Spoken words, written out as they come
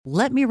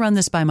"Let me run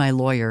this by my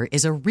lawyer"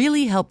 is a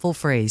really helpful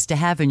phrase to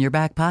have in your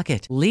back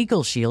pocket.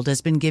 Legal Shield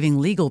has been giving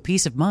legal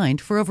peace of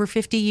mind for over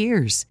 50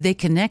 years. They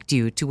connect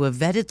you to a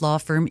vetted law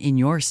firm in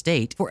your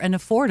state for an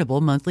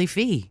affordable monthly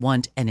fee.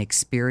 Want an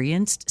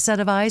experienced set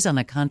of eyes on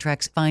a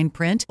contract's fine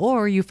print?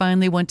 Or you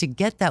finally want to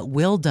get that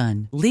will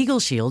done?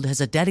 Legal Shield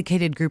has a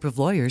dedicated group of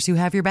lawyers who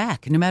have your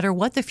back, no matter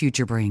what the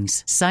future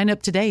brings. Sign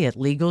up today at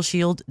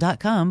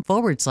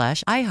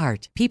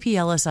LegalShield.com/iHeart.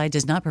 PPLSI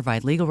does not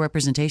provide legal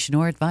representation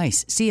or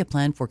advice. See a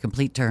plan for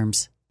complete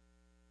terms.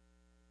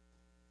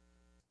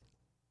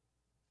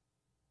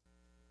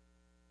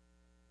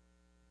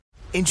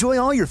 Enjoy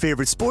all your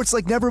favorite sports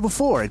like never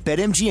before at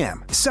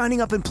BetMGM. Signing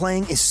up and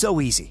playing is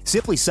so easy.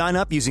 Simply sign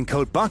up using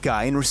code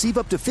Buckeye and receive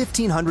up to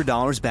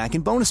 $1,500 back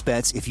in bonus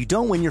bets if you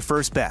don't win your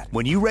first bet.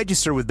 When you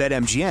register with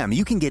BetMGM,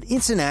 you can get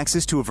instant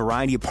access to a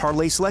variety of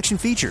parlay selection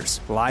features,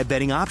 live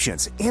betting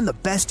options, and the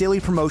best daily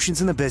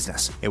promotions in the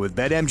business. And with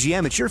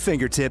BetMGM at your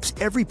fingertips,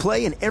 every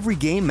play and every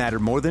game matter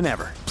more than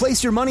ever.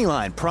 Place your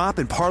moneyline, prop,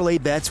 and parlay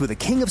bets with the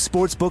king of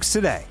sportsbooks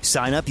today.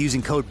 Sign up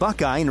using code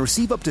Buckeye and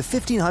receive up to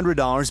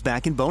 $1,500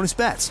 back in bonus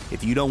bets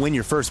if you don't win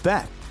your first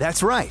bet.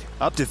 That's right,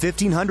 up to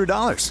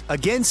 $1,500.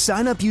 Again,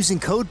 sign up using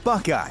code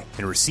Buckeye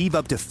and receive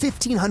up to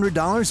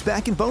 $1,500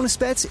 back in bonus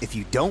bets if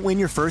you don't win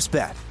your first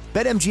bet.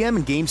 BetMGM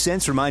and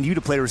GameSense remind you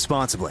to play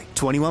responsibly.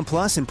 21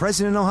 plus and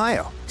present in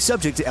Ohio.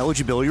 Subject to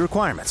eligibility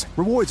requirements.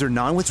 Rewards are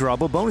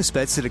non-withdrawable bonus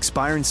bets that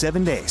expire in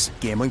 7 days.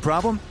 Gambling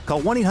problem?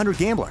 Call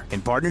 1-800-GAMBLER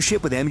in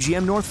partnership with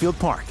MGM Northfield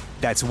Park.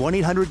 That's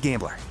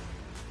 1-800-GAMBLER.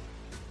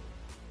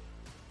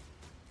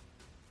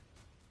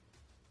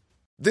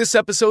 This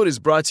episode is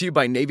brought to you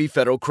by Navy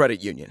Federal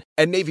Credit Union.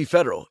 At Navy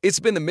Federal, it's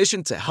been the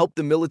mission to help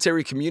the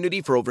military community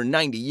for over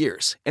 90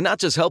 years. And not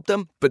just help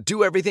them, but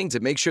do everything to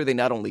make sure they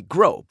not only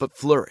grow, but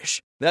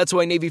flourish. That's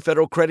why Navy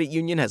Federal Credit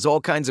Union has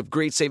all kinds of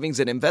great savings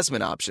and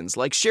investment options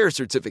like share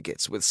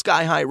certificates with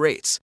sky-high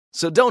rates.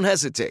 So don't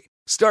hesitate.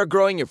 Start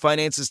growing your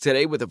finances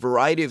today with a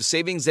variety of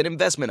savings and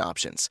investment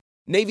options.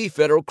 Navy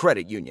Federal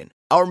Credit Union.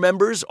 Our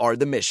members are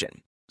the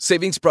mission.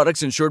 Savings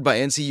products insured by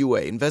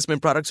NCUA.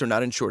 Investment products are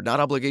not insured, not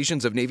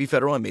obligations of Navy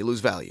Federal and may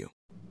lose value.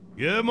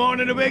 Good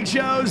morning, the big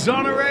show's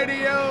on the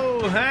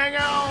radio. Hang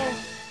on.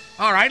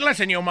 All right,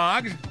 listen, you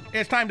mugs.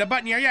 It's time to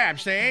button your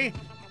yaps, see?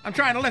 I'm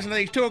trying to listen to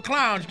these two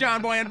clowns,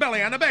 John Boy and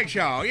Billy, on the big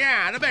show.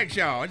 Yeah, the big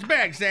show. It's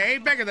big, see?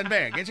 Bigger than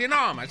big. It's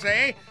enormous,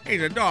 see?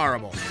 He's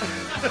adorable.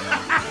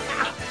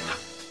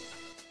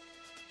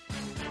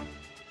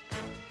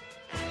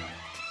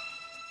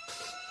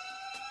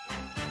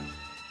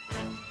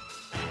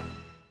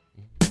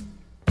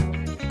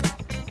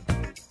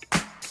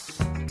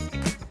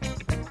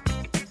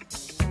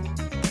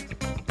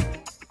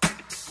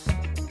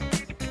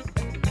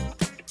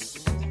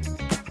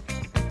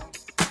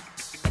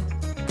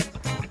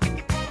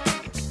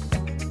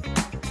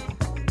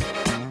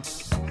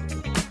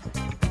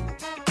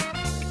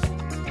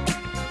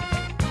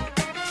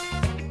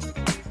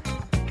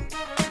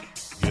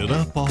 Get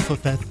up off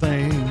of that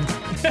thing.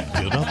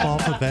 Get up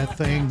off of that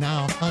thing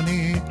now,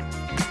 honey.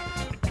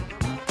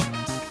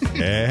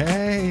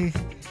 Hey,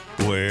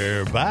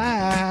 we're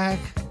back.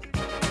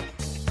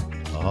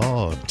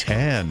 Oh,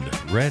 tanned,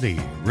 ready,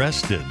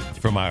 rested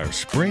from our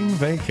spring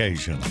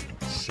vacation.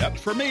 Except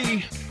for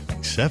me.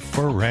 Except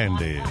for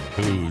Randy,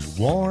 who's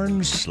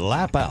worn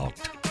slap out.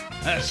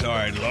 That's all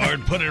right,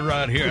 Lord. Put it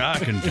right here. I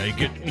can take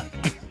it.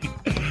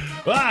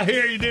 Well, I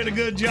hear you did a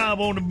good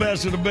job on the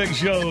best of the big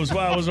shows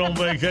while I was on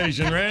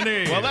vacation,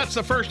 Randy. Well, that's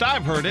the first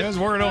I've heard it. That's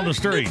word on the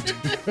street.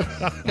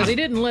 Because he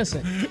didn't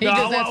listen.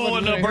 I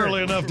wasn't up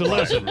early enough to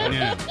listen.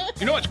 Yeah.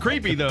 You know what's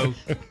creepy, though?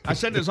 I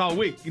said this all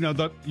week. You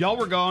know, y'all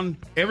were gone.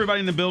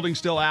 Everybody in the building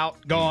still out,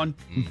 gone.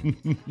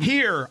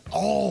 Here,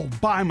 all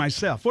by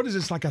myself. What is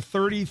this, like a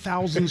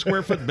 30,000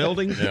 square foot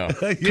building? Yeah.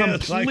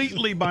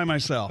 Completely by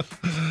myself.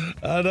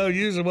 I know,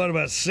 using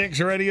about 6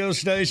 radio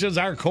stations.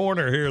 Our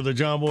corner here, the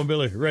John Boy and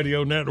Billy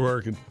Radio Network.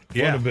 And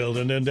Yeah. one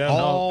building, then down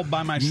all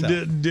by myself.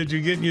 Did you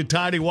get in your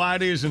tidy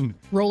whities and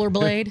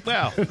rollerblade?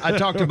 Well, I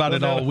talked about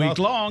it all week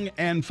long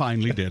and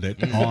finally did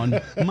it on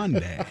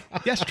Monday,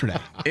 yesterday.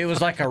 It was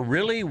like a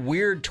really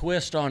weird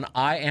twist on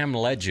I Am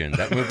Legend,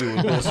 that movie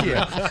with Will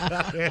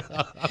Smith.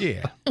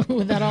 Yeah.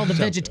 Without all the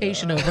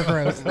vegetation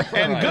overgrowth.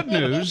 And good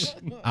news,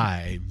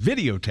 I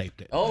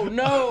videotaped it. Oh,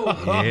 no.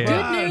 Yeah.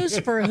 Good news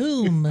for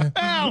whom?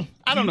 Well,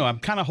 I don't know. I'm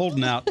kind of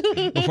holding out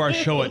before I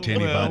show it to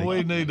anybody. Well,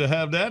 we need to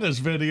have that as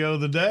video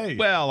of the day.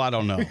 Well, I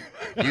don't know.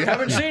 You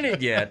haven't seen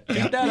it yet.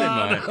 Keep that in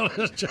mind.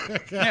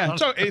 Yeah,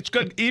 so it's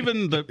good.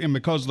 Even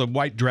because the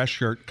white dress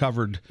shirt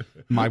covered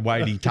my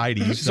whiitey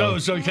tighties. So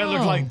you kind of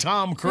look like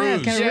Tom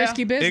Cruise. Kind of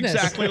risky business.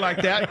 Exactly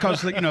like that.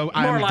 Because I'm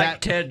More like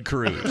that Ted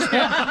Cruz.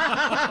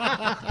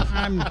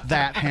 I'm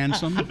that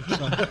handsome.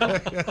 So.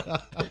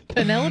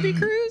 Penelope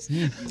Cruz?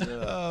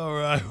 All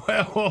right.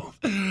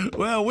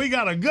 Well, we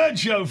got a good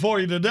show for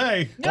you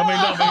today.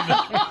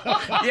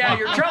 Yeah,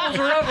 your troubles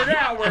are over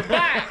now. We're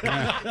back.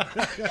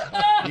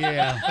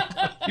 Yeah.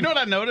 You know what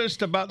I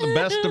noticed about the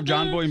best of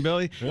John Boy and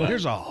Billy?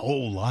 There's a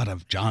whole lot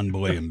of John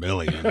Boy and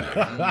Billy in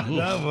there.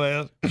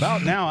 Well,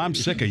 About now, I'm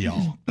sick of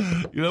y'all.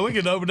 you know, we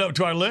can open up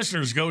to our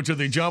listeners. Go to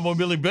the John Boy and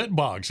Billy Bit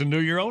Box and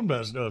do your own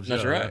best of.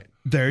 That's show. right.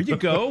 There you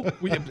go.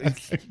 Why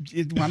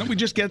don't we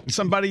just get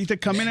somebody to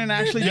come in and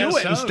actually do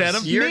it instead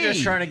of You're me?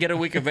 just trying to get a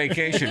week of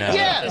vacation out of it.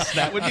 Yes,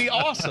 that would be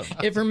awesome.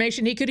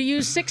 Information he could have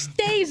used 6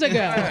 days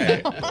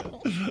ago.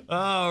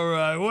 All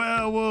right.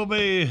 Well, we'll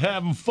be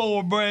having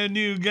 4 brand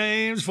new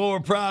games, 4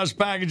 prize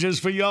packages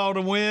for y'all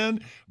to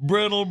win.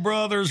 Brittle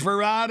Brothers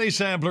Variety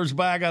Samplers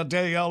back. I'll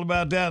tell you all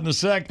about that in a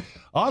sec.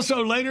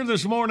 Also, later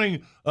this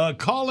morning,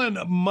 Colin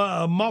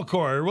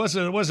Mockery, what's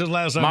his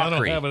last name?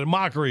 Mockery. I don't have it.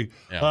 Mockery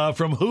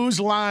from Whose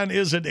Line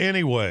Is It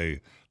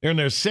Anyway? They're in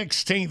their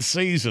 16th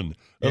season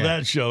of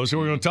that show. So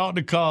we're going to talk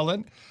to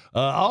Colin.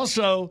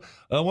 Also,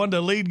 one of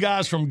the lead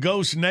guys from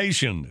Ghost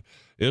Nation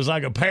is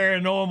like a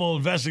paranormal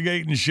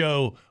investigating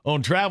show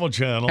on Travel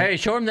Channel. Hey,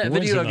 show him that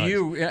Wednesday video of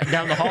nights. you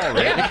down the hall,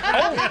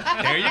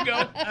 right? There you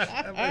go.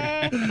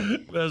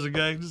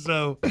 Investigation.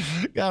 So,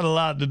 got a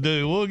lot to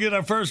do. We'll get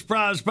our first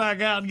prize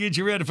pack out and get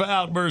you ready for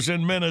Outbursts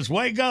in minutes.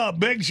 Wake up,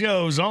 Big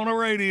Show's on the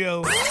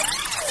radio.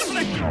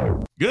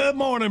 Good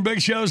morning,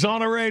 Big Show's on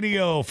the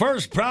radio.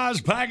 First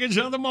prize package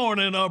of the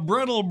morning, a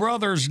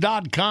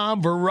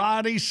BrittleBrothers.com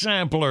variety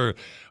sampler.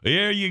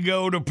 Here you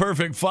go, the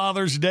perfect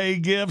Father's Day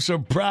gift.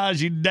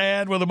 Surprise your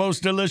dad with the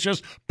most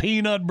delicious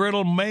peanut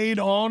brittle made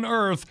on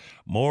earth.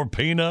 More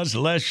peanuts,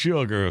 less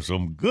sugar.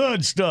 Some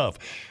good stuff.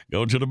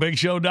 Go to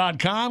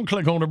thebigshow.com,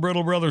 click on the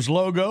Brittle Brothers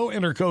logo,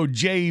 enter code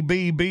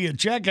JBB at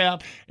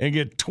checkout, and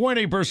get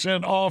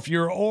 20% off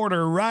your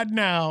order right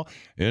now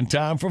in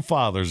time for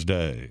Father's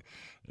Day.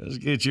 Let's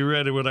get you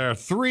ready with our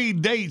 3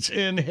 dates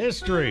in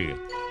history.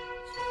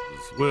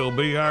 This will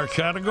be our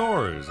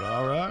categories,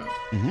 all right?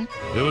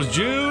 Mm-hmm. It was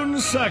June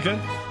 2nd,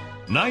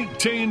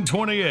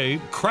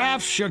 1928.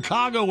 Kraft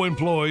Chicago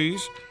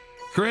employees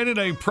created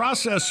a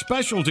processed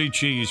specialty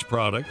cheese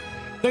product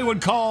they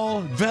would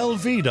call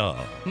Velveeta.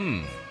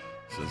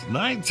 Since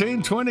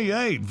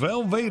 1928,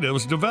 Velveeta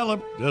was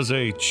developed as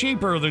a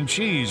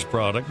cheaper-than-cheese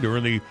product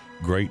during the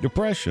Great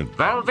Depression.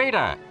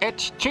 Velveeta,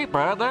 it's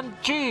cheaper than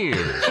cheese.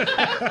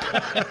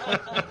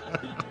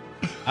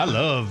 I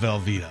love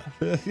Velveeta.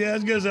 Yeah,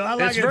 it's good. I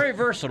like It's it. very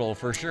versatile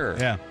for sure.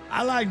 Yeah.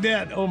 I like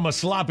that on my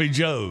sloppy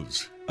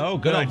joes. Oh,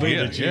 good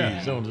idea. Velveeta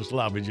cheese Yeah. on the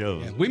sloppy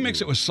joes. We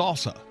mix it with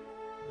salsa.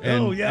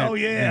 Oh,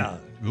 yeah.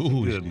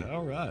 Ooh, Good.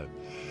 All right.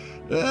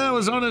 It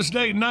was on this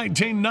date,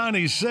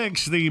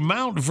 1996, the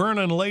Mount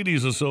Vernon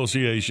Ladies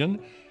Association,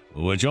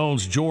 which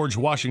owns George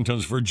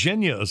Washington's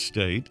Virginia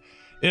estate,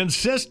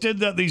 insisted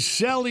that the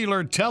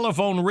cellular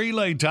telephone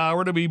relay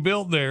tower to be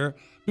built there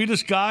be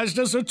disguised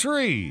as a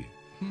tree.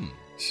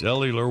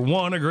 Cellular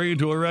One agreed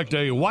to erect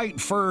a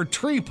white fir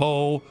tree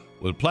pole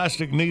with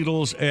plastic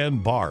needles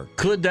and bark.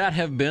 Could that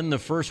have been the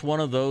first one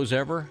of those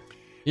ever?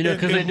 You know,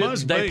 It because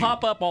must they be.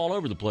 pop up all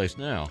over the place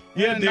now.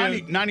 Yeah, Yeah,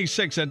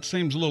 96, that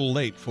seems a little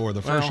late for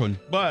the first Well, one.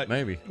 But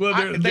maybe. Well,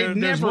 they there's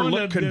never one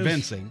look that-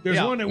 convincing. There's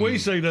Yeah. one that we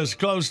see that's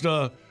close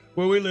to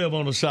where we live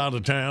on the side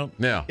of town.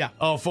 Yeah. Yeah.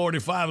 Oh,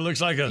 45, it looks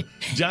like a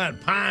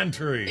giant pine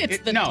tree. It's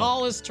the no.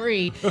 tallest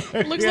tree.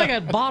 It looks like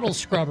a bottle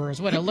scrubber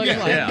is what it looks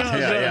like.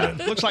 Yeah.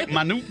 Looks like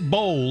Manute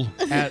Bowl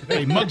at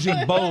a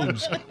Muggsy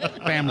Bogues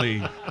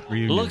family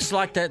reunion. Looks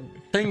like that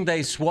thing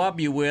they swab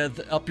you with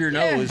up your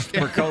nose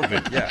for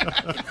COVID. Yeah.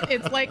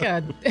 It's like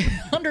a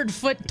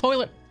 100-foot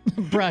toilet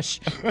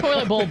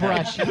bowl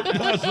brush.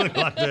 Does look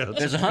like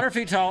this. It's 100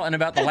 feet tall, and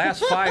about the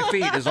last 5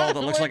 feet is all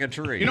that looks like a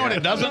tree. You know what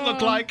it doesn't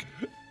look like?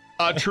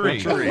 A tree.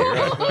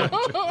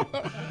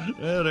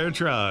 Yeah, they're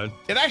trying.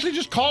 It actually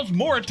just calls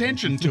more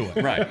attention to it.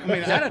 Right. I mean,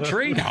 is that a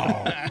tree?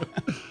 No.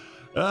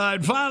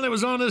 And finally, it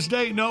was on this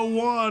date in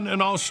 2001,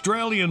 an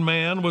Australian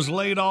man was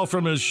laid off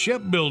from his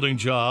shipbuilding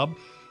job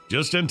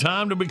just in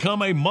time to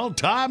become a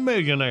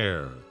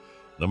multi-millionaire.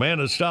 The man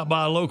had stopped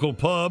by a local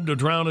pub to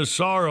drown his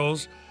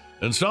sorrows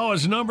and saw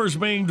his numbers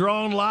being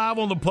drawn live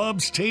on the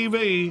pub's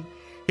TV.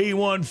 He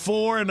won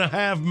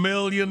 $4.5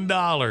 million.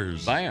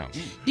 Bam.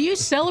 Do you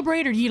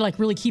celebrate or do you like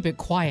really keep it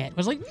quiet? I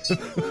was like,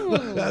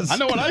 I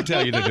know what I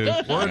tell you to do.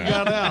 Word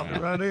got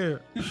out right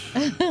here.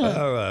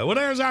 All right. Well,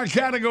 there's our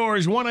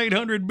categories.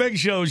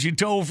 1-800-BIG-SHOWS, your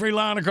toll-free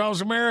line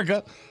across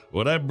America.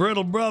 With that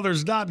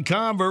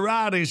BrittleBrothers.com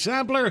variety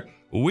sampler,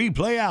 we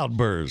play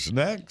Outbursts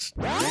next.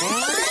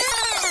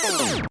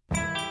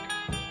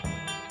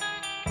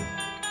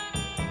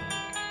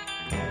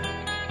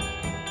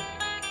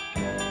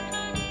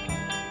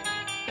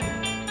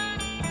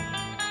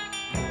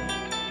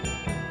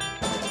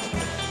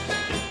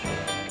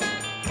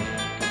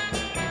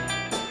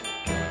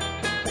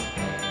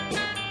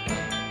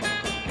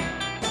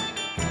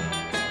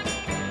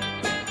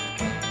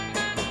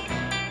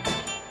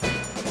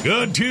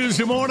 Good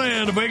Tuesday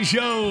morning, the Big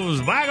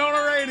Show's back on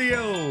the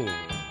radio.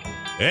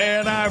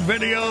 And our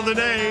video of the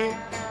day.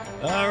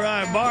 All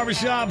right,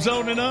 barbershop's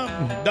opening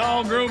up.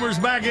 Dog groomer's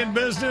back in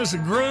business.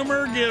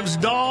 Groomer gives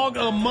dog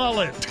a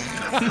mullet.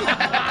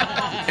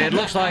 It It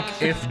looks like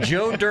if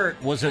Joe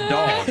Dirt was a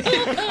dog.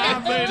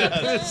 I mean,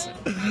 that's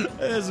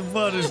some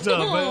funny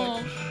stuff,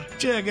 man.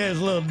 Check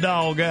his little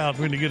dog out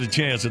when you get a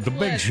chance at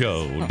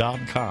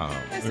thebigshow.com.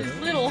 That's his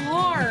little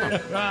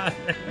heart. Right.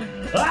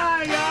 All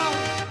right, y'all.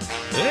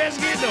 Let's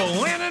get the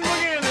winning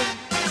beginning.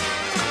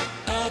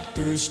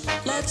 Outburst,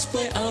 let's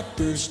play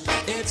Outburst.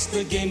 It's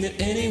the game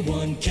that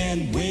anyone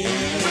can win.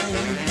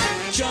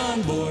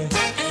 John Boy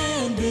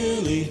and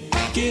Billy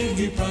give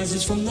you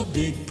prizes from the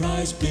big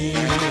prize bin.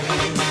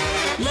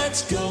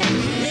 Let's go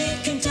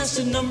meet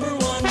contestant number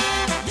 1.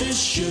 This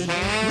should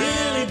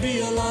really be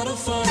a lot of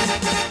fun.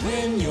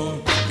 When you're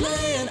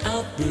playing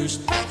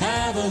Outburst,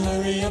 have a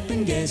hurry up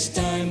and guess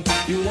time.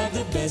 You'll have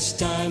the best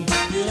time.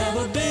 You'll have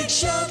a big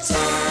show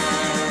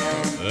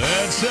time.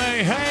 Let's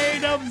say hey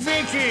to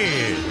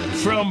Vicky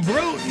from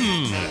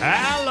Bruton,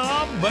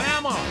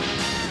 Alabama.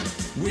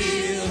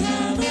 We'll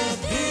have a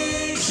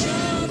big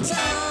show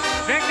time.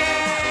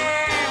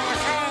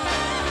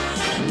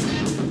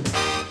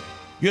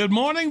 Good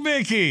morning,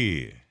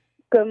 Vicky.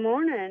 Good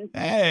morning.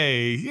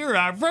 Hey, you're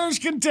our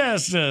first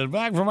contestant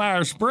back from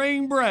our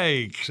spring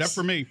break. Except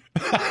for me.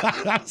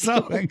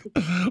 So,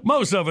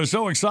 most of us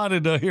so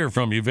excited to hear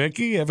from you,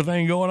 Vicky.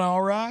 Everything going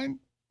all right?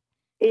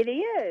 It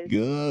is.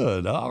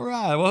 Good. All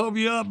right. Well, hope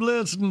you're up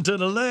listening to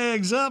the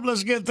legs up.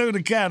 Let's get through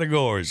the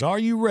categories. Are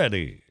you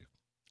ready?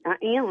 I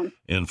am.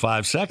 In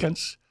 5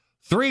 seconds,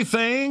 3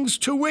 things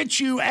to which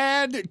you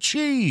add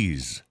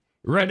cheese.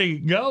 Ready,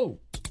 go.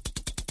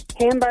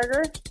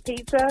 Hamburger,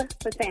 pizza,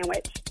 a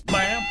sandwich.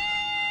 Bam.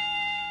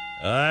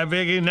 All right,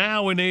 Vicky,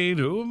 now we need,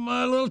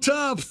 my little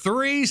tough,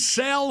 3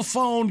 cell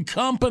phone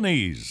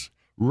companies.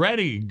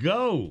 Ready,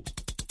 go.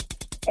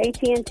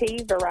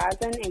 AT&T,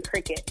 Verizon, and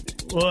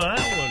Cricket. Well, that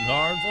wasn't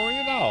hard for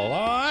you at all.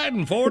 All right,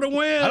 and 4 to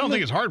win. I don't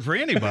think it's hard for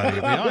anybody,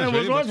 to be honest That with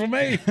was you. one for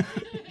me.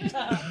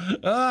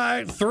 All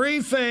right,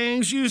 3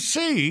 things you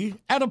see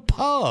at a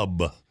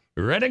pub.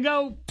 Ready,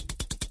 go.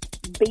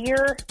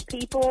 Beer,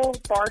 people,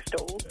 bar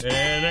stools.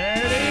 And there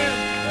it is.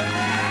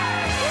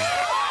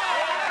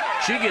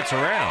 She gets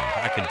around,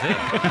 I can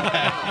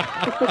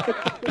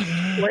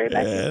tell. Worry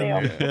about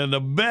yourself. And the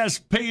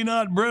best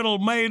peanut brittle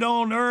made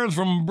on earth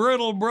from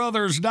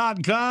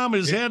BrittleBrothers.com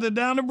is headed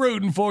down to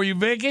Bruton for you,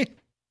 Vicky.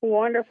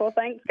 Wonderful.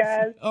 Thanks,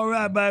 guys. All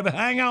right, baby.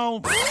 Hang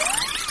on. All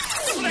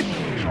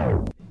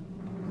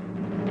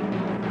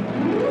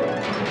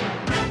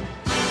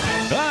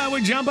right,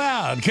 we jump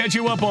out. Catch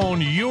you up on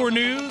your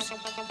news.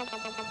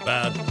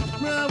 About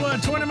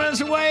 20 minutes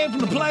away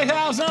from the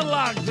Playhouse.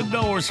 Unlock the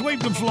door. Sweep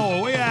the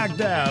floor. We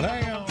act out.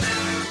 Hang on.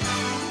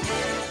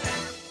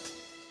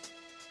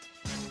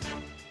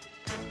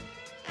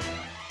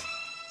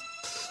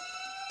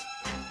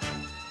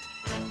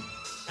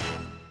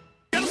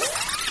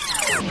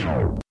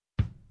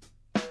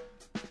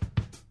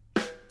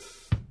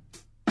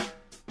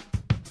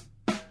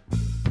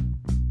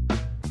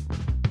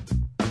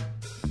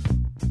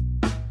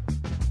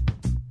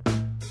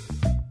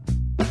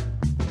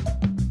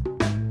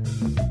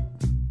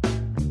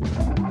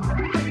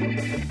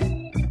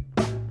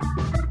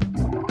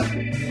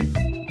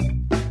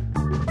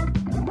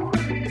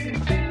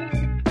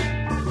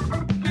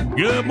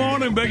 Good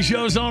morning, Big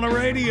Show's on the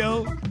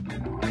radio.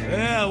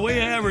 Yeah, we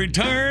have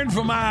returned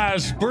from our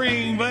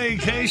spring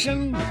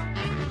vacation.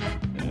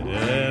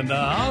 And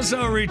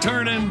also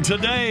returning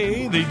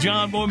today, the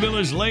John Boy and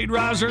Billy's Late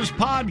Risers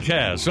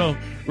podcast. So,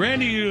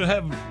 Randy, you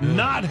have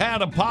not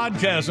had a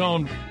podcast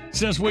on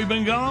since we've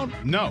been gone?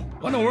 No.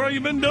 What in the world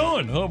you been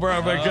doing over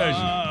our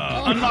vacation?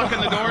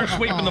 Unlocking the door,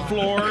 sweeping the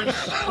floors.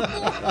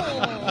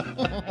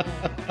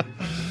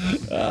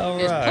 All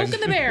Just right. poking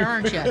the bear,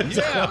 aren't you?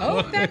 Yeah.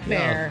 Poke that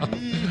bear.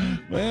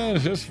 Man,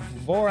 it's just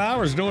 4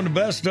 hours doing the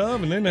best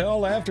stuff, and then the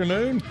whole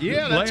afternoon.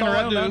 Yeah, that's laying all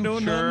I around do. not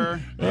doing Sure.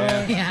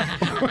 nothing.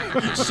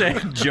 Yeah.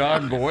 Said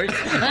John Boy,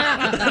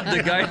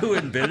 the guy who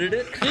invented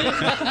it.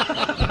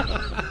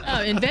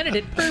 Invented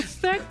it,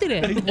 perfected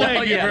it.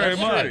 Thank you yeah, very that's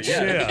true. much.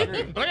 Yeah.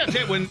 Yeah. But I gotta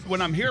tell you,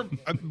 when I'm here,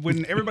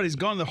 when everybody's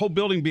gone, the whole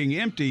building being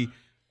empty,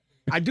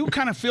 I do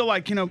kind of feel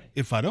like,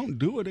 if I don't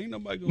do it, ain't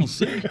nobody gonna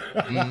see.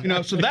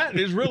 So that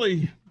is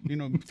really,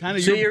 kind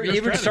of. So you're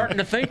even starting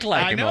to think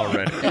like him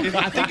already.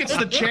 I think it's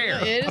the chair.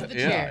 It is the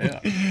chair.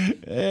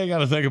 I got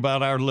to think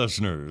about our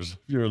listeners.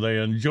 Sure, they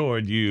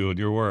enjoyed you and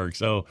your work.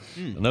 So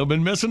they've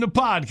been missing the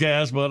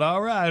podcast, but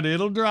all right,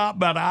 it'll drop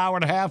about an hour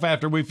and a half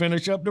after we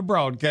finish up the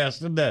broadcast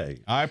today.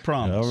 I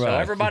promise. All So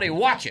right. everybody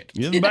watch it.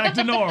 Getting back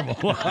to normal.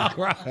 All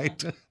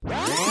right.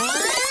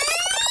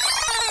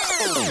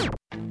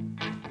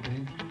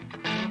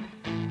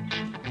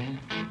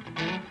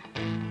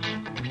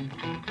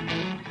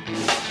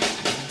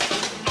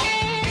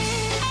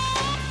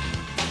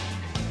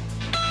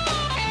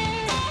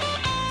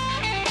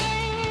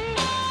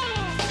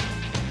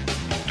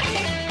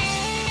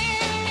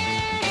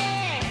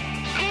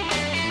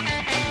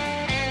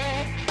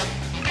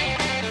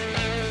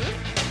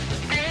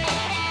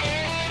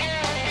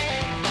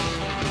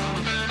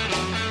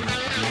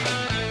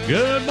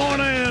 Good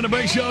morning. The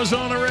Big Show's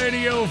on the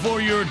radio for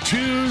your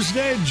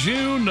Tuesday,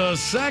 June the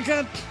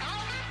 2nd.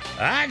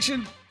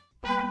 Action.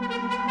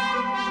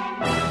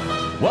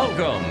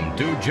 Welcome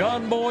to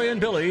John Boy and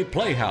Billy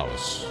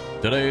Playhouse.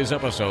 Today's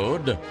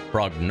episode,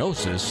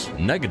 Prognosis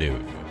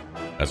Negative.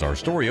 As our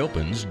story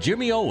opens,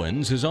 Jimmy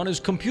Owens is on his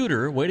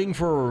computer waiting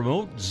for a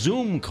remote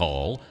Zoom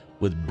call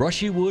with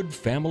Brushywood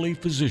Family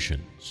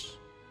Physicians.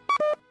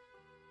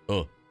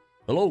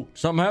 Hello?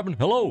 Something happened?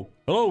 Hello?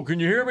 Can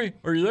you hear me?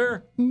 Are you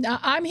there?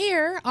 I'm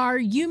here. Are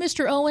you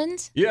Mr.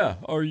 Owens? Yeah.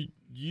 Are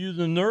you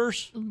the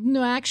nurse?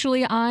 No,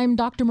 actually, I'm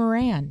Dr.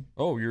 Moran.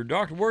 Oh, you're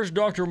doctor. Where's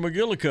Dr.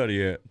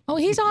 McGillicuddy at? Oh,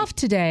 he's off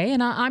today,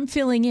 and I'm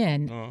filling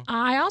in.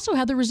 I also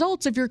have the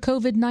results of your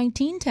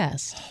COVID-19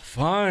 test.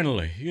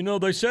 Finally. You know,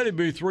 they said it'd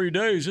be 3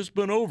 days. It's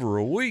been over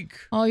a week.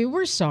 Oh,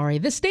 we're sorry.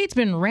 The state's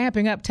been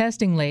ramping up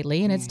testing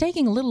lately, and it's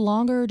taking a little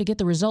longer to get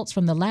the results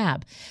from the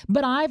lab.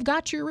 But I've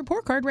got your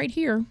report card right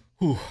here.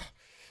 Whew.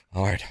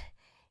 All right.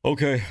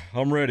 Okay,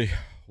 I'm ready.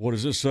 What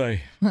does this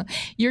say?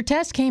 Your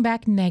test came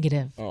back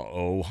negative.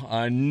 Uh-oh,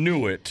 I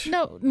knew it.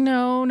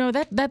 No,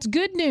 that's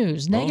good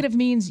news. Negative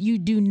means you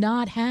do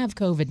not have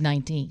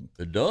COVID-19.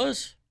 It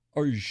does?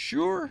 Are you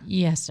sure?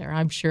 Yes, sir,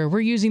 I'm sure.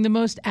 We're using the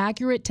most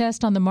accurate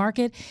test on the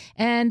market,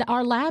 and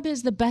our lab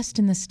is the best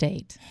in the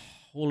state.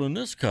 Well, then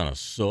this kind of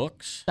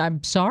sucks.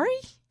 I'm sorry?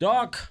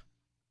 Doc,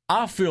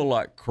 I feel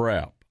like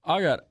crap.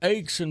 I got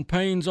aches and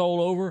pains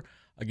all over.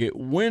 I get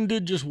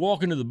winded just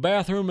walking to the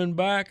bathroom and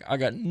back. I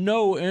got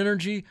no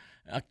energy.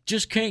 I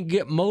just can't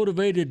get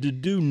motivated to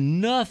do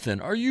nothing.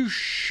 Are you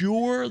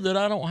sure that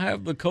I don't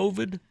have the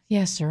COVID?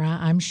 Yes, sir,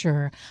 I'm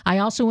sure. I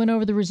also went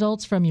over the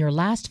results from your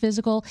last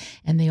physical,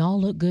 and they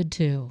all look good,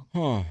 too.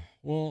 Huh.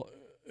 Well,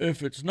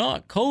 if it's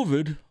not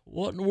COVID,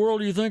 what in the world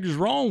do you think is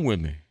wrong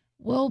with me?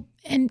 Well,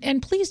 and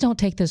please don't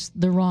take this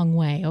the wrong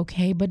way,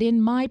 okay? But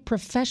in my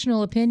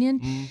professional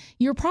opinion,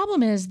 your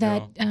problem is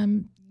that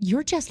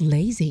you're just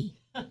lazy.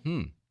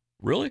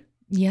 Really?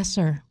 Yes,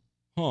 sir.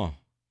 Huh.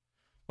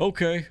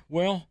 Okay,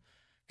 well,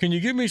 can you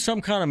give me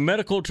some kind of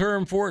medical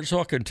term for it so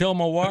I can tell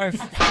my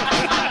wife?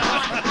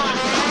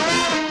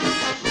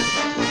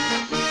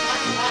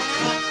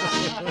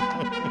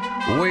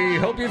 We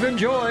hope you've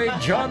enjoyed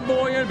John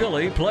Boy and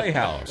Billy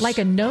Playhouse. Like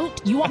a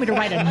note? You want me to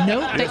write a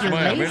note that you're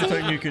lazy?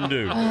 Anything you can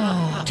do.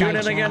 Tune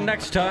in again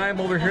next time.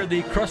 Over here,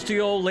 the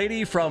crusty old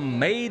lady from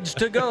Maids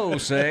to Go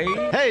say,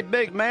 "Hey,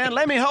 big man,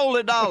 let me hold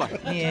 $1."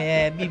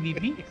 Yeah,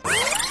 beep.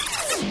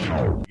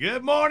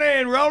 Good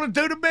morning. Rolling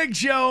through the big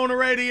show on the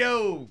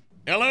radio.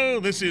 Hello,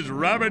 this is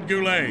Robert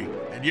Goulet,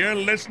 and you're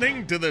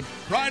listening to the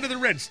Pride of the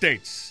Red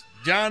States,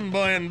 John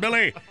Boy and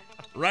Billy,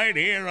 right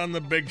here on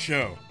the Big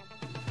Show.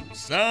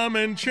 Some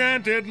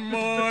enchanted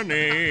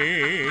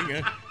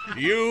morning,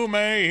 you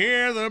may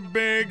hear the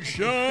Big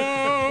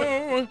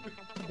Show.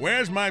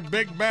 Where's my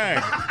big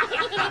bag?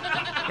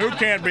 Who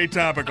can't be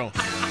topical?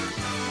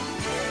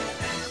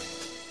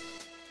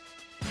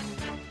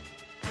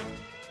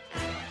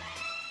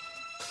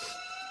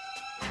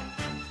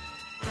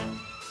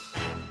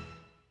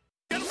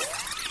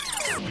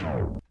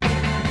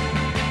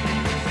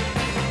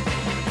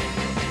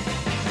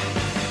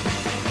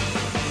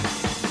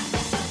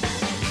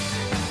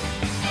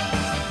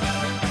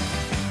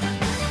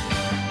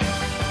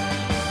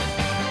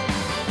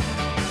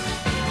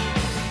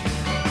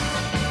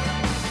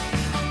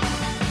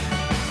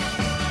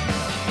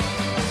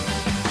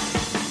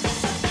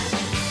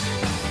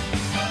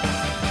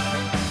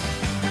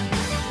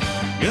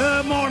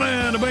 Good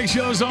morning. The big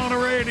show's on the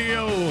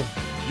radio.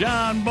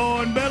 John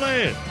Boy and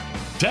Billy,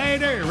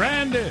 Tater,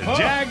 Randy,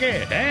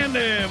 Jackie,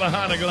 Andy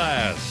behind the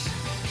glass.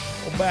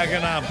 We're back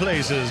in our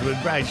places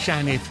with bright,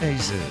 shiny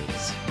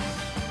faces.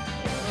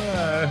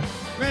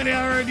 Randy,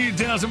 I heard you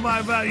tell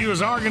somebody about you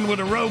was arguing with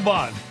a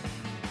robot.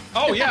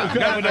 Oh, yeah. A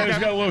couple days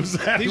ago. What was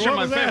that? These What are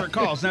my was that? favorite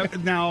calls.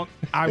 Now,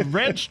 I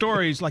read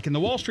stories like in the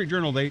Wall Street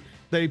Journal.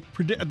 They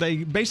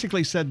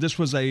basically said this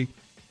was an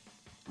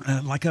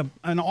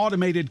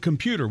automated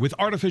computer with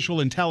artificial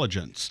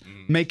intelligence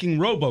making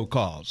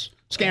robocalls,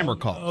 scammer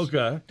calls.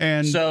 Okay.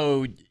 And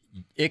so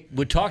it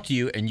would talk to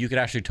you, and you could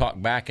actually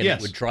talk back, and Yes.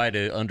 it would try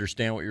to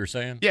understand what you were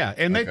saying? yeah,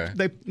 and Okay.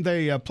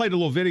 they played a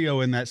little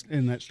video in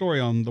that story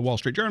on the Wall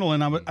Street Journal,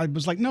 and I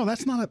was like, no,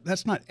 that's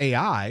not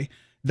AI.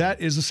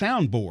 That is a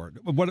soundboard.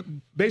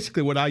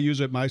 What I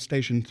use at my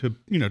station to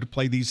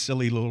play these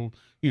silly little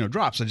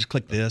drops. I just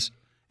click this,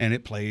 and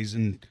it plays.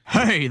 And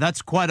Hey,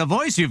 that's quite a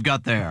voice you've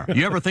got there.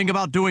 You ever think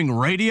about doing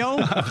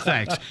radio?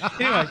 thanks.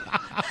 Anyway,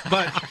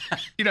 but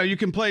you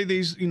can play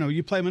these.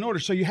 You play them in order,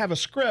 so you have a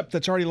script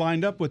that's already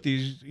lined up with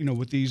these.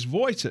 With these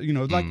voices.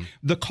 Like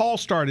the call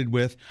started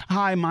with,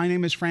 "Hi, my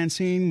name is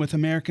Francine with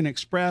American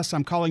Express.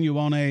 I'm calling you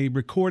on a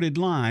recorded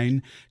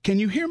line. Can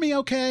you hear me?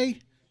 Okay."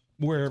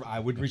 Where I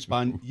would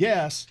respond,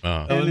 yes,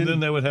 And then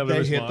they would have the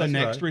hit the response,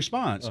 next right.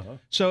 response.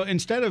 So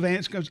instead of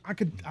answering,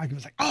 I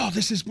was like, oh,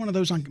 this is one of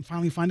those I can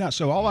finally find out.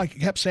 So all I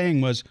kept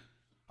saying was,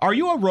 "Are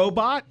you a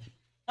robot?"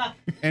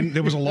 And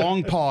there was a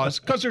long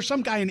pause because there's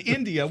some guy in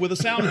India with a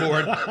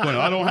soundboard.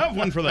 Well, I don't have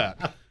one for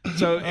that.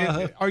 So,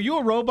 are you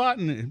a robot?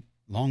 And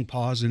long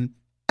pause and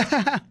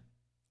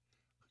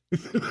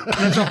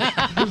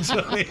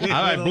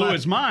I blew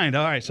his mind.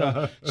 All right,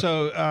 so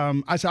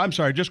I said, I'm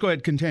sorry, just go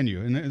ahead,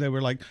 continue. And they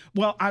were like,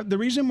 well, the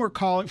reason we're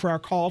calling for our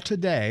call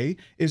today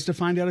is to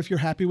find out if you're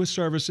happy with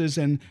services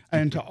and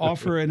to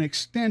offer an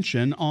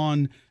extension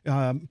on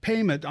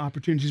payment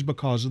opportunities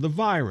because of the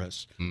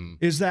virus.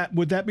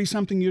 Would that be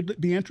something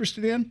you'd be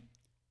interested in?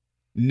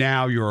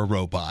 Now you're a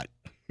robot.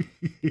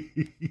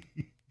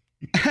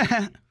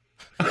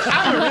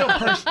 I'm a real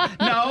person.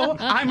 No,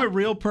 I'm a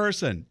real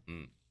person.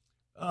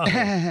 Oh.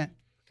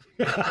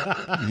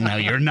 No,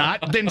 you're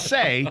not. Then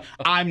say,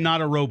 I'm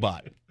not a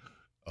robot.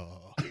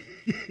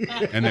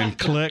 And then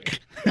click.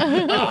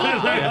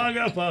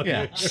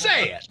 Yeah.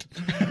 Say it.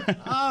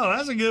 Oh,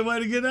 that's a good way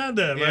to get out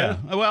there, man.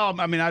 Yeah. Well,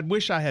 I mean, I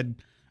wish I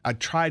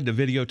tried to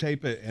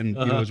videotape it, and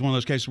it was one of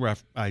those cases where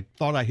I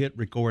thought I hit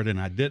record and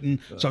I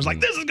didn't. So I was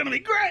like, this is going to be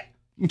great.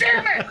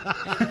 Damn it!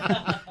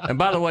 And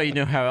by the way, you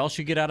know how else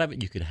you get out of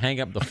it? You could hang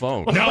up the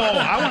phone. No,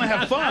 I want to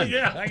have fun.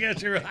 Yeah, I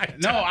guess you're right.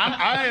 No,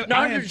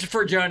 I'm just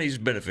for Johnny's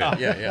benefit.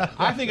 Yeah.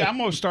 I think I'm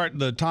going to start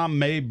the Tom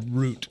Mabe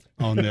route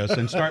on this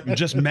and start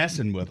just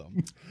messing with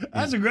them.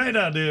 That's a great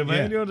idea, man.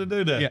 Yeah. You ought to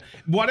do that. Yeah.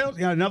 What else?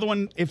 Another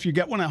one, if you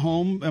get one at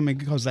home, I mean,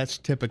 because that's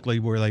typically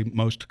where they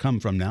most come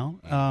from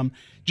now,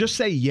 just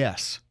say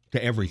yes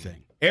to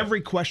everything.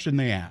 Every question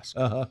they ask,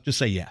 just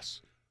say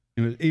yes.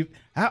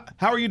 How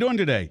are you doing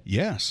today?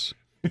 Yes.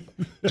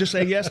 Just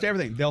say yes to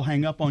everything. They'll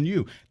hang up on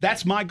you.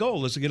 That's my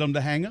goal, is to get them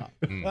to hang up.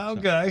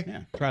 Okay. So,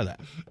 yeah, try that.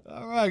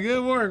 All right,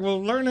 good work.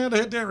 Well, learn how to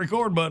hit that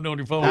record button on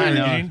your phone. I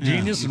know.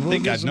 Genius. I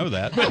think I'd know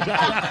that.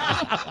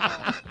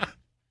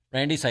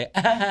 Randy, say,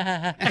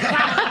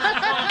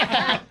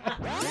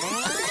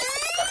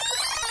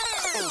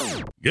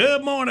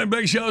 Good morning,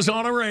 Big Show's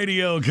on the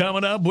radio.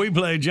 Coming up, we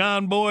play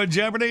John Boy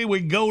Jeopardy.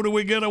 We go till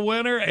we get a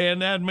winner,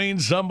 and that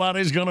means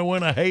somebody's going to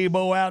win a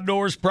Haybo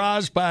Outdoors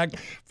prize pack.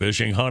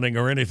 Fishing, hunting,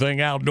 or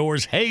anything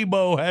outdoors,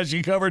 Haybo has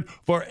you covered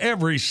for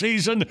every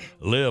season.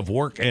 Live,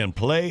 work, and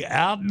play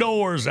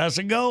outdoors. That's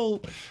a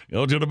goal.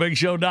 Go to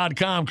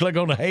thebigshow.com, click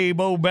on the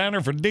Haybo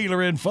banner for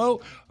dealer info,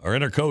 or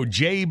enter code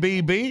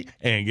JBB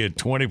and get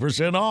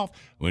 20% off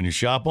when you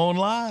shop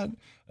online.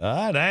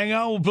 All right, hang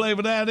on. We'll play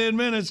for that in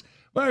minutes.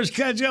 First,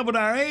 catch up with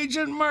our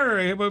agent,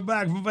 Murray. We're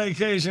back from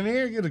vacation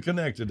here. Get it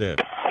connected there.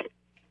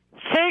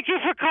 Thank you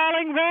for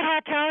calling Red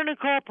Hot Talent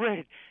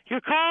Incorporated.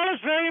 Your call is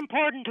very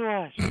important to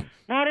us.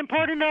 Not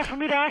important enough for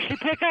me to actually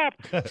pick up,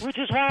 which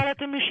is why I let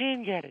the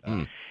machine get it.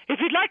 If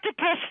you'd like to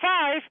press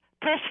 5,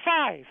 press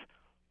 5.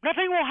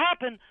 Nothing will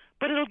happen,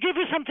 but it'll give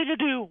you something to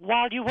do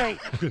while you wait.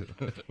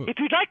 If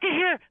you'd like to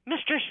hear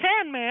Mr.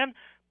 Sandman,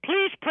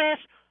 please press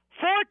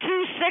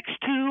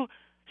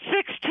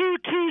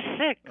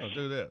 4262-6226. I'll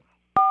do that.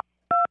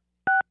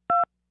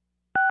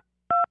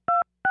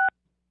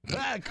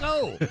 Ah,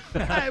 cool.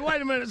 Hey,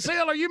 wait a minute.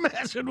 Seal, are you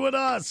messing with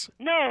us?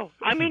 No.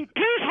 I mean,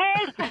 please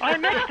hold. Our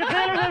next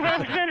available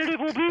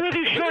representative will be with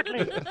you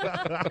shortly.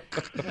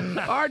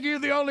 Aren't you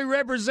the only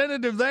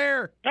representative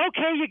there?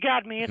 Okay, you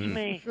got me. It's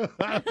me.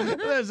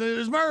 Listen,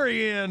 is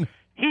Murray in?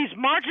 He's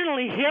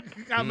marginally hip.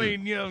 I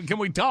mean, can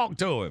we talk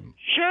to him?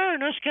 Sure,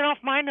 no skin off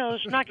my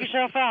nose. Knock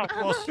yourself out.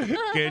 Well,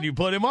 can you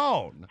put him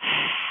on?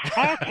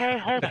 Okay,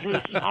 hold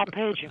please. I'll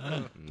page you.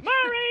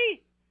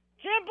 Murray!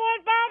 Jim Boy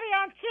and Bobby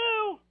on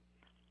 2.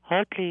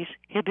 Hold, please.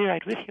 He'll be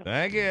right with you.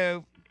 Thank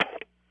you.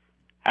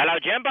 Hello,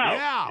 Jimbo.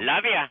 Yeah.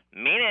 Love ya.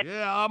 Mean it.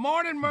 Yeah,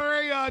 morning,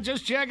 Murray.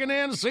 Just checking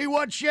in to see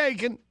what's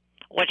shaking.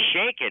 What's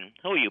shaking?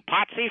 Who are you,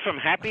 Potsy from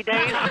Happy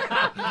Days?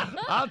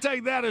 I'll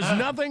take that as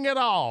nothing at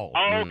all.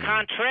 Au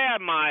contraire,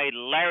 my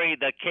Larry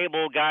the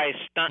Cable Guy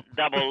stunt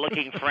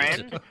double-looking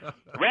friend.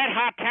 Red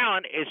Hot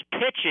Talent is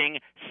pitching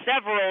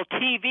several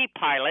TV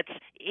pilots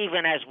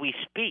even as we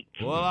speak.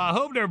 Well, I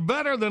hope they're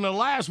better than the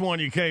last one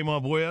you came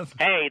up with.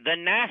 Hey, the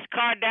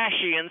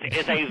NASCAR-Dashians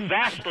is a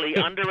vastly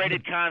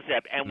underrated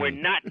concept, and we're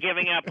not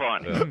giving up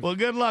on it. Well,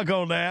 good luck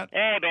on that.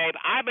 Hey, babe,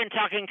 I've been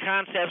talking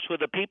concepts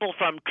with the people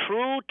from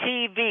True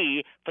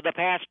TV for the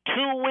past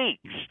 2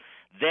 weeks.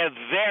 They're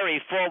very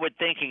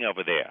forward-thinking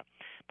over there,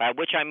 by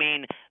which I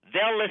mean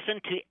they'll listen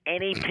to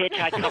any pitch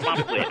I come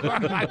up with.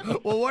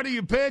 Well, what are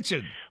you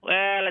pitching?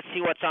 Well, let's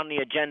see what's on the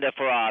agenda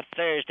for our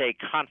Thursday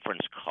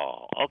conference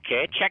call.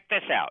 Okay, check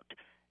this out.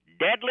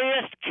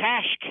 Deadliest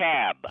Cash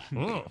Cab.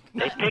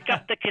 They pick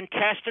up the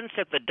contestants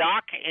at the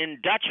dock in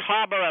Dutch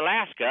Harbor,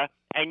 Alaska,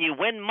 and you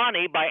win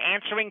money by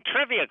answering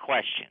trivia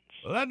questions.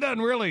 Well, that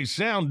doesn't really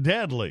sound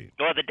deadly.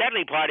 Well, the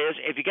deadly part is,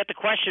 if you get the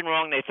question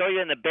wrong, they throw you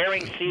in the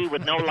Bering Sea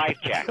with no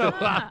life jacket.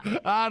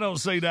 I don't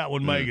see that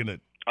one making it.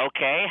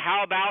 Okay,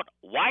 how about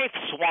Wife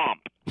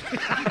Swamp? For 2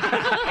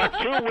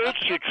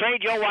 weeks, you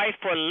trade your wife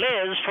for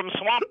Liz from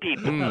Swamp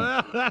People.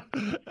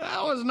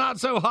 That was not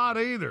so hot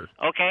either.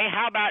 Okay,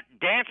 how about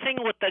Dancing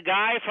with the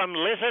Guy from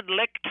Lizard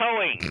Lick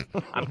Towing?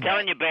 I'm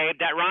telling you, babe,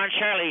 that Ron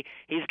Shirley,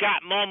 he's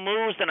got more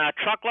moves than a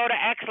truckload of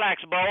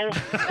X-Lax bowl.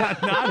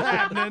 Not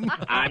happening.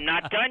 I'm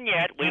not done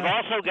yet. We've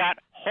also got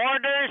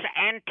Hoarders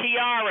and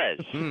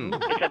Tiaras.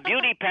 It's a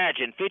beauty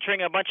pageant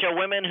featuring a bunch of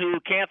women who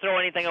can't throw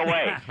anything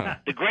away.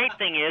 The great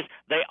thing is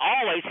they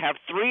always have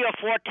 3 or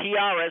 4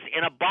 tiaras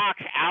in a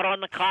box out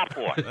on the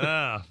carport.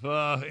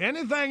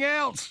 Anything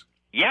else?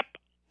 Yep.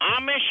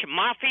 Amish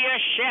Mafia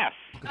Chef.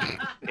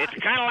 It's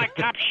kind of like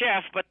Top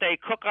Chef, but they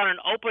cook on an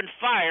open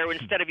fire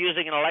instead of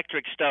using an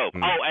electric stove.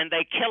 Oh, and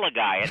they kill a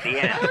guy at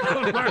the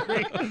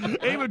end.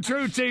 Even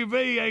True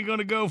TV ain't going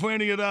to go for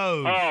any of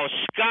those. Oh,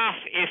 scoff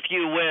if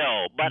you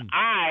will, but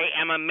I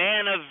am a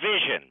man of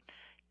vision.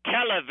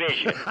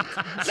 Television.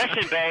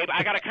 Listen, babe,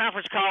 I got a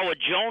conference call with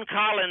Joan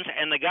Collins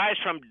and the guys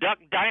from Duck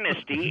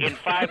Dynasty in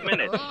 5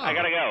 minutes. I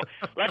gotta go.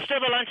 Let's do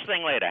the lunch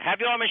thing later. Have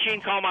your machine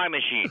call my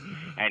machine.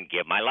 And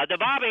give my love to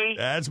Bobby.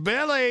 That's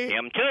Billy.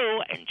 Him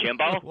too. And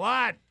Jimbo.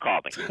 What? Call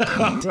me.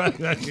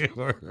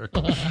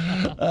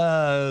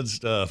 Good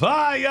stuff. All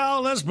right,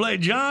 y'all, let's play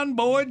John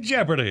Boy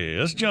Jeopardy.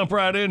 Let's jump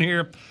right in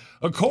here.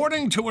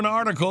 According to an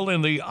article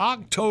in the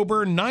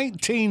October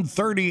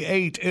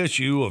 1938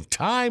 issue of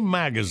Time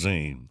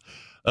magazine,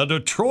 a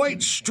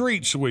Detroit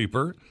street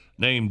sweeper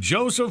named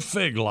Joseph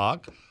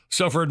Figlock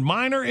suffered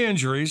minor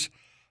injuries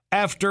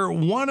after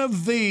one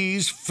of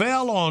these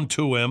fell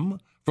onto him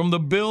from the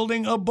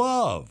building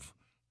above.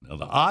 Now,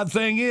 the odd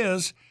thing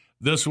is,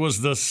 this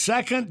was the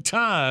second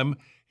time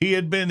he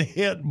had been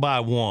hit by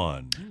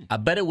one. I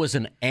bet it was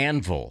an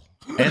anvil.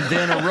 And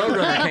then a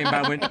roadrunner came by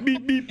and went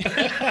beep, beep.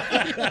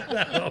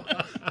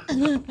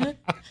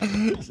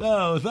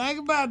 So think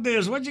about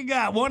this. What you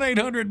got?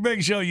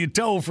 1-800-BIG-SHOW, you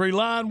toll-free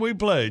line. We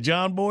play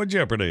John Boy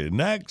Jeopardy.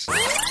 Next.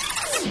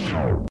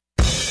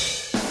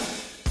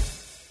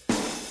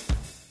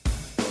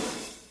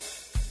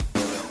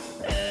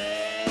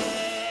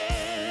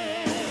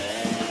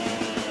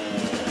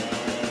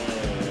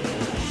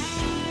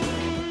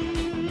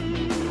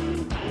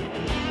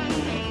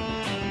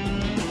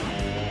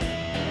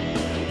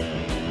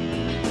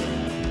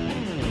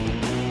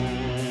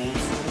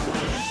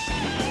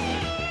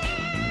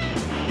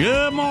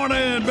 Good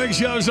morning. Big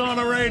Show's on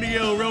the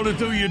radio. Rolling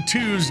through you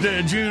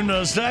Tuesday, June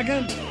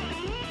 2nd.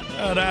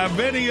 And our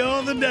video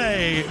of the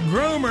day,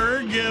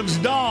 groomer gives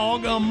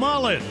dog a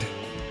mullet.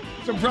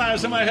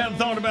 Surprised somebody hadn't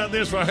thought about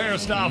this for a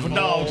hairstyle for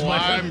dogs.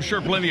 I'm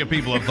sure plenty of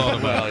people have thought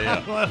about it.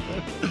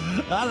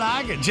 I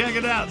like it. Check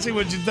it out. See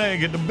what you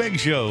think at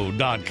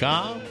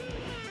thebigshow.com.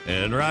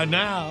 And right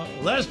now,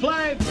 let's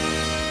play.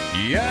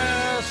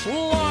 Yes,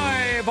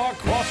 live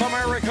across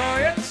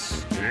America,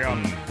 it's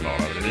John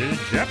Boy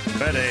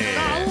Jeopardy.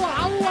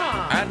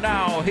 And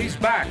now he's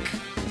back,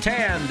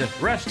 tanned,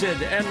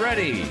 rested, and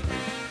ready.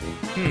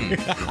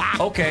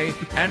 Okay,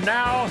 and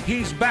now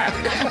he's back.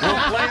 We'll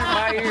play in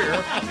my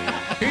ear.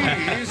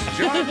 He's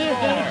John Boy.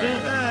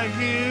 Thank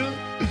you.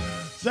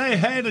 Say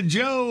hey to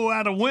Joe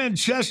out of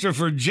Winchester,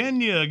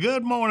 Virginia.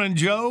 Good morning,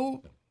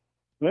 Joe.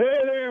 Hey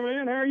there,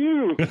 man. How are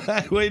you?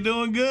 We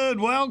doing good.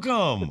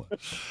 Welcome.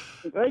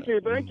 Thank you.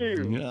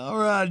 All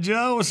right,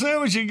 Joe. We'll see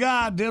what you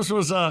got. This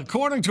was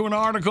according to an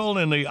article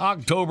in the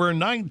October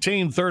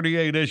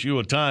 1938 issue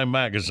of Time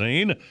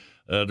magazine.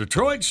 A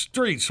Detroit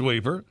street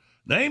sweeper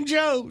named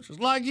Joe, just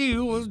like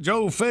you, was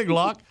Joe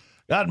Figlock,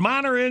 got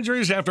minor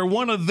injuries after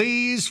one of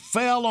these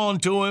fell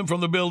onto him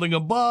from the building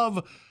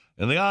above.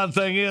 And the odd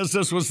thing is,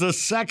 this was the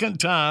second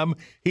time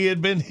he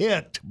had been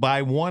hit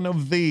by one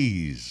of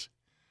these.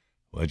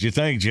 What'd you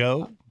think,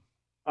 Joe?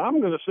 I'm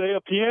going to say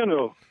a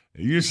piano.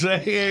 You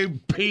say a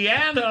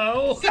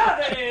piano?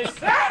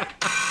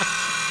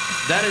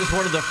 That is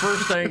one of the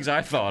first things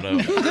I thought of.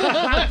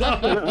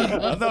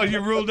 I thought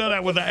you ruled that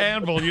out with the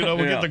anvil, we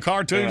get the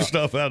cartoon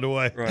stuff out of the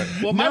way. Right.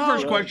 Well, my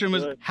first question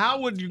was, how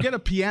would you get a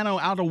piano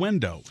out a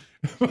window?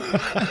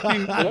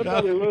 That's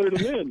how they loaded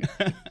them in.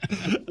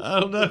 I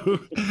don't know.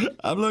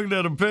 I'm looking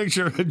at a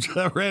picture.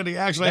 Randy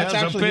actually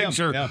has a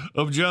picture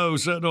of Joe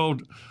sitting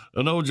on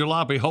an old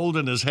jalopy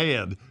holding his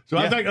head. So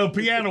I think a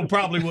piano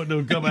probably wouldn't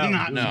have come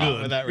out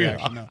good. With that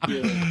reaction. No.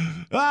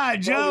 All right,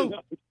 Joe.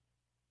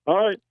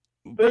 All right.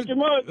 Thank you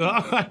much.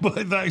 All right,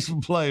 boy. Thanks for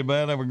playing,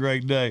 man. Have a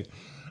great day.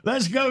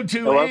 Let's go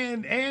to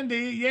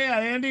Andy. Yeah,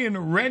 Andy in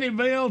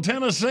Readyville,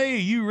 Tennessee.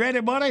 You ready,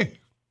 buddy?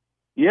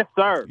 Yes,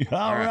 sir.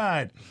 All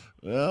right.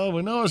 Well,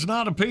 we know it's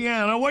not a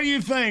piano. What do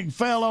you think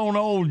fell on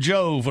old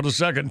Joe for the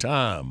second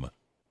time?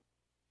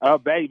 A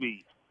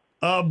baby.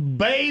 A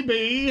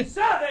baby?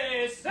 That's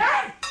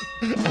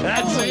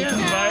it,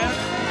 man.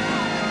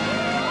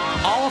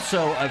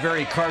 Also, a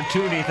very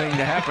cartoony thing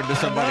to happen to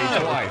somebody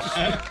twice.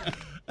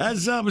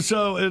 That's something.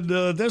 So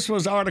this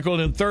was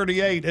articled in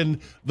 38, and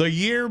the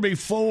year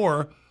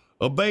before,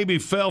 a baby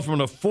fell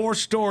from a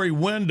 4-story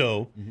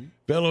window,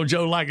 fell on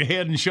Joe like a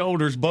head and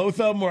shoulders.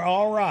 Both of them were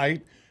all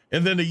right.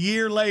 And then a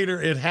year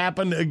later, it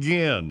happened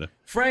again.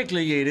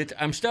 Frankly, Edith,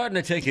 I'm starting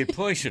to take it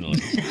personally.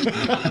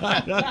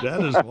 That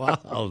is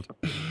wild.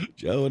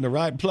 Joe in the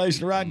right place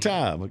at the right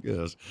time, I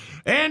guess.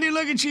 Andy,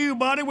 look at you,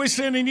 buddy. We're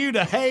sending you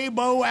the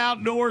Haybo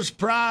Outdoors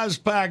prize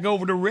pack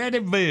over to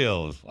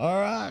Readyville. All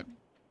right?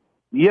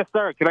 Yes,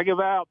 sir. Can I give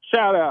out a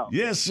shout-out?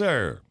 Yes,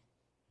 sir.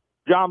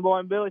 John Boy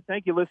and Billy,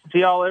 thank you. Listen to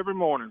y'all every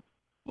morning.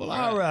 Well,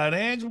 all right,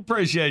 Ange.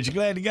 Appreciate you.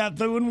 Glad you got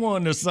through and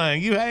won this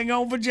thing. You hang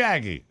on for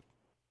Jackie.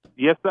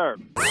 Yes, sir.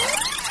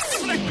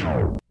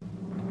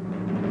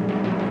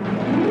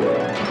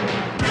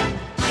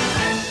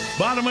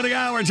 Bottom of the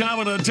hour, time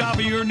of the top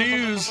of your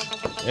news.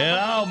 And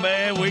oh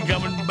man, we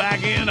coming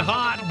back in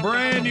hot.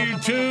 Brand new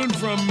tune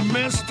from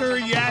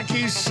Mr.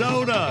 Yaki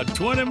Soda.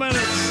 20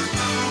 minutes.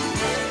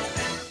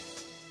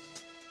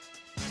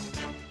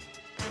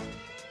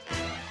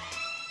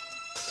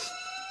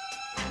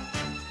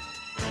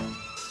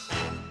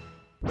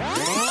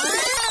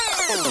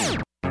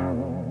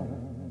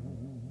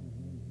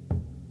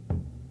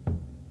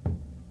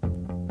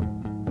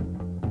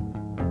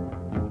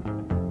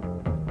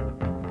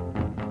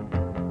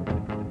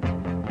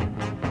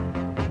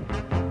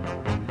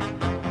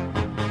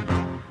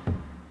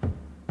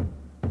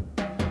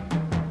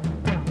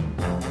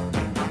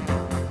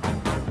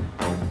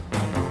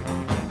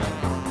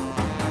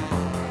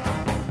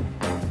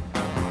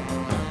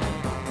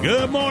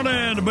 Good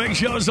morning. The Big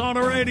Show's on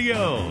the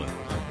radio.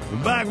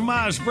 Back from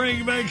my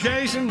spring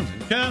vacation.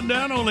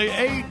 Countdown, only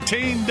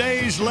 18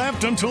 days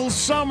left until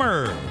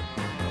summer.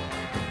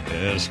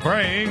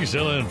 Spring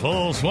still in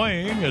full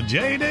swing at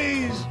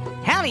JD's.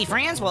 Howdy,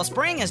 friends. Well,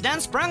 spring has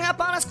done sprung up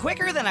on us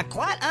quicker than a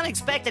quite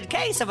unexpected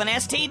case of an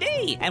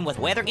STD. And with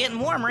weather getting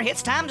warmer,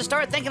 it's time to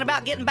start thinking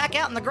about getting back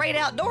out in the great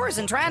outdoors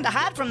and trying to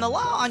hide from the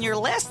law on your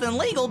less than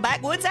legal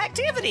backwoods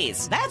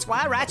activities. That's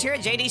why right here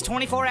at JD's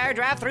 24-hour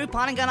drive-through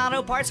Pawn and Gun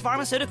Auto Parts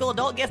Pharmaceutical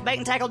Adult Gift Bait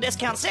and Tackle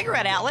Discount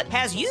Cigarette Outlet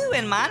has you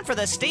in mind for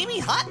the steamy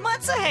hot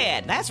months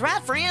ahead. That's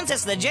right, friends.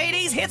 It's the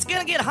JD's Hit's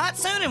Gonna Get Hot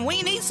Soon, and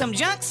we need some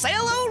junk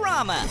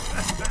sale-o-rama.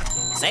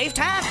 Save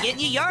time getting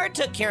your yard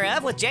took care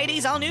of with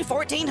JD's all-new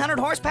 1,400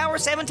 horsepower,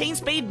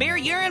 17-speed beer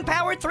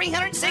urine-powered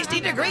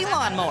 360-degree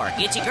lawnmower.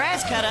 Get your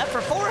grass cut up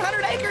for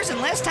 400 acres in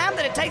less time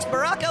than it takes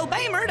Barack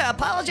Obama to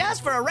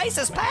apologize for a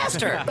racist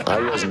pastor.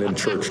 I wasn't in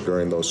church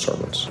during those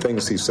sermons.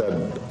 Things he said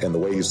and the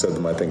way he said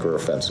them, I think, are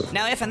offensive.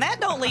 Now, if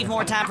that don't leave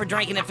more time for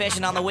drinking and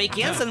fishing on the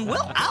weekends, then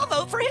I'll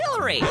vote for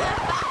Hillary.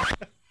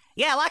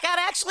 Yeah, like I'd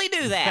actually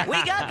do that.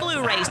 We got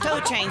Blu-rays, toe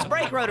chains,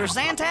 brake rotors,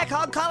 Zantac,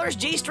 hog collars,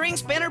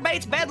 G-strings, spinner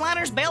baits, bed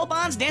liners, bail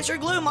bonds, denture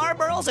glue,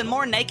 Marlboros, and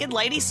more naked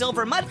lady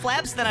silver mud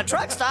flaps than a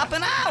truck stop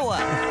in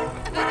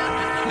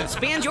Iowa.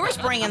 Spend your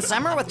spring and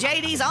summer with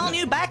JD's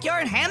all-new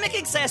backyard hammock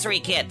accessory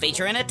kit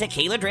featuring a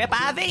tequila drip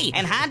IV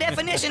and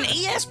high-definition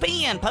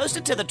ESPN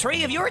posted to the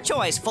tree of your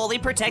choice, fully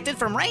protected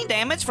from rain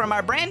damage from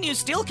our brand-new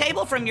steel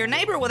cable from your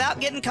neighbor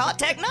without getting caught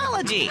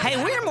technology.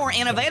 Hey, we're more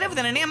innovative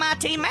than an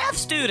MIT math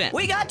student.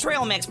 We got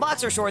trail mix,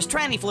 boxer shorts,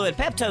 tranny fluid,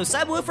 Pepto,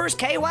 subwoofers,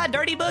 KY,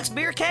 dirty books,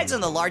 beer kegs,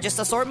 and the largest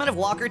assortment of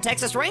Walker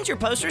Texas Ranger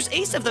posters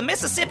east of the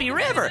Mississippi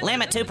River.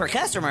 Limit 2 per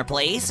customer,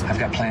 please. I've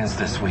got plans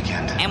this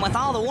weekend. And with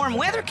all the warm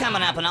weather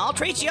coming up and all,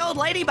 treat your old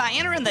lady by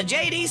entering the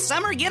JD's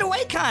Summer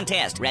Getaway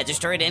Contest.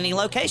 Register at any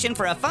location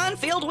for a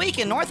fun-filled week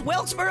in North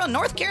Wilkesboro,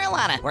 North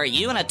Carolina, where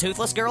you and a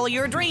toothless girl of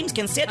your dreams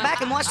can sit back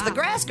and watch the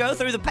grass grow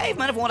through the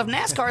pavement of one of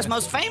NASCAR's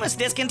most famous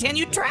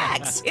discontinued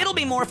tracks. It'll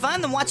be more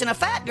fun than watching a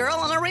fat girl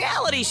on a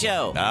reality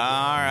show. All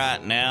right,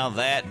 now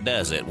that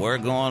does it. We're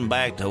going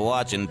back to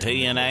watching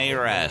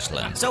TNA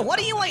wrestling. So what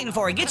are you waiting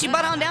for? Get your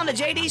butt on down to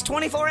JD's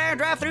 24-hour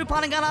drive-through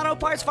Pawn and Gun Auto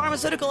Parts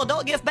Pharmaceutical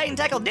Adult Gift Bait and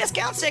Tackle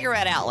Discount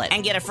Cigarette Outlet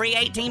and get a free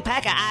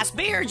 18-pack of ice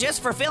beer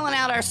just for filling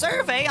out our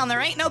survey on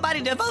There Ain't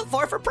Nobody to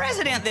Vote for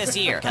president this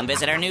year. Come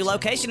visit our new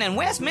location in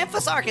West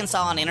Memphis,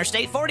 Arkansas on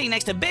Interstate 40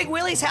 next to Big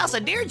Willie's House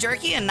of Deer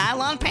Jerky and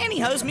Nylon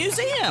Pantyhose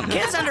Museum.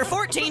 Kids under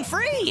 14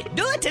 free.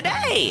 Do it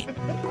today.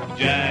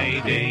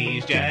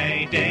 JD's,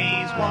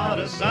 what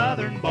a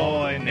Southern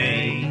boy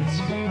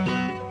needs.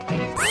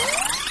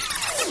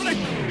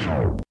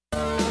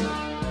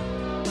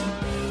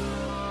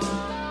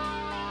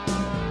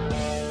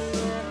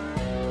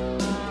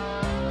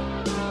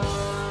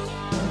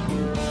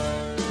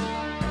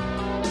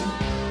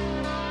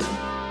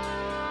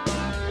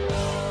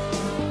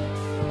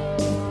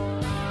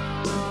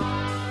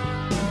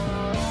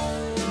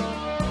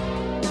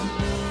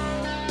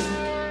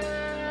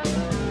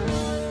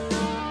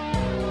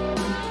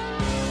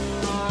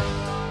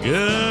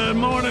 Good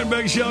morning,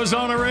 Big Show's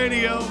on the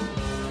radio.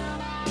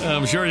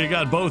 I'm sure you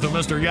got both of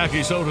Mr.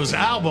 Yaki Soda's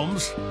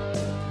albums.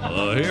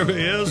 Here he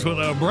is with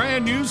a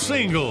brand new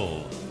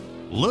single,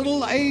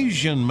 Little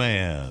Asian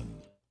Man.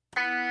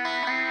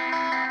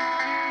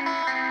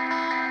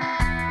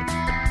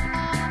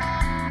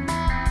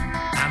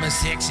 I'm a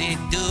sexy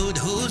dude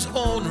who's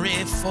only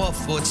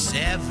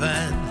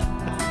 4'7".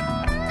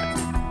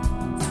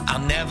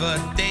 I'll never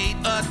date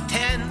a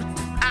 10,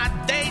 I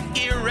date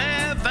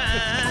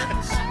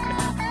irrelevance.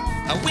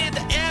 With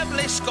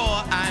every score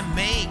I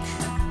make,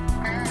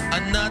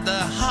 another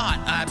heart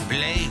I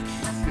break.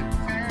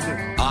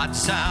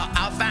 Odds are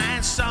I'll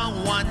find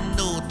someone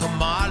new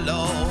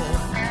tomorrow.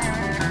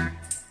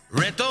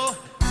 Little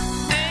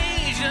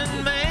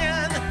Asian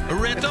man,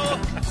 little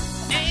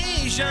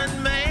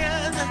Asian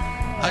man,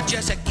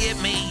 just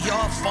give me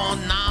your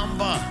phone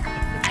number.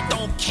 I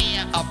don't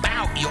care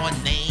about your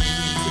name.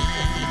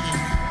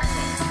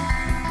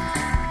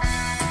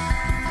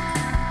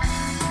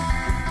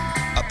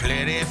 A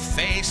pretty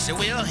face this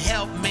will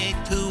help me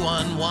to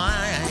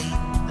unwind.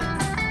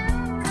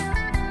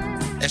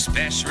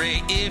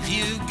 Especially if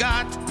you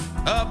got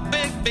a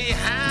big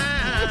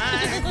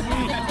behind.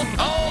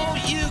 Oh,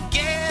 you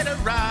get a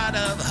rod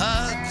of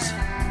hugs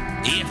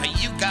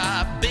if you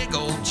got big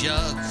old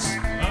jugs.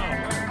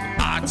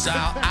 Odds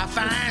are I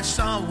find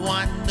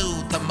someone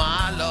new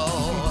tomorrow.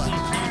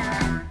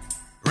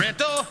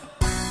 Rental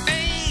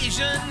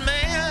Asian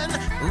man,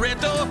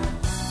 rental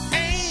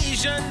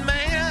Asian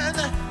man,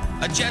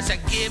 just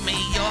give me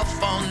your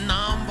phone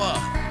number.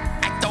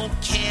 I don't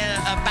care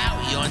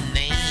about your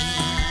name.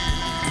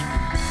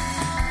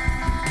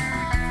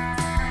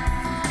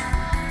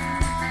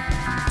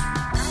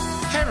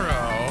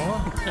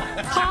 Hello.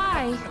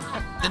 Hi.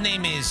 The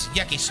name is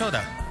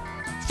Yakisoda.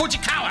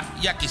 Fujikawa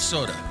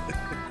Yakisoda.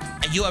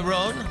 Are you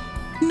alone?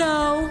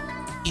 No.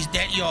 Is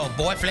that your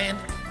boyfriend?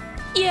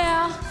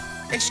 Yeah.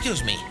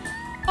 Excuse me.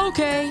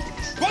 Okay.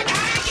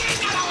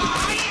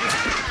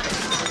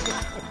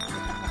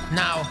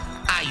 Now,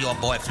 I your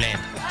boyfriend.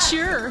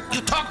 Sure.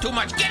 You talk too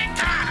much. Get in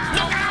car.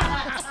 Look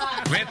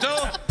out.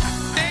 Rental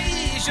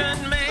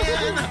Asian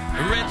man.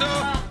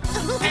 Rental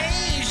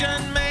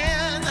Asian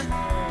man.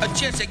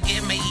 Just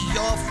give me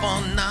your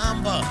phone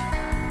number.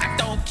 I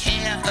don't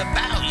care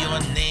about your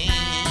name.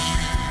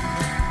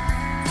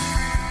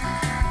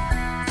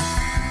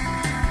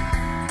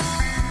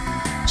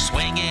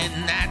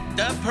 Swinging at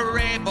the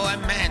Parade Boy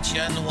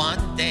Mansion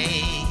one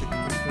day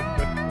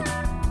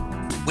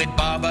with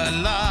Barbara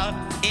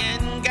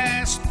in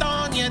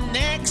Gastonia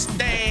next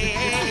day.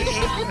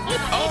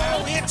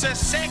 Oh, it's a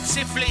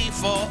sexy flea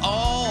for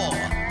all.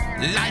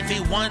 Life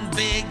ain't one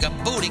big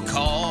booty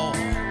call.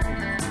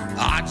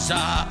 Odds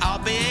are I'll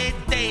be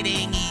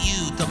dating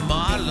you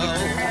tomorrow.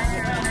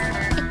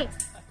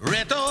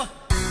 Rental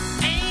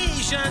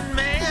Asian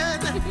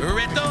man,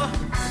 rental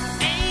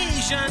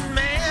Asian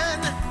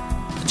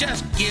man.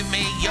 Just give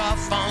me your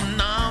phone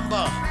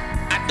number.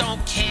 I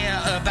don't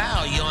care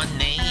about your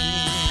name.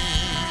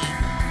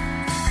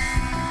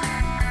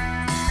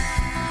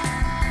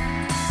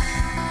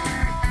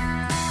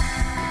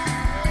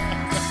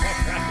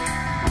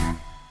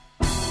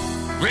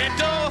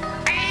 Rental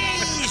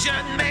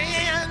Asian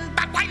man,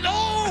 but why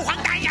lo,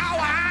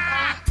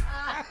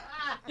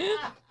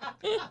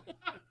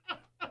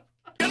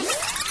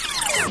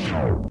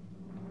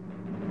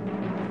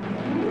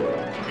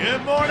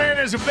 Good morning.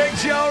 It's a Big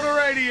Show on the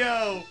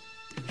radio.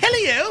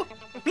 Hello,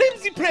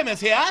 Flimsy Premise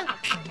here.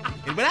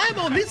 And when I'm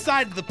on this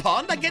side of the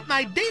pond, I get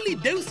my daily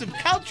dose of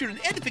culture and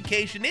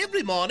edification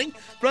every morning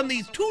from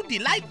these two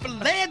delightful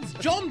lads,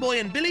 John Boy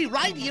and Billy,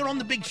 right here on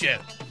the Big Show.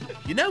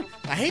 You know,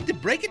 I hate to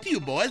break it to you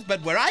boys,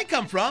 but where I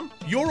come from,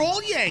 you're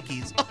all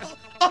Yankees.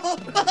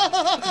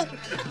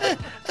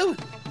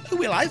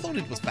 Well, I thought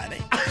it was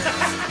funny.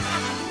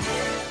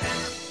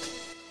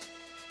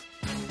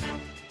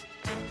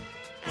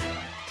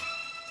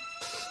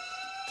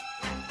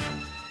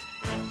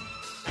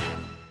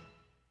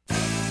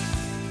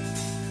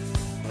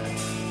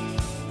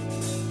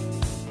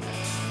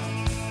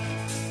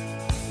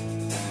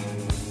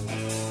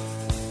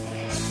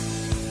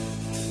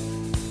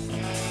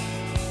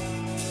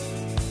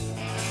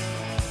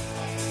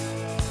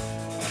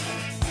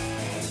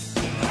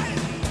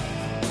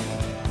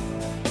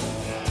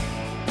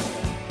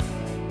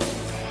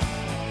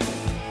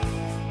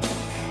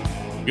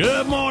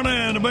 Good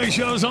morning. The Big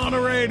Show's on the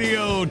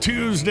radio.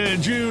 Tuesday,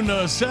 June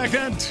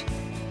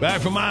 2nd.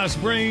 Back from my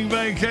spring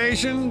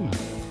vacation.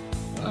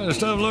 Stuff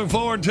to look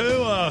forward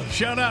to.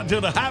 Shout out to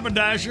the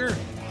haberdasher,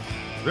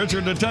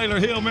 Richard the Taylor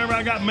Hill. Remember,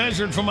 I got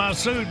measured for my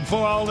suit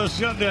before all this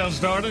shutdown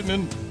started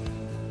and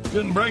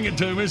didn't bring it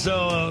to me.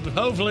 So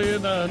hopefully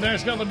in the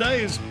next couple of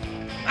days,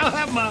 I'll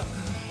have my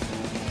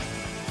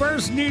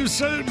first new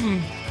suit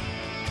in,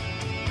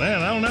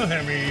 man, I don't know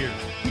how many years.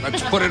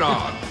 Let's put it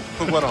on.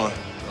 Put what on?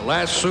 The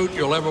last suit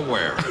you'll ever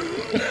wear.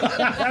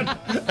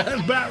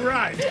 That's about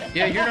right.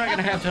 Yeah, you're not going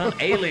to have to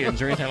hunt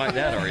aliens or anything like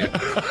that, are you?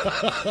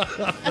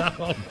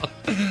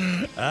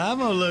 I'm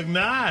going to look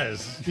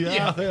nice.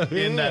 Yeah,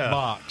 in that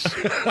box.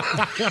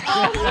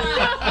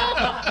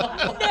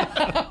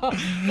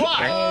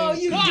 What? Oh,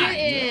 you didn't.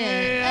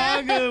 Yeah,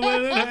 I'm good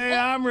with it. Hey,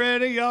 I'm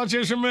ready. Y'all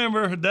just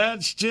remember,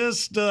 that's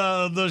just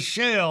the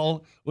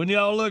shell when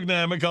y'all looking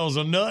at me because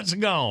the nut's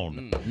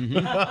gone.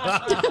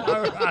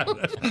 All right.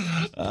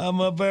 I'm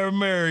up there with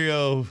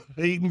Mario,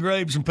 eating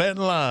grapes and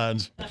petting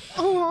lions. That's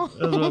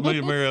what me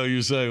and Mario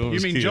used to say when we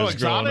was kids Joe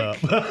growing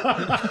Exotic?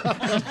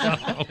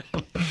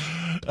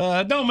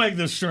 up. Don't make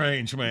this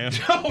strange, man.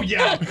 Oh,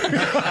 yeah.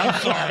 I'm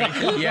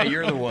sorry. Yeah,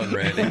 you're the one,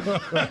 Randy.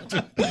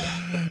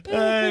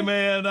 Hey,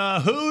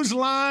 man, whose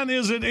line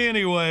is it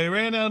anyway?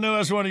 Randy, I know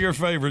that's one of your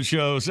favorite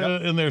shows.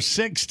 In their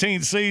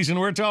 16th season,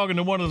 we're talking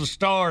to one of the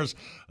stars.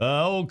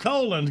 Old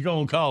Colin's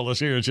going to call us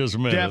here in just a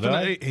minute.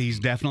 Definitely. Right? He's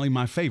definitely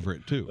my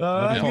favorite, too.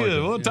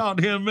 Good. We'll talk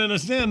to him in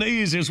minutes. Then the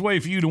easiest way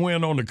for you to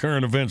win on the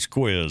current events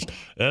quiz.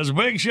 As the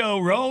Big Show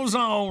rolls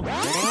on.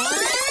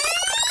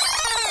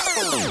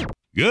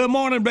 Good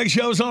morning, Big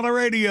Show's on the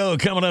radio.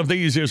 Coming up, the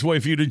easiest way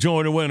for you to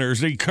join the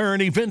winners. The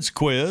current events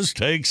quiz.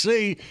 Take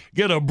C.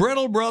 Get a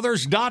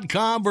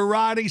BrittleBrothers.com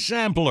variety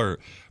sampler.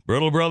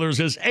 Brittle Brothers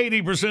is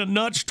 80%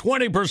 nuts,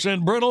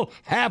 20% brittle,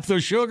 half the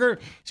sugar.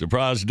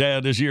 Surprised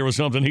Dad this year with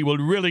something he will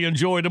really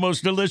enjoy, the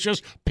most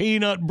delicious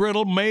peanut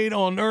brittle made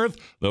on earth,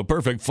 the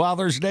perfect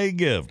Father's Day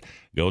gift.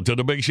 Go to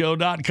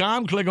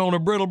thebigshow.com, click on the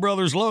Brittle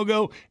Brothers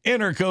logo,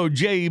 enter code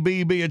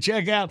JBB at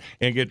checkout,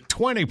 and get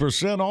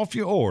 20% off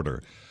your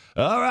order.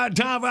 All right,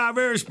 time for our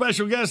very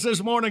special guest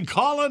this morning.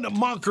 Colin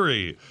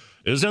Mochrie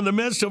is in the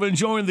midst of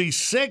enjoying the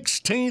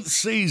 16th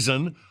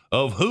season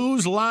of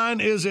Whose Line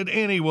Is It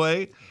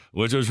Anyway?,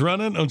 which is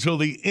running until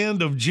the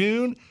end of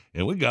June,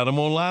 and we got him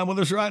online with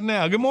us right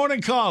now. Good morning,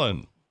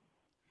 Colin.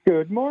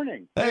 Good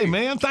morning. Hey,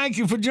 man, thank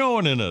you for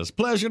joining us.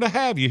 Pleasure to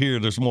have you here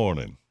this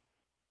morning.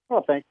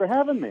 Well, thanks for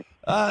having me.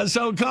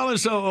 So, Colin,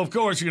 of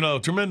course,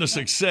 tremendous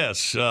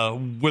success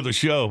with the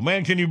show.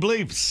 Man, can you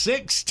believe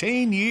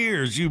 16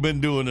 years you've been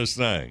doing this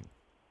thing?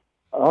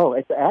 Oh,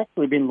 it's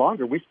actually been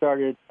longer. It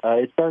started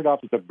off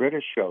as a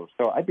British show,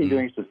 so I've been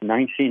doing it since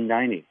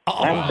 1990,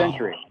 last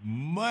century.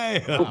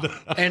 Man.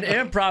 And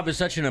improv is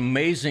such an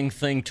amazing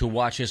thing to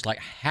watch. It's like,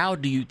 how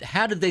did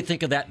they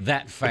think of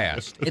that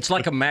fast? It's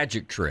like a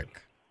magic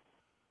trick.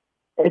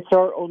 It's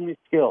our only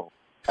skill.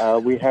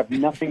 We have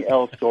nothing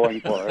else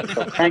going for us,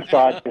 so thank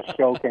God this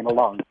show came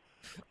along.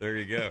 There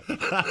you go.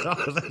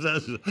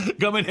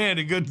 Come in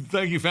handy. Good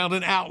thing you found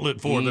an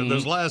outlet for it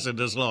that's lasted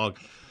this long.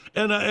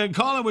 And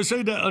Colin would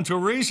say that until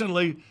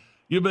recently,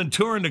 you've been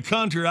touring the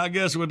country, I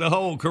guess, with the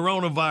whole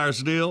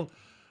coronavirus deal.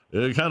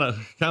 Kind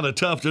of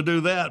tough to do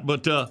that.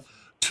 But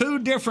 2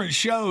 different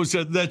shows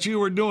that you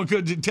were doing.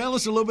 Could you tell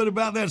us a little bit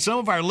about that? Some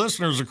of our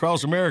listeners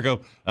across America,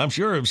 I'm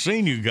sure, have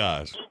seen you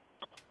guys.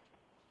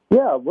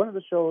 Yeah, one of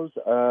the shows,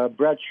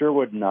 Brad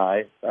Sherwood and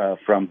I,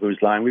 from Whose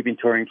Line, we've been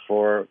touring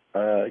for,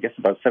 I guess,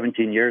 about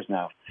 17 years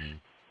now.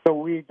 So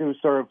we do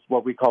sort of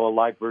what we call a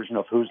live version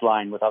of Whose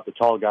Line without the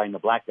tall guy and the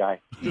black guy.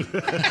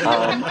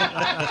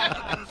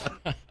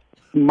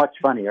 Much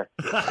funnier.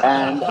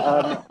 And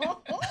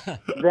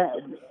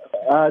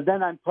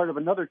then I'm part of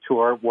another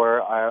tour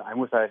where I'm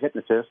with a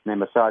hypnotist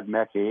named Asad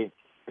Mekhi.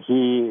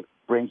 He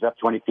brings up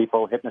 20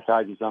 people,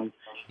 hypnotizes them,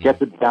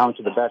 gets it down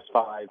to the best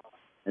 5,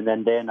 and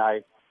then Dan and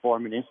I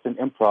form an instant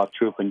improv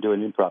troupe and do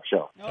an improv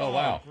show. Oh,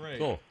 wow. Great.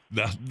 Cool.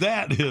 Now,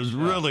 that is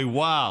really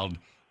wild.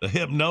 The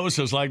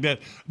hypnosis like that.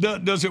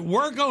 Does it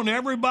work on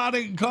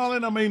everybody,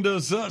 Colin? I mean,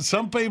 does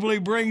some people he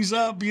brings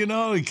up, he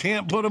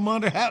can't put them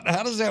under? How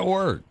does that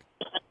work?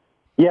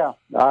 Yeah.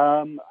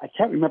 I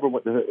can't remember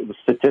what the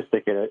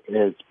statistic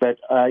is, but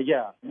I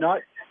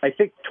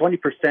think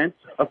 20%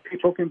 of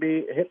people can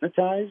be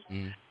hypnotized.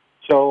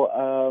 So,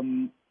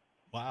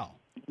 wow.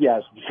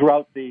 Yes,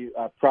 throughout the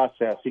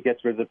process, he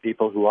gets rid of the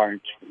people who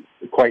aren't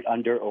quite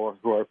under or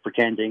who are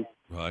pretending.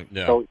 Right.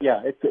 Yeah. So,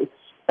 it's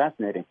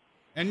fascinating.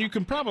 And you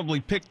can probably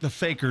pick the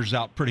fakers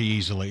out pretty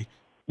easily.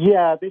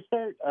 Yeah, they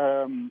start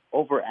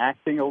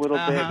overacting a little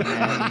bit.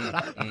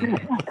 And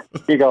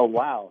you go,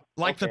 wow.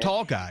 Like the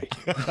tall guy.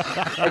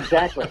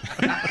 Exactly.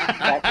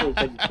 That is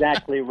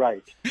exactly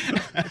right.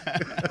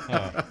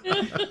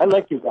 I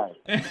like you guys.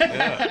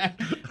 Yeah.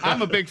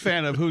 I'm a big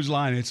fan of Whose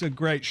Line. It's a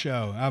great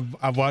show.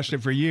 I've watched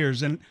it for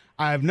years, and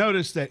I've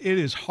noticed that it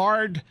is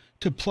hard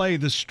to play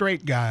the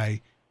straight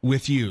guy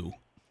with you.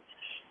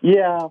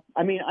 Yeah,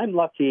 I mean, I'm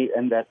lucky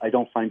in that I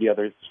don't find the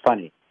others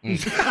funny.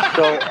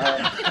 So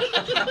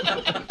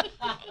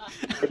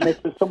it makes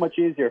it so much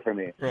easier for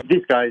me. Right.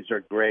 These guys are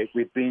great.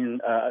 We've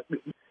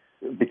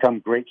become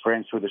great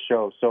friends through the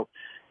show. So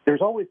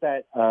there's always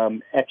that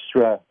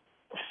extra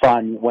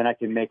fun when I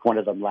can make one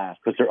of them laugh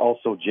because they're all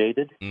so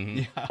jaded.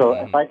 Yeah. So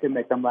if I can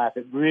make them laugh,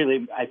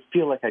 I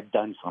feel like I've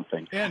done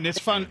something. Yeah, and it's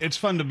fun. It's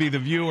fun to be the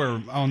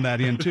viewer on that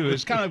end too.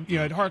 It's kind of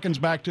it harkens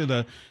back to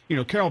the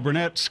Carol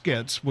Burnett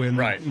skits when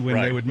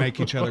they would make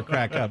each other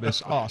crack up.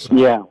 It's awesome.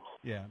 Yeah.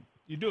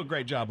 You do a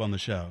great job on the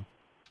show.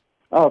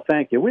 Oh,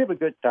 thank you. We have a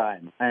good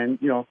time, and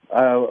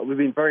we've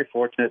been very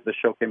fortunate. The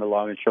show came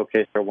along and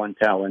showcased our one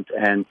talent,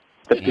 and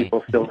the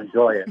people still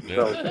enjoy it.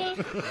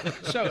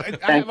 So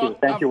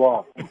thank you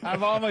all.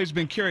 I've always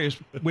been curious.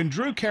 When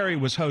Drew Carey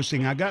was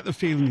hosting, I got the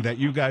feeling that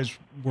you guys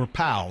were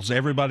pals.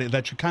 Everybody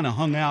that you kind of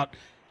hung out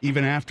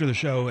even after the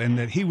show, and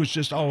that he was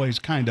just always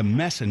kind of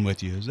messing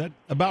with you. Is that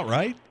about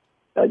right?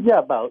 Yeah,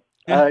 about.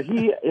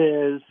 He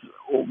is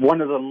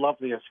one of the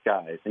loveliest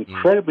guys,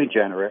 incredibly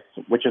generous,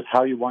 which is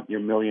how you want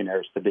your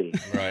millionaires to be.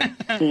 Right.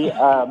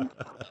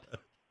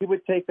 He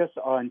would take us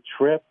on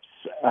trips.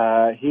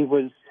 He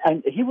was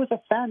a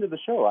fan of the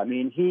show. I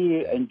mean,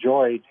 he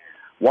enjoyed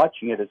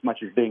watching it as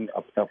much as being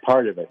a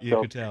part of it.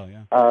 You could tell,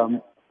 yeah.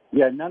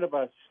 None of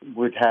us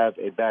would have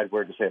a bad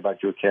word to say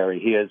about Drew Carey.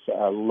 He is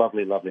a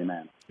lovely, lovely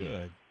man.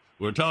 Good.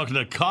 We're talking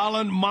to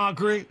Colin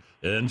Mochrie,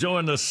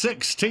 enjoying the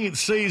 16th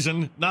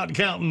season, not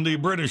counting the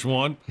British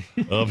one,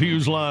 of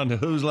Whose Line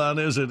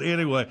Is It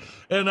Anyway?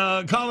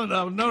 And Colin,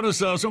 I've noticed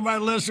some of our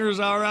listeners,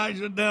 all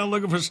right, down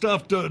looking for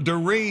stuff to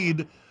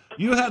read.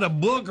 You had a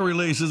book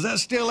release. Is that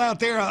still out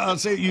there? I'll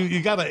say you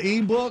got an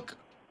e-book?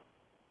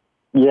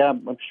 Yeah,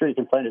 I'm sure you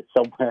can find it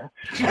somewhere.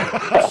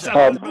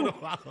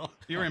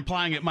 You're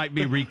implying it might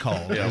be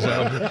recalled.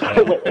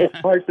 It's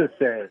hard to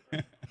say.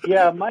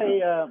 Yeah,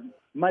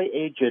 my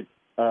agent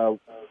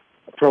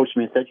approached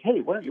me and said,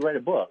 "Hey, why don't you write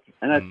a book?"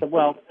 And I said,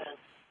 "Well,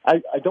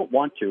 I don't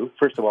want to,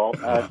 first of all.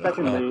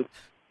 Secondly,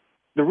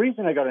 the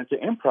reason I got into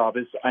improv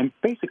is I'm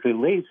basically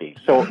lazy.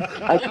 So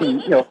I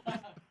can,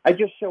 I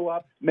just show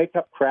up, make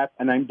up crap,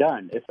 and I'm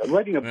done. If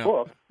writing a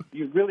book,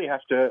 you really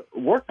have to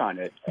work on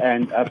it.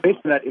 And based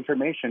on that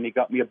information, he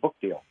got me a book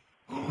deal."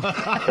 So,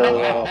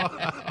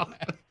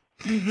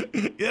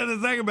 yeah, the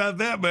thing about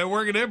that, man,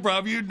 working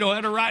improv, you know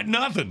how to write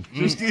nothing.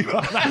 Just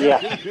Yeah.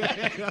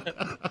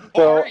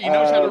 Or he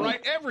knows how to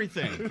write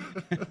everything.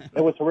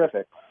 It was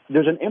horrific.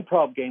 There's an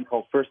improv game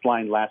called First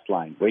Line, Last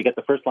Line, where you get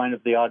the first line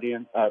of the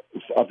audience,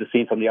 of the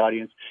scene from the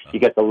audience, you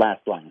get the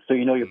last line. So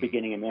you know your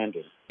beginning and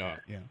ending.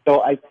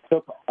 So I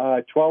took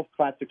 12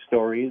 classic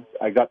stories.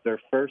 I got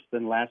their first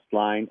and last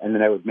line, and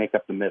then I would make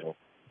up the middle.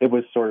 It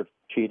was sort of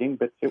cheating,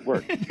 but it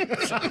worked.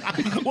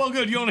 Well,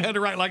 good. You only had to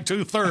write like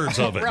 2/3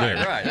 of it.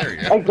 Right, there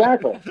you go.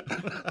 Exactly.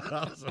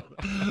 Awesome.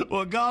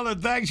 Well,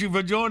 Colin, thanks you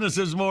for joining us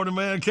this morning,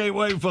 man. Can't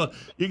wait for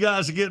you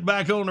guys to get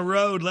back on the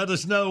road. Let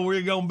us know where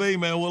you're going to be,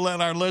 man. We'll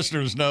let our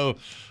listeners know.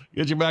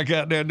 Get you back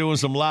out there doing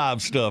some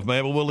live stuff,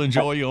 man. But we'll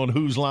enjoy you on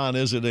Whose Line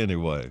Is It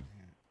Anyway?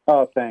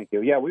 Oh, thank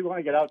you. Yeah, we want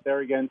to get out there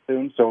again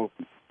soon, so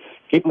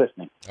keep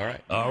listening. All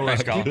right. All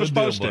Thanks, right. Colin. Keep us Good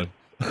deal, posted.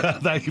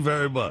 Thank you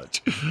very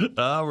much.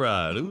 All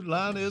right. Whose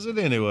line is it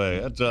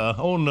anyway? That's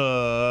on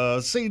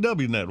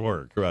CW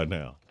Network right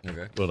now.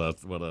 Okay. What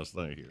I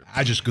think here.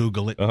 I just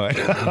Google it. All right.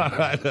 All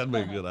right. That'd be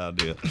a good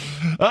idea.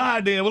 All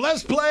right, then. Well,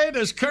 let's play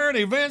this current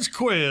events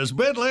quiz.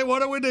 Bentley,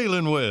 what are we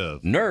dealing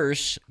with?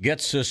 Nurse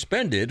gets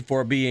suspended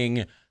for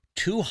being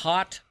too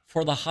hot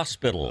for the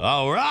hospital.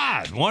 All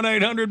right.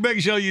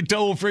 1-800-BIG-SHOW, you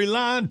toll-free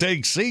line.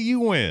 Take See You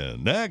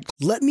Win. Next.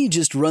 "Let me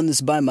just run this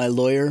by my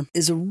lawyer"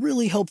 is a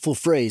really helpful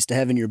phrase to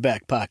have in your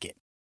back pocket.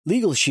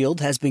 Legal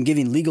Shield has been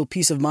giving legal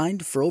peace of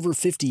mind for over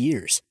 50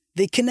 years.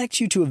 They connect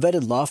you to a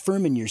vetted law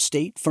firm in your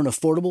state for an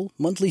affordable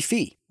monthly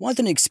fee. Want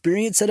an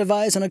experienced set of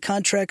eyes on a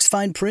contract's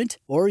fine print?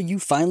 Or you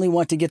finally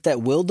want to get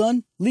that will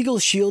done? Legal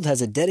Shield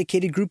has a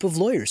dedicated group of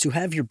lawyers who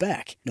have your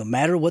back, no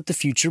matter what the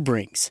future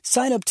brings.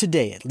 Sign up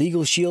today at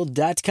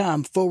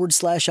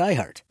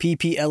LegalShield.com/iHeart.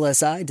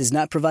 PPLSI does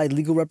not provide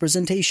legal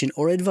representation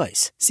or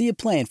advice. See a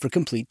plan for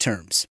complete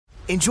terms.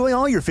 Enjoy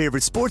all your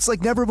favorite sports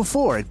like never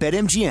before at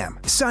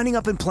BetMGM. Signing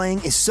up and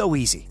playing is so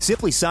easy.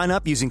 Simply sign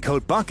up using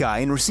code Buckeye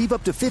and receive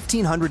up to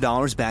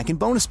 $1,500 back in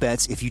bonus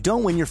bets if you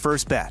don't win your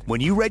first bet. When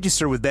you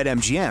register with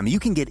BetMGM, you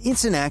can get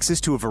instant access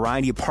to a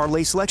variety of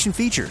parlay selection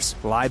features,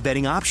 live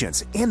betting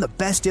options, and the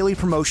best daily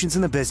promotions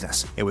in the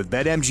business. And with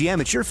BetMGM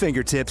at your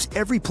fingertips,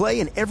 every play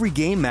and every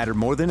game matter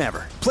more than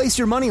ever. Place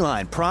your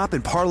moneyline, prop,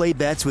 and parlay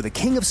bets with the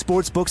king of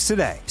sportsbooks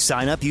today.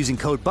 Sign up using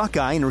code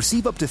Buckeye and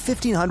receive up to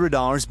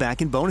 $1,500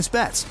 back in bonus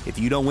bets if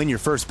you don't win your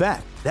first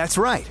bet. That's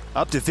right,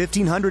 up to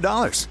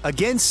 $1,500.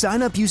 Again,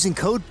 sign up using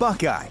code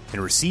Buckeye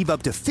and receive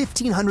up to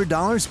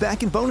 $1,500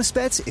 back in bonus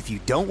bets if you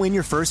don't win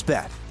your first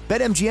bet.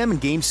 BetMGM and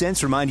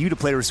GameSense remind you to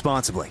play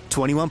responsibly.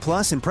 21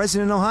 plus and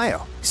present in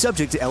Ohio.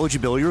 Subject to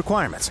eligibility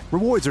requirements.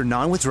 Rewards are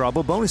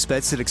non-withdrawable bonus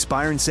bets that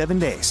expire in 7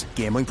 days.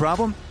 Gambling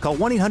problem? Call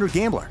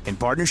 1-800-GAMBLER in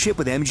partnership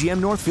with MGM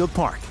Northfield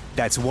Park.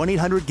 That's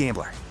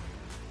 1-800-GAMBLER.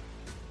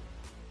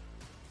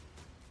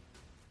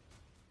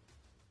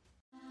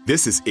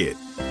 This is it.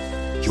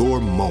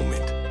 Your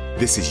moment.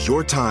 This is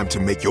your time to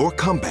make your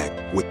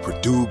comeback with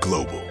Purdue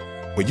Global.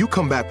 When you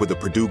come back with a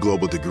Purdue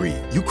Global degree,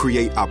 you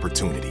create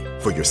opportunity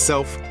for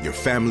yourself, your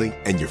family,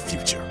 and your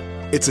future.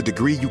 It's a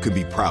degree you can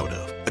be proud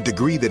of, a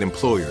degree that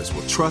employers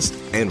will trust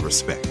and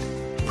respect.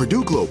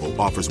 Purdue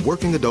Global offers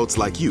working adults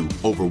like you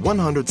over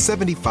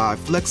 175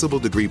 flexible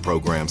degree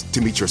programs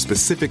to meet your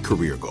specific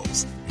career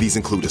goals. These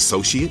include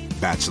associate,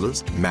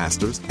 bachelor's,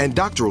 master's, and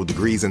doctoral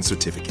degrees and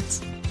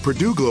certificates.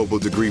 Purdue Global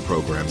degree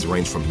programs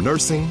range from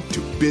nursing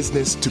to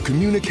business to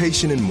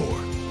communication and more.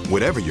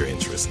 Whatever your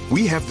interest,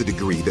 we have the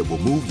degree that will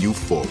move you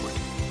forward.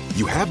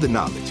 You have the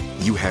knowledge,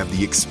 you have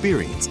the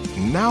experience.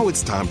 Now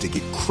it's time to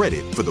get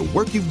credit for the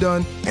work you've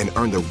done and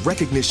earn the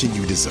recognition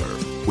you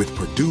deserve with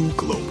Purdue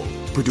Global,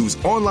 Purdue's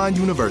online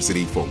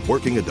university for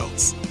working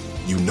adults.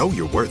 You know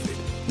you're worth it.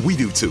 We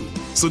do too.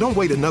 So don't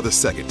wait another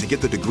second to get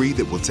the degree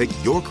that will take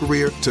your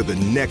career to the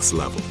next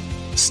level.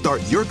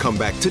 Start your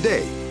comeback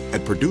today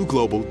at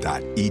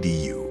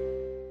purdueglobal.edu.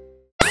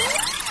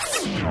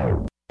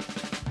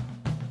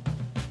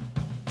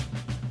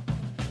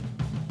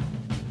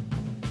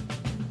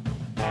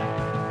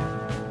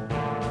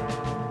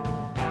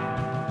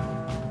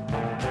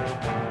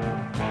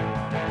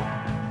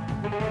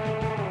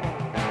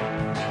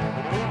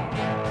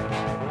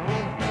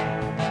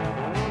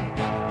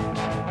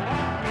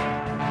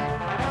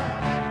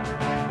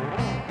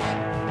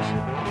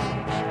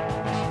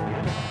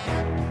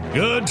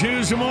 Good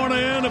Tuesday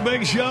morning. The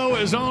Big Show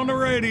is on the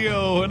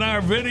radio and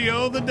our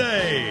video of the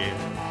day.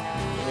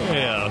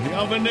 Yeah,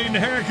 y'all been needing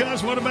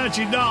haircuts? What about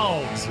your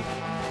dogs?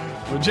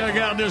 Well, check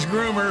out this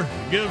groomer.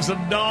 Gives the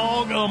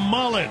dog a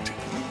mullet.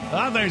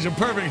 I think it's a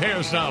perfect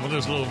hairstyle for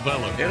this little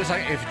fella. It was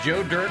like if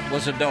Joe Dirt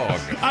was a dog.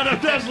 I know,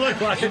 it does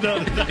look like it,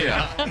 doesn't it?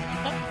 Yeah.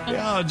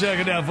 Yeah, check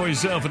it out for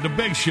yourself at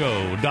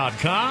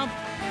thebigshow.com.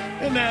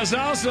 And that's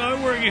also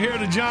where you hear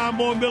the John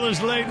Boy and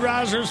Billy's Late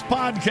Risers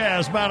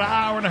podcast about an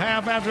hour and a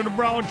half after the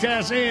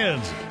broadcast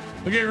ends.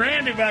 We'll get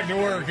Randy back to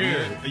work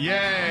here.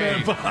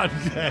 Yay. The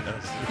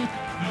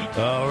podcast.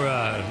 All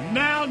right.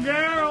 Now,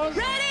 girls.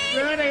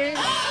 Ready?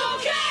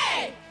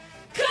 Okay!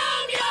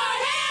 Comb your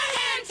hair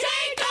and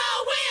take a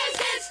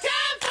whiz. It's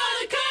time for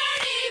the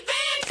current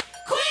event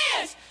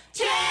quiz.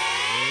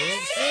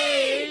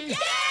 Tasty!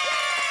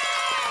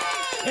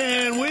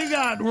 And we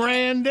got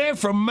Randy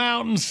from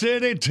Mountain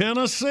City,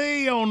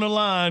 Tennessee on the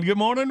line. Good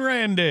morning,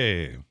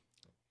 Randy.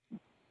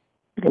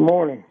 Good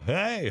morning.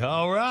 Hey,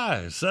 all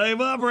right. Save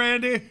up,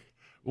 Randy.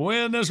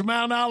 Win this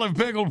Mount Olive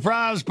Pickled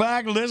Prize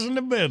Pack. Listen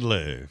to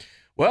Bidley.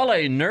 Well,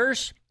 a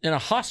nurse in a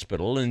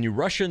hospital in the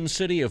Russian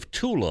city of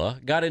Tula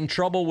got in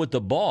trouble with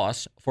the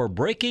boss for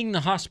breaking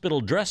the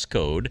hospital dress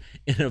code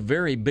in a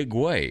very big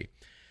way.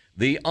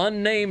 The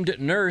unnamed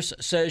nurse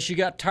says she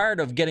got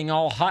tired of getting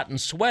all hot and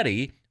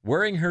sweaty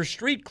wearing her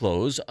street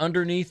clothes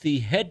underneath the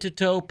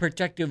head-to-toe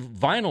protective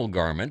vinyl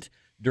garment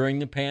during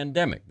the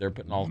pandemic. They're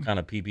putting all kind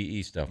of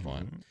PPE stuff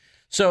on.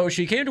 So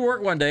she came to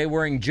work one day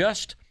wearing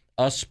just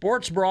a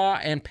sports bra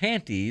and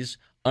panties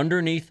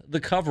underneath the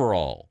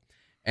coverall.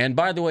 And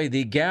by the way,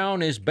 the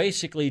gown is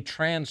basically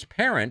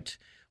transparent,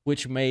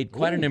 which made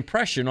quite an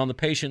impression on the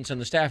patients and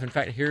the staff. In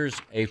fact, here's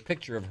a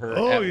picture of her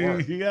at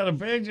work. You got a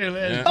picture?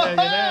 Let's check it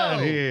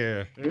out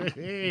here.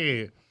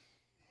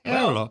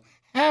 Hello.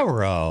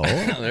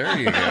 There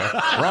you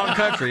go. Wrong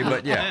country,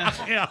 but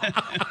yeah.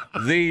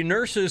 The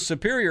nurse's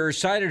superior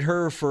cited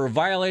her for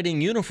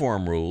violating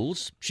uniform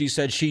rules. She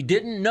said she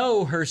didn't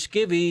know her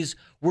skivvies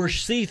were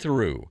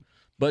see-through.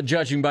 But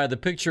judging by the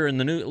picture in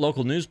the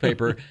local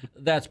newspaper,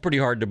 that's pretty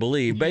hard to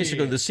believe.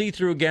 Basically, the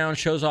see-through gown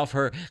shows off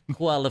her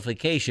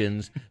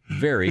qualifications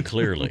very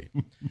clearly.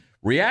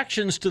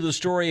 Reactions to the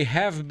story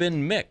have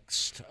been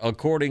mixed.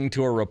 According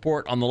to a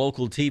report on the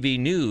local TV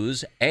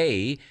news,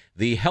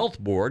 the health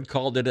board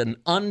called it an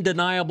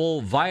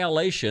undeniable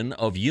violation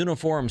of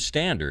uniform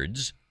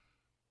standards.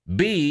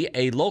 B,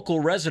 a local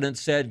resident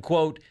said,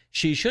 quote,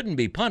 she shouldn't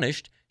be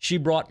punished. She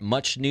brought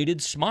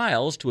much-needed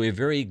smiles to a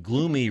very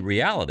gloomy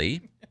reality.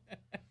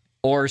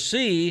 Or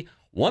C,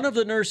 one of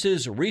the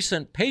nurse's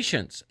recent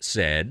patients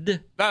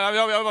said, What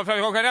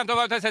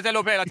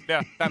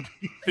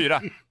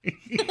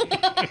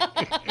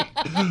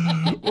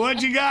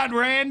you got,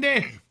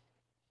 Randy?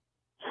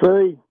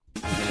 See.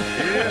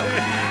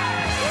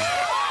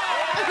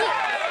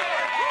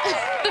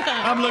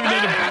 I'm looking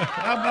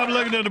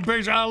at the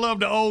picture. I love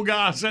the old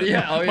guy sitting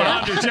behind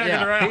her checking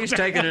her out. He's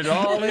taking it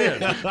all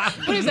in.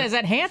 What is that? Is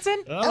that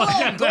Hanson?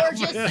 Hello,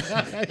 gorgeous.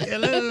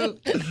 Hello.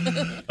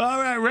 All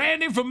right,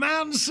 Randy from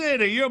Mountain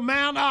City. Your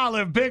Mount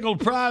Olive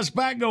Pickled Prize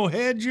Pack gonna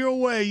head your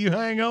way. You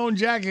hang on,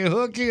 Jackie,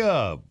 hook you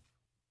up.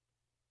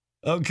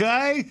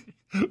 Okay?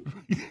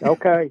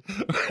 Okay.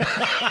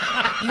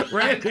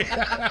 Randy,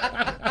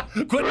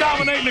 quit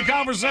dominating the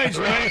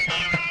conversation, man.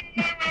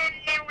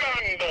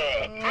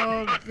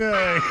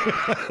 Okay.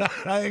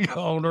 Hang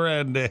on,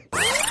 Randy.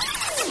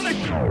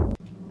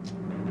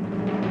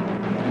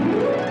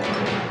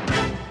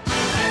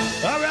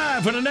 All right,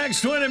 for the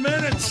next 20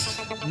 minutes,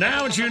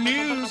 now it's your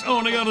news.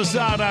 On the other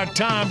side, our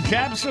time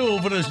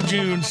capsule for this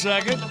June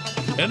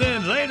 2nd. And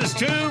then latest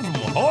tune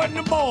from Hoyt and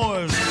the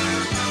Boys.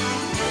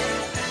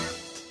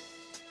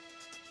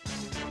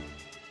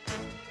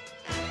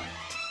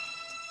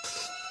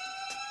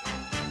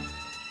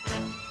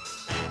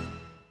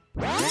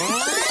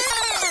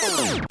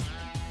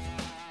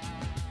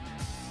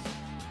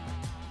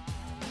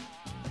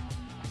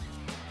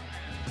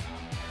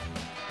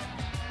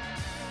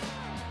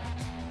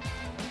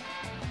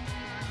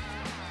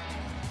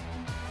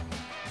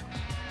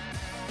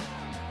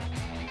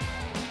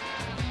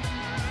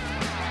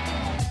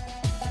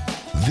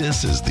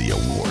 This is the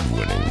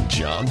award-winning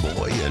John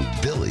Boy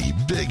and Billy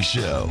Big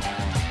Show.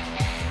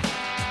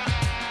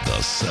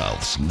 The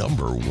South's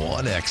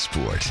 #1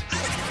 export.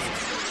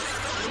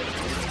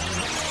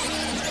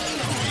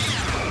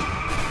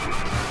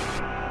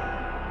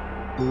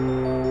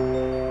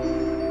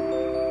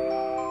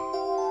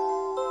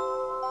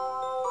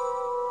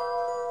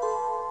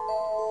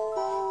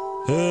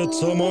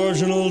 It's a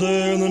marginal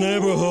day in the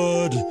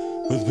neighborhood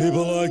with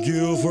people like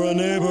you for a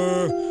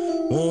neighbor.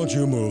 Won't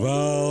you move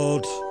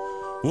out?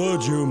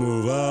 Would you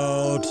move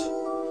out?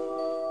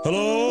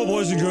 Hello,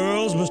 boys and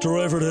girls, Mr.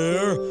 Rayford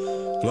here.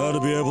 Glad to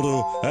be able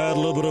to add a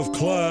little bit of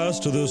class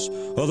to this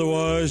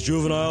otherwise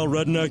juvenile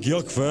redneck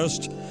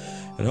yuckfest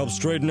and help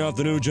straighten out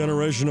the new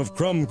generation of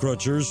crumb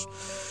crutchers.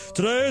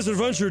 Today is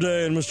Adventure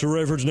Day in Mr.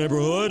 Rayford's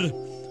neighborhood.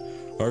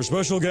 Our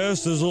special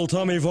guest is little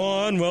Tommy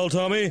Vaughn. Well,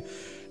 Tommy,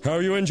 How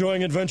are you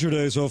enjoying Adventure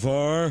Day so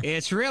far?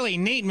 It's really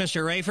neat,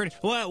 Mr. Rayford.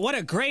 What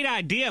a great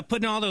idea,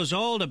 putting all those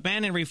old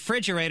abandoned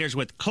refrigerators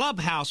with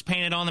Clubhouse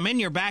painted on them in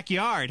your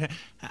backyard.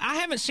 I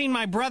haven't seen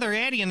my brother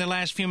Eddie in the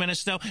last few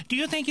minutes, though. Do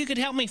you think you could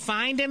help me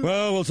find him?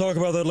 Well, we'll talk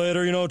about that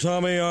later. You know,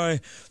 Tommy, I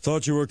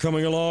thought you were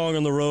coming along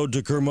on the road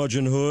to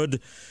curmudgeonhood.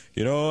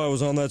 You know, I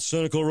was on that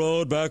cynical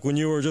road back when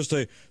you were just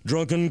a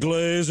drunken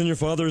glaze in your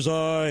father's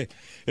eye.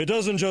 It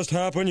doesn't just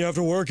happen. You have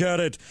to work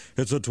at it.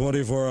 It's a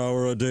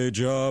 24-hour-a-day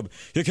job.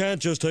 You can't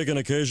just take an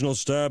occasional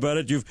stab at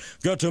it. You've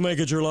got to make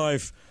it your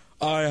life.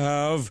 I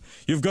have.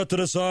 You've got to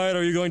decide,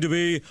 are you going to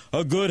be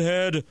a good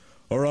head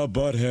or a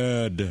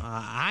butthead?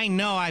 I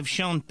know I've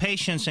shown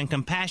patience and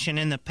compassion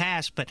in the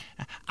past, but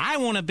I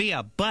want to be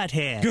a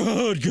butthead.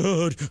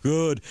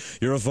 Good.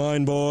 You're a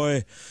fine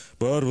boy.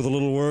 But with a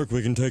little work,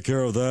 we can take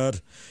care of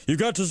that. You've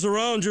got to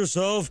surround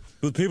yourself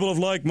with people of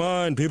like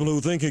mind, people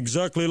who think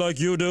exactly like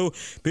you do,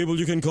 people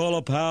you can call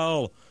a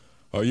pal.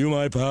 Are you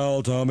my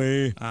pal,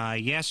 Tommy?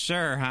 Yes,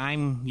 sir.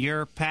 I'm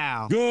your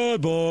pal.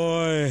 Good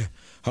boy.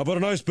 How about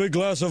a nice big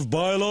glass of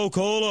Bilo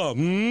Cola?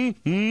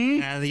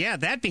 Yeah,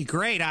 that'd be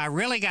great. I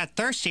really got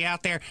thirsty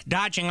out there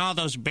dodging all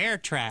those bear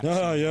traps.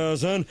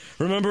 Yes, and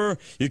remember,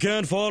 you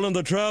can't fall in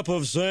the trap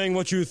of saying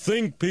what you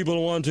think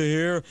people want to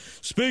hear.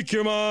 Speak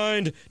your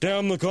mind,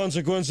 damn the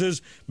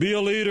consequences, be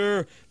a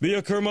leader, be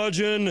a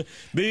curmudgeon,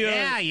 be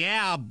a...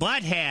 Yeah, a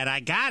butthead.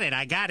 I got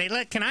it.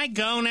 Look, can I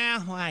go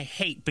now? I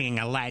hate being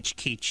a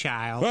latchkey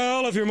child.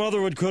 Well, if your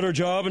mother would quit her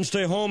job and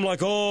stay home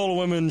like all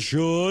women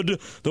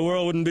should, the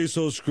world wouldn't be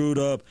so screwed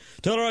up.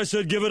 Tell her I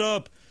said give it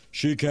up.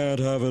 She can't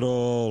have it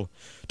all.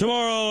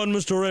 Tomorrow in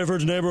Mr.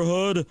 Rayford's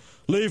neighborhood,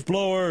 leaf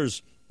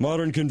blowers,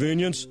 modern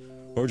convenience,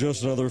 or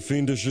just another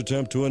fiendish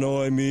attempt to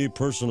annoy me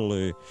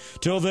personally.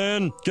 Till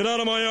then, get out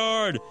of my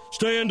yard,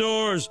 stay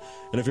indoors,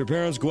 and if your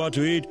parents go out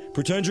to eat,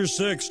 pretend you're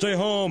sick, stay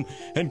home,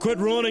 and quit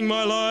ruining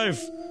my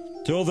life.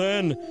 Till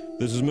then,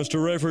 this is Mr.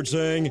 Rayford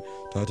saying,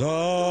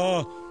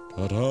 ta-ta,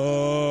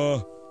 ta-ta.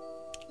 Are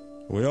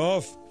we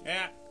off?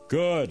 Yeah.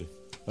 Good.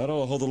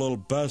 That'll hold the little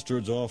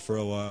bastards off for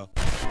a while.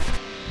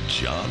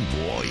 John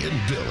Boy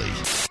and Billy.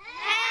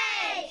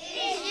 Hey,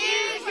 it's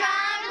you,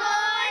 John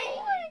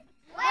Boy.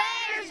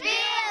 Where's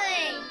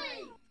Billy?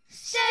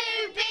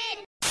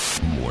 Stupid.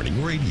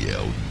 Morning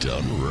radio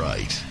done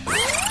right.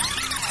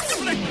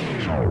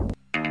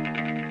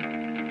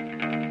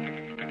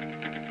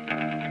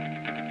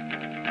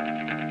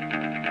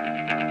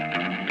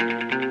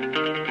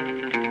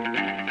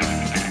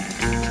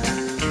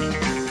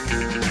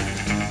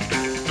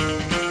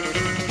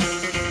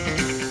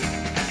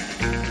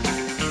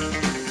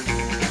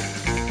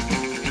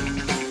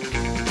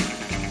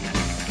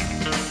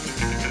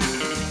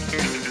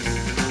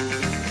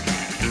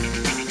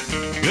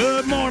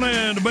 Good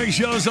morning. The Big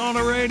Show's on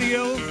the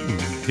radio.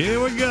 Here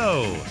we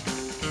go.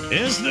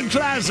 It's the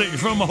classic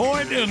from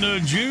Hoyt and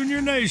the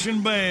Junior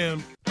Nation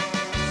Band.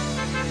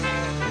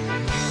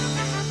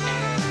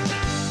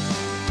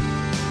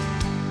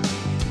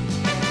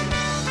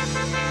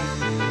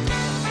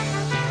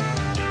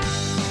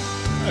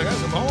 I got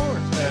some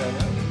horns, man.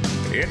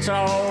 It's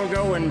all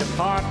going to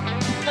pot,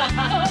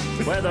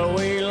 whether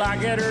we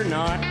like it or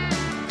not.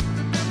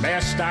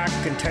 Best I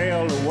can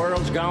tell, the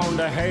world's gone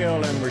to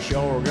hell, and we're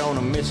sure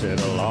gonna miss it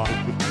a lot.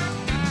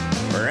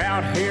 We're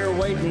out here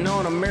waiting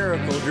on a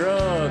miracle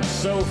drug.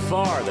 So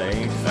far, they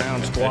ain't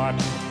found squat.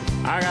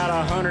 I got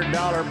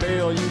 $100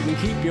 bill, you can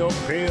keep your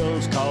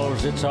pills,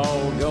 cause it's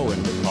all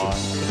going to pot.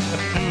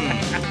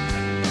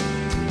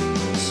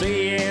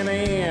 CNN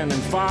and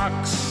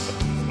Fox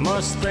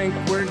must think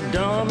we're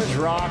dumb as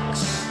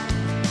rocks.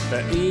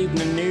 The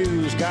evening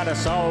news got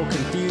us all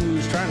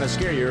confused, trying to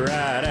scare you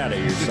right out of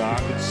your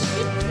socks.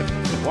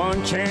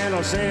 One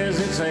channel says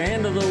it's the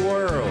end of the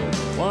world.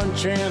 One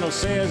channel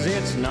says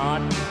it's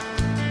not.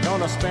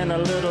 Gonna spend a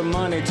little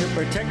money to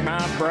protect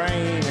my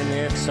brain, and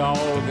it's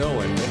all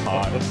going to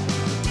pot.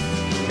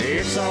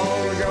 It's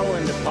all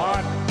going to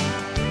pot,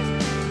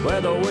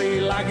 whether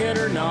we like it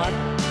or not.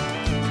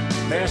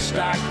 Best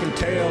I can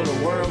tell,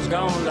 the world's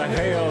gone to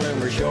hell, and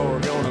we're sure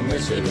gonna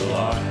miss it a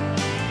lot.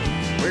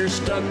 We're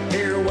stuck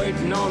here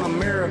waiting on a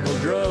miracle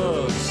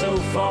drug. So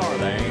far,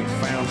 they ain't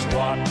found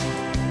squat.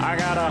 I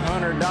got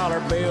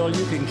 $100 bill,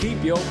 you can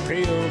keep your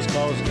pills,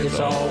 cause it's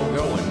all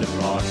going to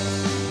pot.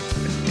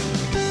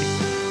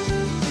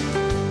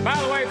 By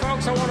the way,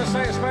 folks, I want to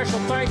say a special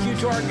thank you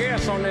to our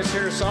guests on this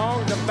here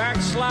song, the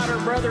Backslider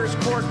Brothers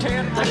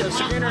Quartet from the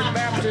Skinner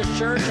Baptist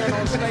Church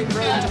on State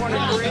Road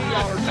 23.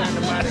 Y'all are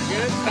sounding mighty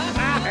good.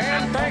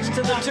 And thanks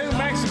to the two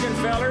Mexican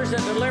fellers that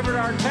delivered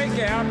our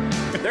takeout.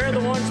 They're the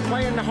ones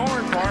playing the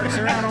horn parts.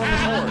 They're out on the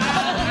porch.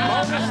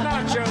 Bonus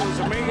nachos,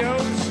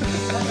 amigos.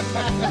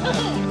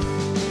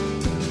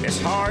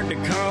 It's hard to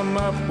come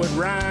up with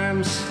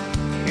rhymes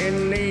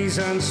in these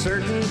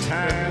uncertain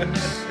times.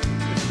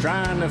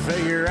 Trying to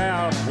figure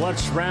out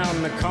what's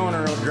round the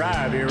corner will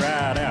drive you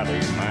right out of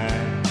your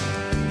mind.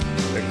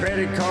 The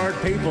credit card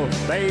people,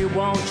 they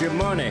want your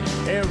money,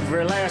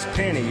 every last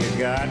penny you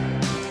got.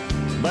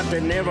 But they're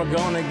never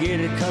gonna get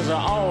it, cause I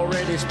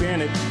already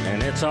spent it,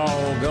 and it's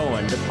all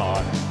going to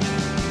pot.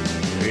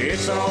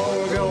 It's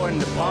all going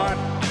to pot,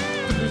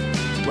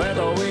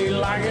 whether we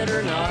like it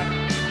or not.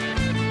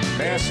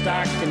 Best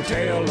I can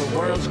tell, the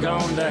world's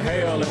gone to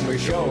hell, and we're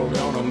sure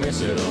gonna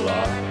miss it a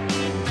lot.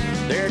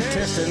 They're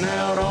testing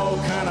out all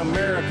kind of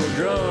miracle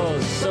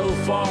drugs. So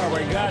far,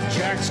 we got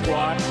jack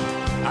squat.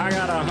 I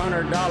got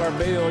 $100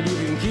 bill,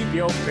 you can keep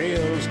your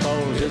pills,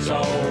 'cause it's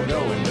all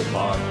going to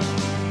pot.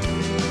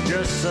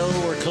 Just so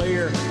we're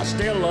clear, I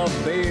still love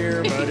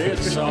beer, but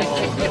it's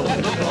all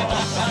going to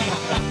pot.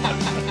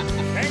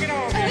 Hang it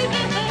on, people.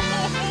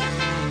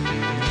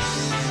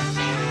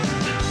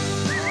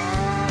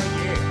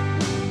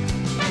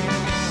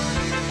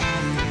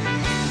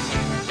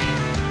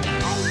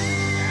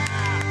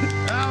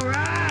 All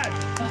right.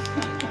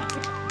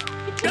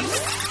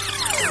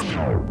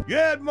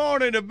 Good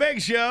morning. The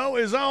Big Show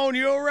is on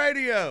your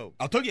radio.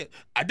 I'll tell you,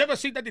 I've never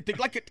seen anything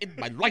like it in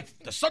my life.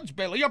 The sun's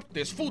barely up.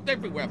 There's food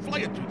everywhere,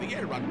 flying through the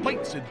air on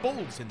plates and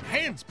bowls and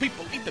hands.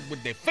 People eat it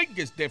with their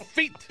fingers, their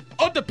feet,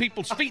 other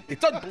people's feet.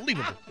 It's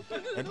unbelievable.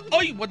 And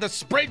with the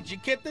spread you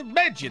can't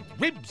imagine.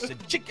 Ribs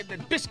and chicken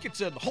and biscuits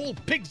and whole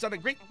pigs on a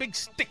great big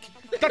stick.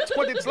 That's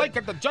what it's like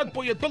at the John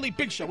Boy and Billy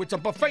Big Show. It's a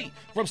buffet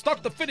from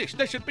start to finish.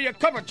 There should be a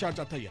cover charge,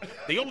 I'll tell you.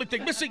 The only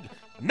thing missing,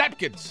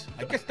 napkins.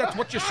 I guess that's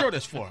what your shirt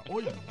is for.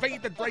 Oy vey,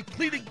 the dry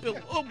cleaning bill.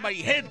 Oh, my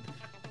head.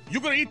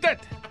 You gonna eat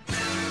that?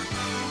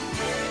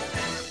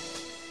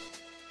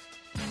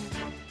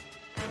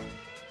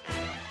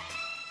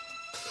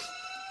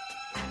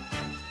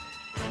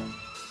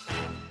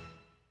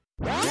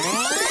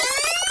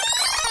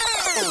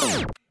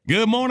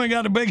 Good morning.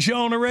 Got the Big Show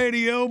on the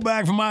radio.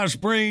 Back from our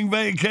spring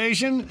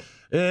vacation.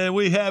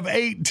 We have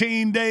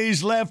 18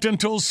 days left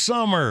until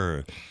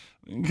summer.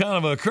 Kind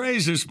of a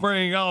crazy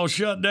spring, all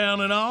shut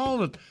down and all.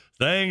 But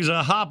things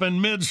are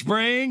hopping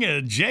mid-spring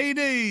at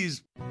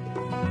JD's.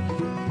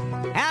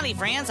 Howdy,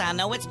 friends. I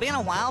know it's been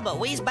a while, but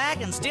we's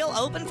back and still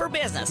open for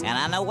business. And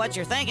I know what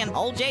you're thinking.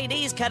 Old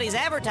JD's cut his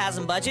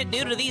advertising budget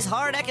due to these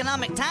hard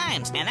economic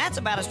times. And that's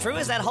about as true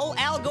as that whole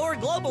Al Gore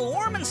global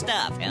warming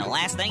stuff. And the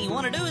last thing you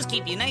want to do is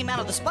keep your name out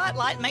of the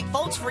spotlight and make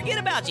folks forget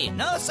about you.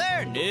 No,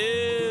 sir.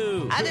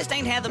 No. I just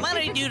ain't had the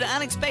money due to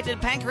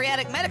unexpected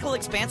pancreatic medical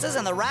expenses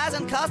and the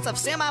rising cost of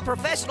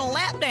semi-professional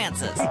lap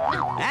dances.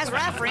 That's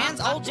right,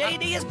 friends. Old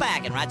JD is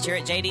back. And right here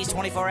at JD's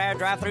 24-hour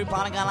drive-thru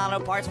Polygon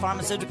Auto Parts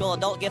Pharmaceutical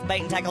Adult Gift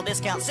Bait and Tackle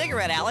Discount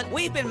Cigarette Outlet,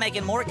 we've been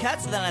making more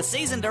cuts than a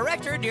seasoned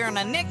director during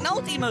a Nick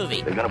Nolte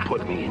movie. They're gonna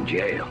put me in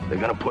jail. They're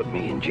gonna put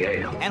me in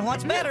jail. And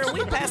what's better,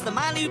 we pass the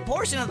minute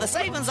portion of the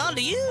savings on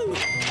to you.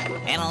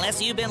 And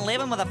unless you've been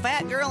living with a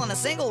fat girl and a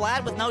single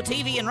wide with no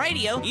TV and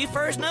radio, you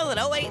first know that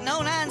 08 and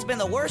 09's been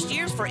the worst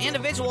years for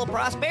individual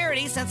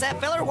prosperity since that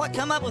feller what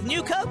come up with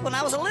New Coke when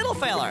I was a little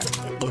feller.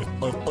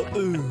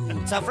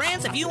 So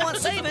friends, if you want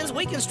savings,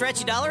 we can stretch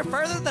your dollar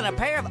further than a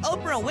pair of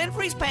Oprah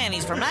Winfrey's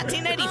panties from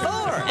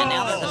 1984. And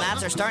now that the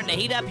nights are starting to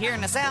heat up here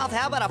in the South,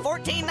 how about a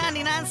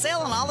 $14.99 sale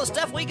on all the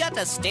stuff we got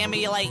to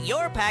stimulate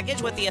your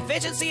package with the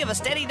efficiency of a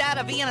steady diet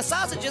of Vienna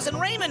sausages and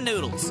ramen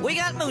noodles. We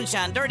got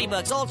moonshine, dirty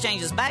books, oil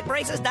changes, back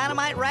braces,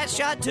 dynamite, rat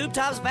shot, tube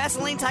tops,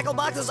 Vaseline, tackle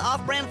boxes,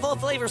 off-brand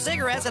full-flavor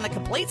cigarettes, and a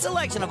complete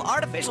selection of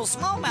artificial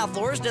smallmouth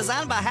lures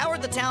designed by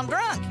Howard the Town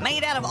Drunk,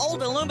 made out of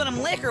old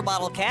aluminum liquor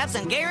bottle caps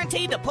and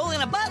guaranteed to pull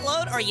in a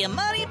buttload or your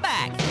money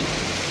back.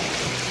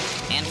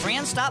 And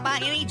friends, stop by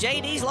any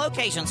JD's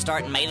location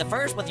starting May the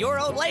 1st with your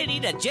old lady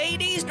to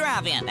JD's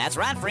Drive-In. That's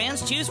right,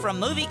 friends. Choose from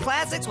movie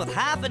classics with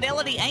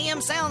high-fidelity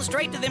AM sound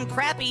straight to them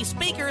crappy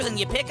speakers and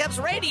your pickup's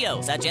radio,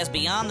 such as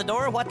Beyond the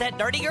Door, What That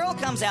Dirty Girl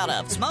Comes Out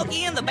Of,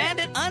 Smokey and the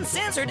Bandit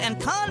Uncensored, and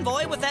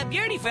Convoy with that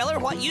beauty feller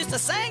what used to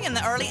sing in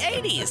the early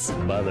 80s.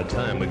 By the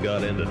time we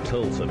got into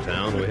Tulsa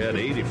town, we had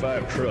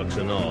 85 trucks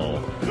in all,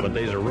 but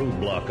there's a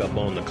roadblock up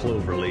on the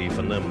Cloverleaf,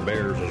 and them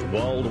bears is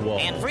wall to wall.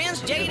 And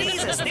friends,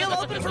 JD's is still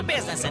open for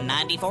business in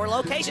 94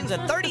 locations in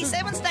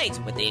 37 states,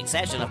 with the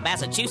exception of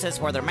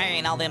Massachusetts, where they're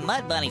marrying all them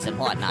mud bunnies and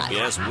whatnot.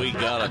 Yes, we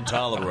gotta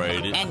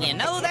tolerate it. And you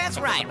know that's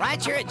right.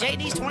 Right here at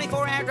JD's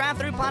 24-hour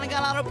drive-thru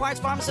Polygon Auto Parts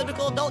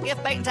Pharmaceutical Adult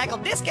Gift Bait and Tackle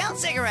Discount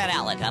Cigarette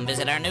Outlet. Come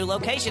visit our new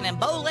location in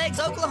Bow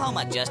Legs,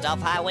 Oklahoma, just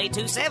off Highway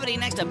 270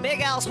 next to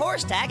Big Al's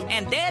Horse Tack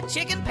and Dead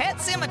Chicken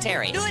Pet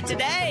Cemetery. Do it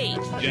today.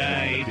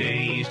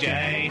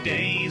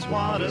 JD's,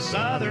 what a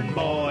Southern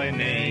boy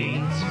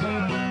needs.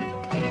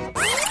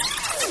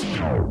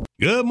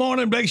 Good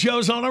morning, Big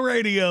Show's on the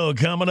radio.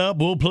 Coming up,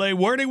 we'll play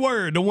Wordy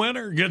Word. The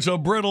winner gets a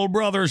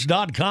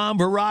BrittleBrothers.com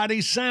variety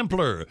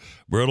sampler.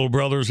 Brittle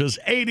Brothers is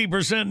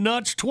 80%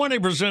 nuts,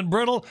 20%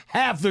 brittle,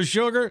 half the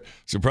sugar.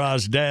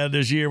 Surprise Dad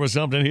this year with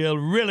something he'll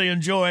really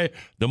enjoy,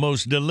 the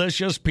most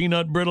delicious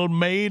peanut brittle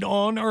made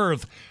on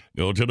earth.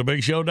 Go to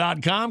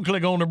thebigshow.com,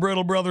 click on the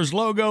Brittle Brothers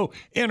logo,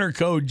 enter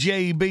code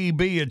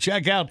JBB at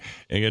checkout,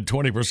 and get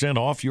 20%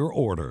 off your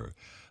order.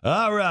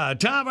 All right,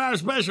 time for our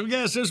special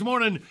guest this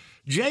morning.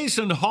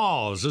 Jason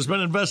Hawes has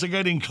been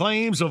investigating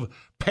claims of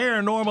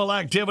paranormal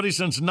activity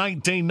since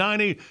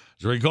 1990.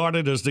 He's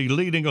regarded as the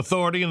leading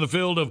authority in the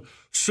field of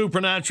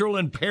supernatural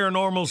and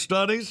paranormal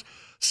studies.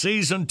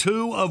 Season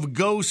 2 of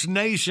Ghost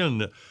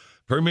Nation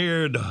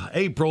premiered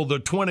April the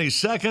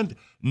 22nd.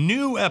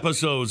 New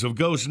episodes of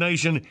Ghost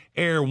Nation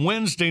air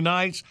Wednesday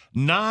nights,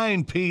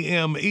 9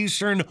 p.m.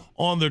 Eastern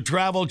on the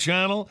Travel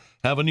Channel.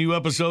 Have a new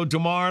episode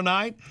tomorrow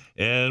night.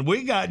 And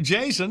we got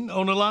Jason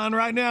on the line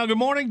right now. Good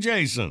morning,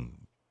 Jason.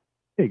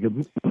 Hey,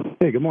 good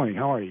morning.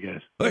 How are you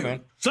guys? Hey,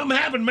 man. Something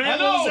happened, man.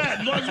 What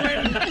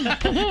was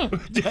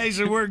that?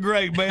 Jason, we're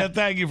great, man.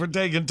 Thank you for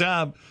taking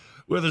time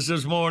with us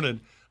this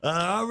morning.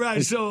 All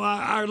right, so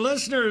our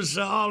listeners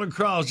all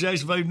across,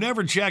 Jason, they've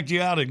never checked you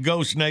out at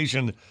Ghost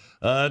Nation.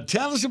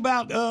 Tell us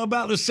about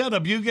the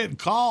setup. You get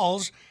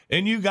calls,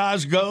 and you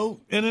guys go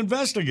and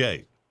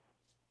investigate.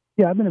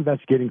 Yeah, I've been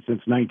investigating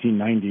since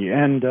 1990,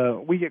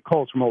 and we get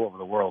calls from all over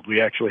the world. We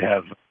actually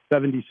have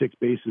 76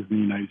 bases in the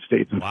United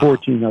States and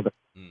 14 other.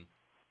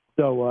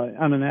 So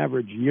on an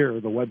average year,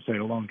 the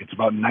website alone gets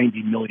about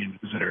 90 million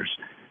visitors.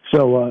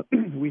 So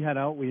we head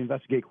out, we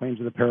investigate claims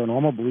of the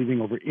paranormal,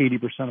 believing over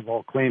 80% of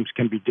all claims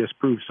can be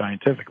disproved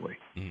scientifically.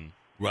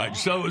 Right.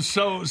 So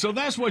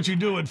that's what you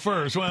do at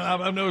first. Well,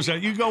 I've noticed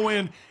that. You go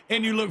in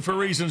and you look for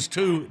reasons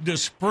to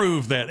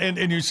disprove that.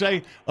 And you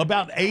say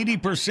about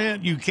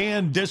 80% you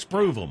can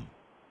disprove them.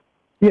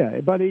 Yeah,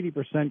 about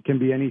 80% can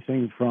be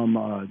anything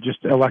from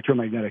just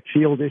electromagnetic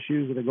field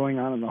issues that are going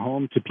on in the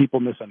home to people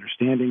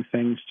misunderstanding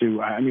things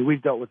to,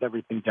 we've dealt with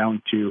everything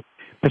down to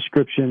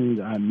prescription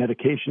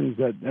medications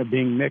that are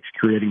being mixed,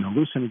 creating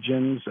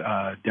hallucinogens,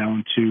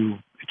 down to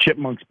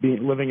chipmunks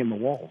living in the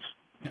walls.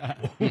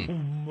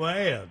 Man.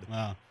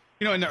 Wow.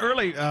 In the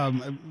early,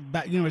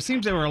 it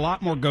seems there were a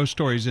lot more ghost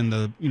stories in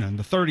the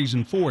 30s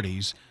and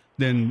 40s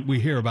than we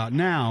hear about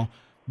now.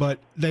 But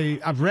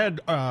I've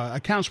read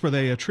accounts where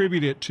they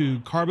attribute it to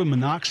carbon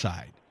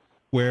monoxide,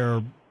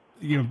 where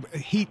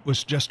heat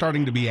was just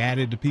starting to be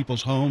added to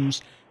people's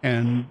homes,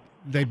 and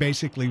they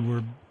basically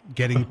were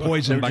getting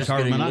poisoned by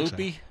carbon monoxide.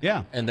 Loopy,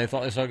 yeah, and they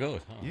thought they saw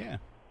ghosts. Huh? Yeah.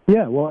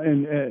 Yeah, well,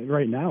 and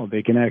right now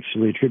they can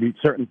actually attribute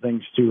certain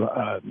things to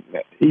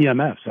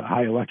EMFs,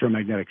 high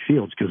electromagnetic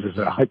fields, because there's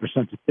a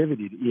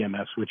hypersensitivity to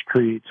EMFs, which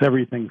creates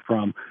everything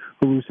from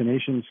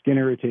hallucination, skin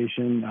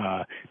irritation,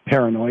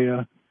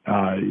 paranoia,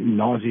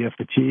 nausea,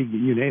 fatigue,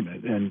 you name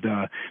it. And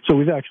so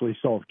we've actually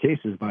solved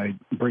cases by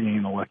bringing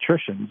in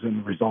electricians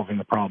and resolving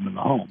the problem in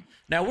the home.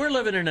 Now, we're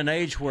living in an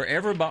age where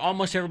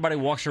almost everybody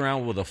walks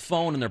around with a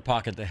phone in their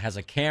pocket that has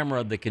a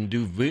camera that can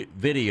do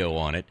video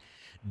on it.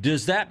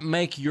 Does that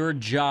make your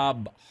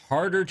job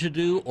harder to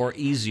do or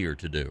easier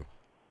to do?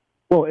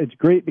 Well, it's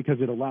great because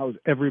it allows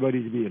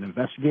everybody to be an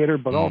investigator,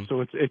 but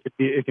also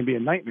it can be a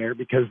nightmare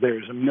because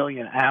there's a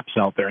million apps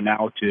out there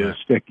now to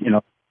stick,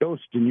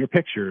 ghosts in your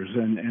pictures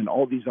and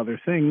all these other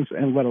things,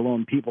 and let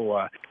alone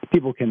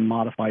people can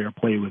modify or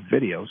play with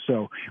video.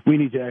 So we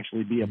need to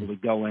actually be able to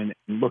go in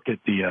and look at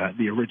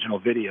the original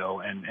video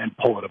and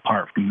pull it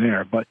apart from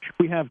there. But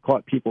we have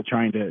caught people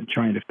trying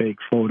to fake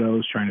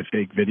photos, trying to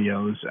fake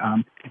videos,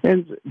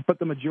 but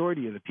the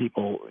majority of the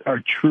people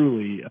are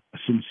truly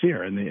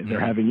sincere, and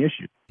they're having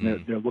issues.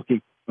 They're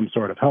looking for some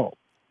sort of help.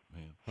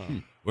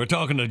 We're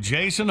talking to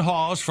Jason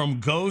Hawes from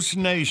Ghost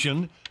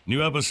Nation.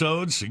 New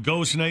episodes,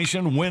 Ghost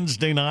Nation,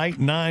 Wednesday night,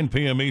 9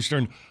 p.m.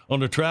 Eastern on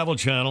the Travel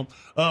Channel.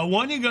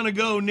 When you're going to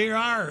go near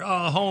our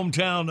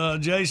hometown,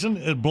 Jason,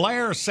 at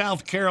Blair,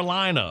 South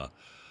Carolina.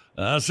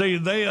 See,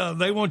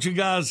 they want you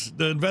guys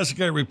to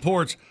investigate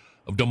reports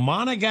of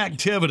demonic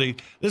activity.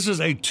 This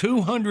is a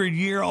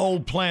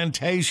 200-year-old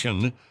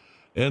plantation,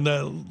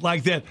 and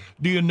like that.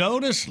 Do you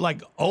notice,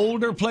 like,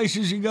 older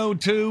places you go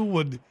to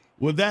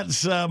would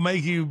that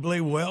make you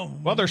believe, well,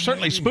 they're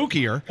certainly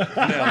spookier.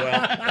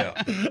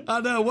 I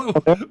know.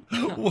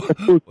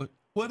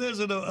 What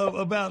is it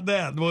about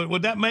that?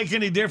 Would that make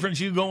any difference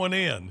you going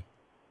in?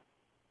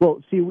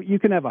 Well, see, you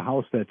can have a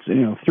house that's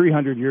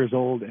 300 years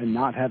old and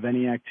not have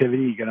any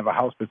activity. You can have a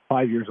house that's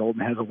 5 years old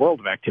and has a world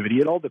of activity.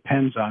 It all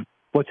depends on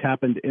what's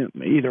happened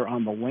either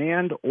on the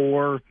land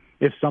or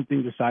if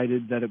something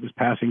decided that it was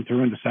passing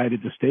through and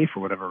decided to stay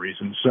for whatever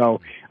reason.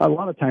 So a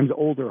lot of times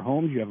older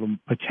homes, you have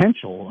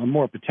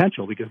more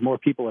potential because more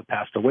people have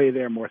passed away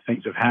there, more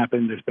things have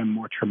happened, there's been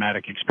more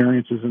traumatic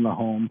experiences in the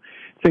home,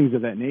 things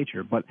of that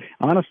nature. But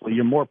honestly,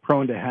 you're more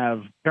prone to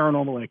have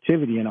paranormal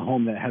activity in a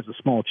home that has a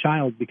small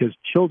child because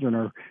children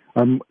are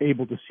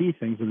able to see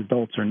things that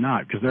adults are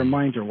not because their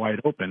minds are wide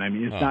open. I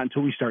mean, it's not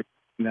until we start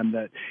them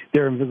that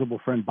their invisible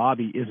friend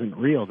Bobby isn't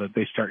real that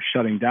they start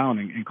shutting down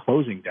and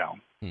closing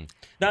down.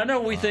 Now, I know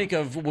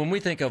when we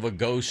think of a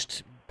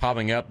ghost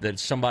popping up, that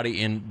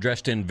somebody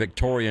dressed in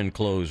Victorian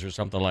clothes or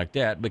something like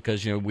that,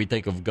 because we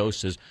think of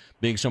ghosts as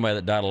being somebody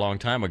that died a long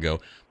time ago.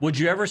 Would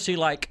you ever see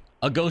like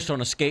a ghost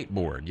on a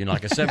skateboard,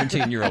 like a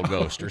 17-year-old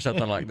ghost or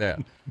something like that?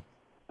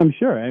 I'm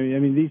sure. I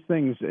mean, these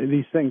things,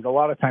 a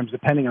lot of times,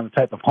 depending on the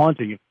type of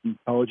haunting, if it's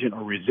intelligent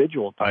or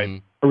residual type,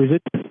 a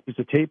residual is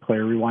a tape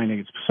player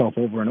rewinding itself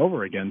over and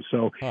over again.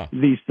 So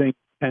these things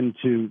tend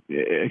to,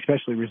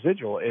 especially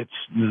residual, it's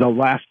the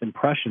last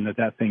impression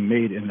that thing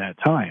made in that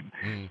time.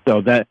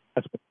 So that's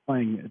what's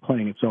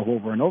playing itself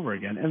over and over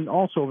again. And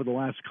also over the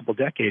last couple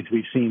decades,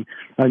 we've seen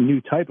a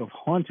new type of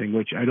haunting,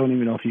 which I don't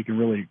even know if you can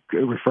really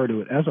refer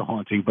to it as a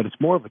haunting, but it's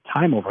more of a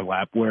time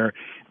overlap where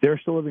they're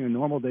still living a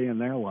normal day in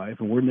their life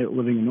and we're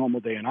living a normal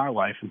day in our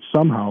life, and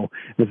somehow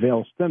the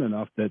veil's thin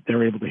enough that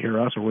they're able to hear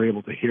us or we're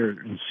able to hear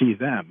and see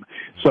them.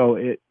 So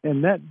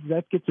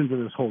that gets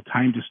into this whole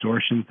time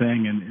distortion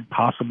thing and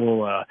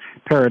possible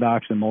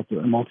paradox and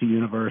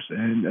multi-universe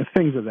and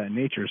things of that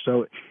nature.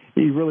 So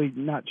you're really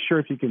not sure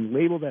if you can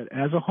label that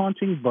as a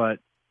haunting, but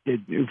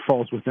it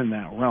falls within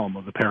that realm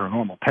of the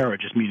paranormal. Para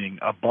just meaning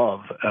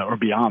above or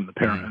beyond the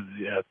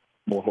paranormal,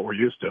 what we're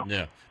used to.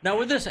 Yeah. Now,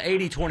 with this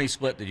 80-20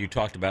 split that you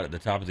talked about at the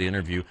top of the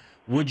interview,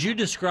 would you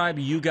describe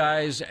you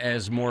guys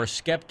as more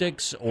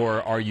skeptics,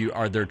 or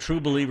are there true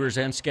believers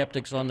and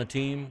skeptics on the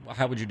team?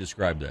 How would you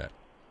describe that?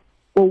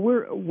 Well,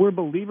 we're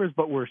believers,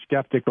 but we're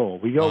skeptical.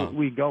 We go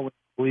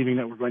believing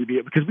that we're going to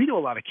be, because we do a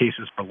lot of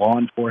cases for law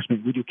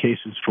enforcement. We do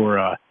cases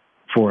for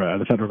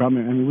the federal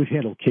government. I mean, we've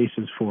handled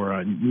cases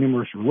for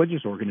numerous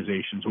religious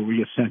organizations where we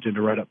get sent in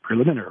to write up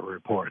preliminary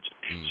reports.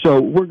 So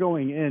we're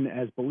going in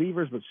as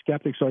believers but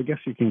skeptics. So I guess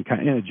you can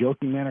kind of, in a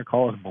joking manner,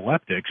 call us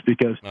epileptics,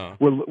 because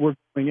we're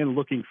going in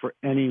looking for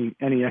any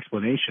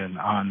explanation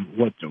on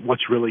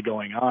what's really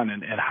going on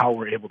and how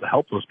we're able to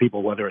help those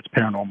people, whether it's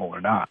paranormal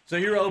or not. So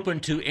you're open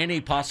to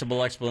any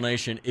possible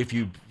explanation if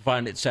you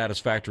find it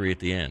satisfactory at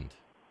the end?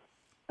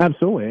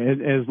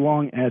 Absolutely, as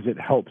long as it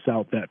helps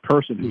out that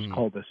person who's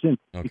called us in.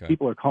 Okay.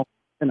 People are calling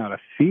in out of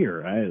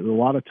fear. A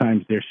lot of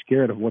times they're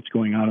scared of what's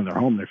going on in their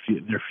home. They're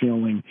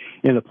feeling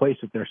in a place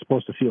that they're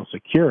supposed to feel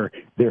secure.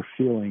 They're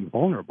feeling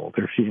vulnerable.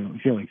 They're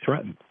feeling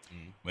threatened.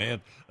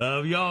 Man,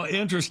 y'all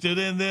interested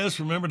in this?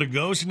 Remember the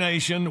Ghost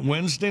Nation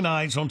Wednesday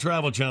nights on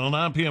Travel Channel,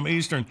 9 p.m.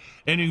 Eastern,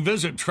 and you can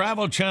visit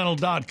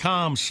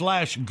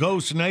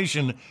travelchannel.com/Ghost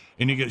Nation,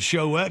 and you get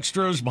show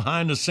extras,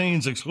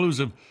 behind-the-scenes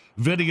exclusive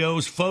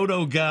videos,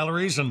 photo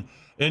galleries, and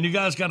you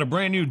guys got a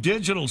brand new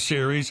digital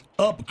series,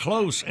 Up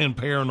Close and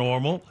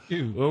Paranormal,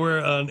 where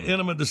an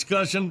intimate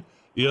discussion.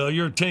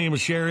 Your team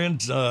is sharing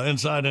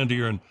insight into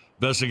your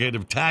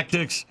investigative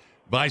tactics,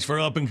 advice for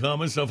up and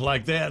coming, stuff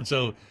like that.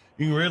 So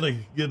you can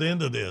really get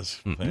into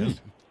this.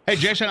 Hey,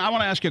 Jason, I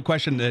want to ask you a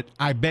question that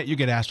I bet you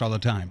get asked all the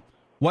time.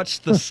 What's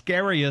the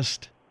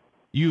scariest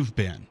you've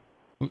been?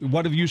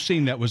 What have you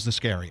seen that was the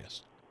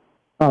scariest?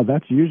 Oh,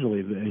 that's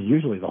usually the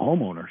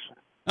homeowners.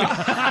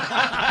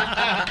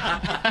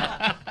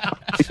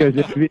 Because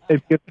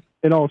if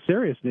in all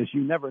seriousness,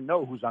 you never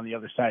know who's on the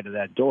other side of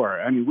that door.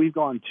 I mean, we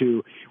went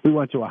to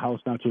a house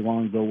not too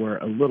long ago where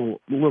a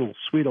little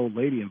sweet old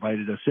lady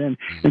invited us in,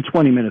 and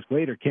 20 minutes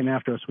later came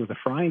after us with a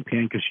frying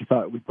pan because she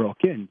thought we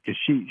broke in,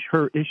 because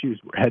her issues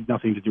had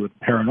nothing to do with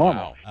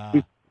paranormal.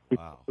 Wow.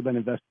 We've been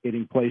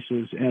investigating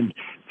places and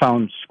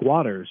found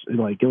squatters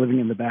like living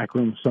in the back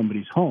room of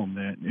somebody's home.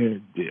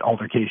 The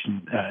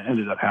altercation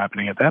ended up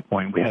happening at that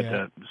point. We had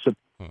to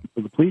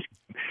the police.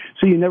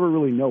 So you never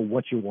really know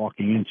what you're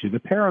walking into. The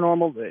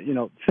paranormal,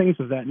 things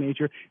of that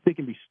nature, they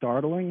can be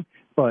startling,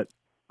 but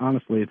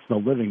honestly, it's the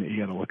living that you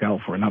got to look out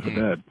for, not the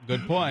dead.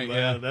 Good point.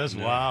 Yeah, that's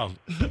wild.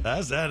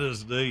 That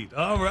is neat.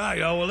 All right,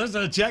 well, let's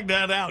check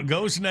that out.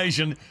 Ghost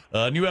Nation,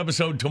 new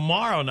episode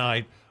tomorrow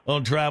night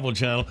on Travel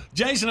Channel.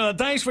 Jason,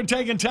 thanks for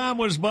taking time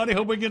with us, buddy.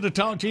 Hope we get to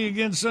talk to you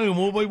again soon.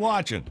 We'll be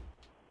watching.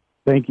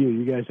 Thank you.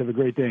 You guys have a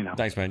great day now.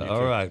 Thanks, man.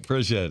 All right.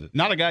 Appreciate it.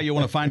 Not a guy you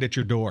want to find at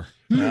your door.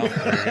 No,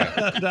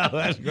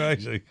 that's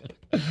crazy.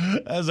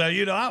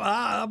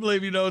 I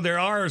believe, there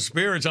are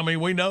spirits. I mean,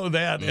 we know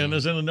that, and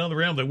it's in another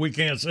realm that we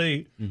can't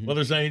see. Well,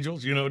 there's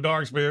angels,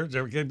 dark spirits,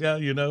 everything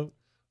down,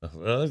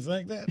 Well, it's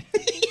like that.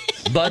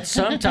 But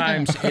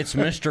sometimes it's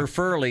Mr.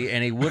 Furley,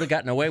 and he would have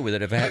gotten away with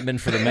it if it hadn't been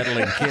for the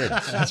meddling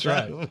kids. That's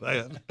right.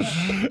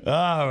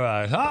 All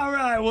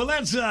right. Well,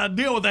 let's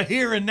deal with the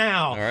here and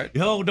now. All right.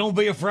 Don't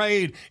be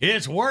afraid.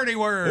 It's Wordy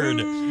Word.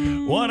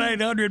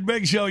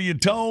 1-800-BIG-SHOW, your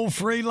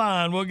toll-free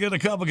line. We'll get a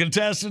couple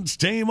contestants,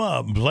 team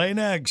up, and play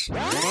next.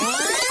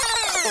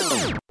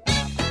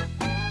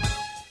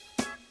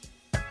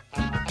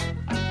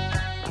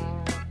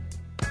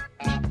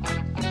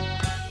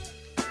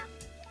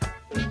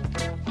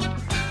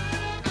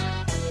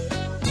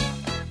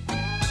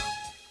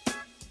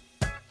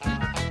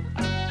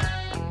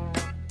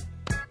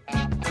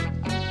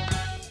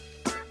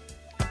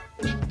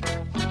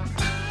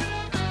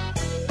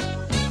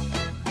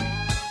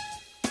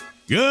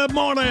 Good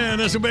morning.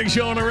 This is a Big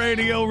Show on the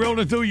radio,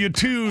 rolling through your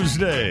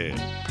Tuesday.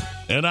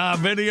 In our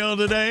video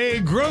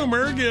today,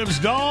 groomer gives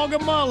dog a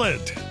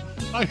mullet.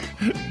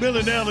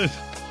 Billy Dell looked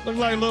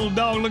like a little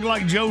dog, looked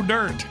like Joe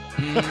Dirt.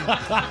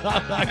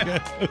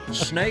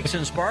 Snakes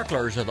and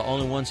sparklers are the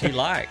only ones he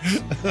likes.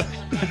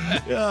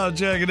 Yeah,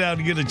 check it out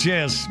and get a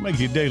chance. Make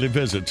your daily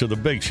visit to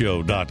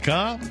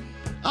thebigshow.com.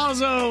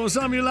 Also,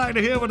 something you like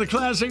to hear with a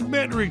classic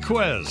bit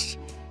request.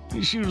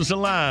 You shoot us a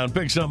line,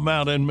 pick something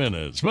out in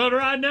minutes. But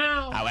right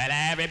now... Oh, well,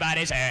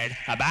 everybody's heard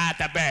about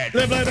the bird.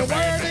 Live like a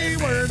wordy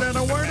word and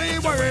a wordy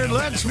word.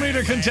 Let's meet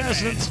our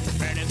contestants.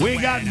 We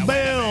got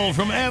Bill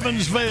from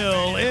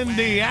Evansville,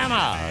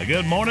 Indiana.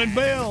 Good morning,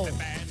 Bill.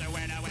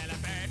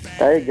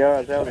 Hey,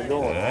 guys, how's it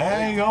going?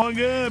 Hey, going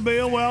good,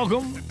 Bill.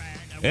 Welcome.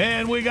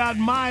 And we got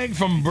Mike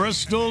from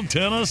Bristol,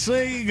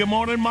 Tennessee. Good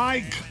morning,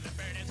 Mike.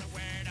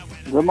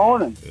 Good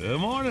morning. Good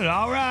morning.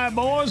 All right,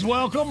 boys,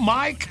 welcome.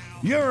 Mike,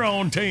 you're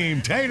on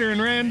team Tater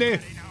and Randy.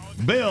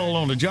 Bill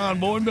on the John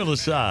Boy and Billy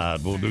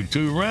side. We'll do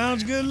 2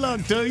 rounds. Good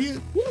luck to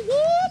you.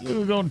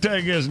 We're going to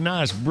take this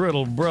nice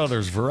Brittle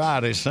Brothers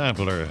variety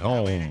sampler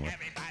home.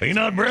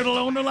 Peanut brittle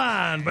on the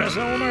line. Best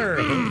on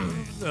earth.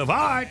 All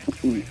right.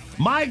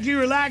 Mike, you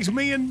relax.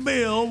 Me and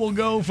Bill will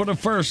go for the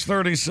first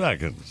 30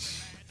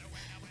 seconds.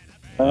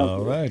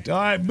 All right. All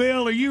right,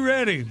 Bill, are you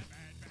ready?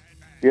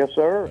 Yes,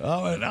 sir.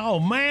 All right. Oh,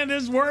 man,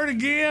 this word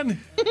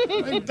again.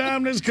 Every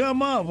time this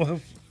come up.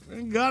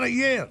 Ain't got it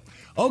yet.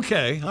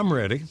 Okay, I'm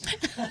ready.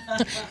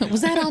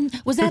 Was that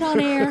on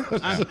air?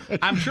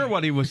 I'm sure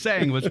what he was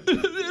saying was.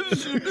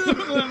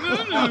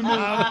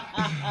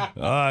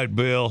 All right,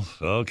 Bill.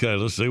 Okay,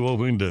 let's see what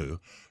we can do.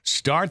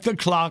 Start the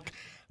clock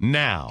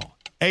now.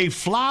 A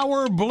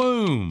flower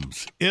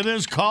blooms. It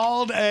is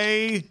called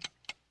a...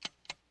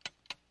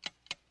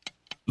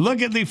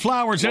 Look at the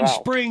flowers in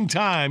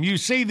springtime. You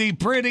see the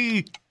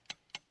pretty...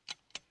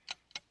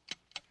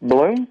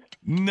 Bloom?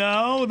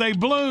 No, they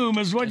bloom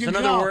is what It's you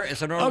another call word.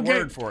 It's another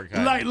word for it,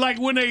 guys. Like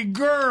when a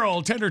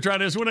girl, Tender, try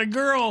this. When a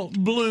girl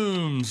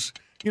blooms,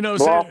 you know.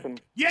 Blossom.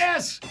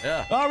 Yes.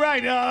 Yeah. All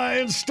right.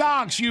 In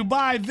stocks, you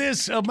buy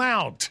this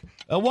amount.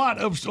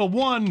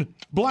 One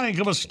blank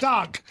of a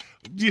stock.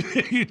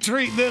 You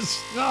treat this.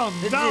 Oh,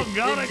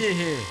 doggone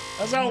it.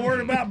 That's all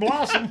word about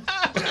blossom.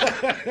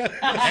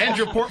 And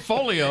your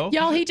portfolio.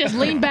 Y'all, he just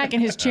leaned back in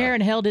his chair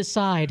and held his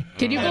side.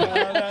 Can you believe?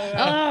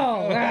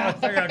 I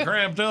think I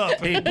cramped up.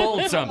 He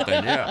pulled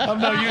something, yeah. I'm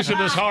not used to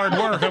this hard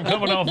work. I'm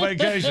coming off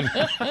vacation.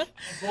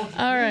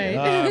 All right.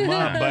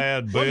 My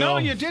bad, Bill. Well, no,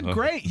 you did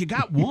great. You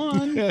got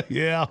one.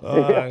 Yeah.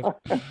 All right. All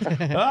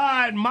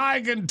right,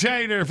 Mike and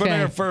Tater for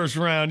their first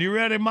round. You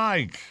ready,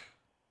 Mike?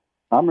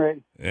 I'm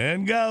ready.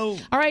 And go.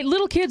 All right,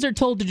 little kids are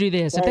told to do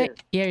this. There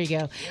you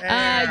go.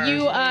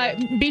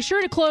 You be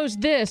sure to close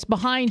this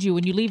behind you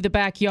when you leave the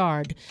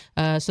backyard,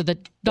 so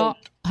that dog.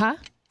 Huh?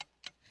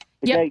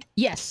 Yep. Gate.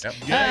 Yes.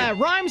 Yep.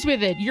 Rhymes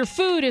with it. Your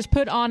food is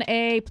put on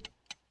a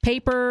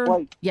paper.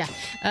 Plate. Yeah.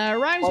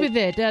 Rhymes with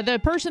it. The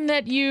person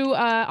that you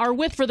are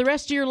with for the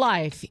rest of your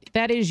life.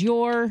 That is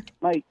your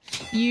mate.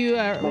 You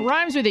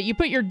rhymes with it. You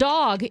put your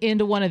dog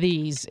into one of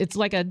these. It's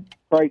like a.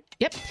 Right.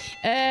 Yep.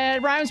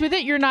 Rhymes with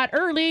it. You're not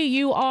early.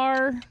 You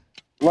are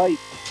late.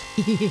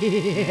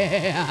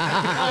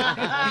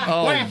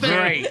 Oh,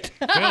 great.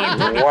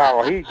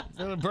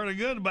 Feeling pretty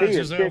good about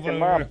yourself.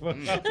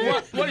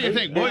 What do you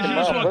think, boys? You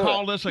just want to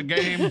call this a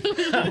game?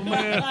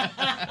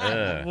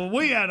 Well,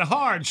 we had a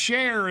hard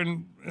share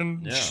and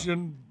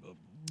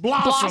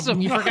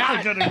blossom. You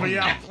forgot.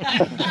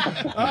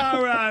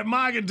 All right,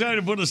 Mike and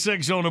Tater put a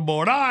 6 on the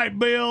board. All right,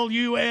 Bill,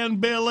 you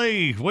and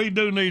Billy, we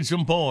do need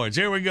some points.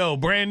 Here we go.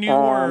 Brand new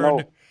word.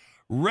 No.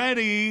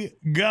 Ready,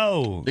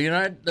 go.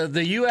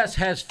 The U.S.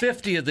 has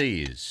 50 of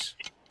these.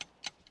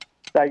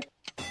 State.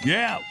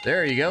 Yeah.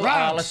 There you go.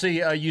 Right. Let's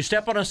see. You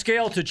step on a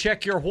scale to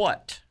check your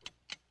what?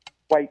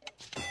 Weight.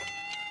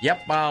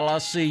 Yep.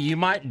 Let's see. You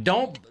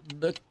don't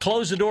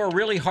close the door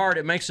really hard.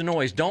 It makes a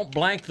noise. Don't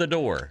blank the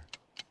door.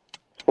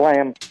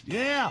 Slam.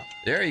 Yeah.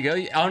 There you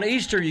go. On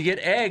Easter, you get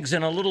eggs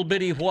in a little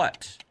bitty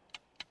what?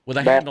 With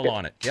a handle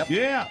on it. Yep.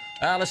 Yeah.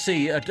 Let's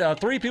see.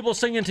 3 people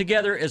singing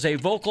together is a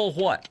vocal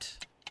what?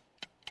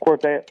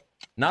 Quartet.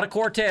 Not a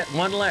quartet.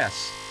 One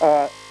less.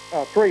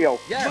 Trio.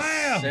 Yes.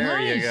 Bam.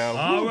 There you go.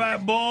 All right,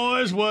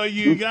 boys. Well,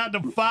 you got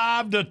the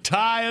 5 to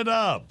tie it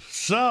up.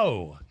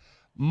 So,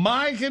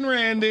 Mike and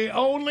Randy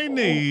only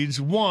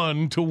needs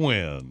 1 to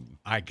win.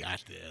 I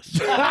got this.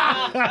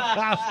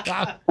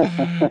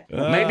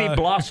 Maybe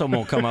Blossom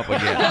will come up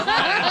again.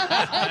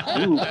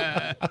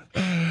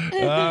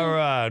 All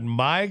right,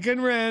 Mike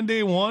and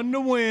Randy, 1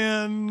 to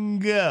win.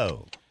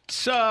 Go.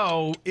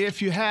 So,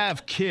 if you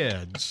have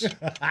kids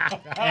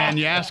and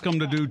you ask them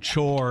to do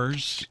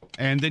chores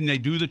and then they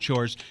do the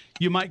chores,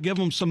 you might give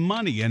them some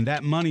money, and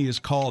that money is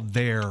called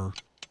their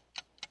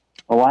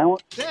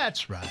allowance.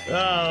 That's right.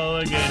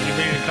 Oh, look at you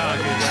being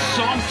cocky.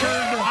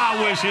 Sauntered.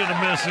 I wish he'd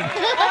have missed it.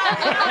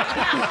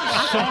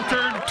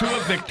 Sauntered to a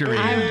victory.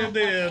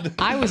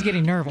 I was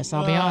getting nervous,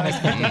 I'll be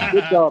honest with you.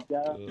 Good job,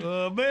 guys.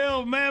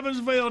 Bill,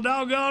 Evansville,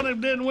 doggone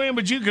him, didn't win,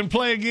 but you can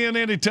play again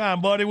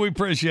anytime, buddy. We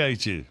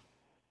appreciate you.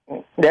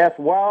 That's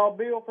Wild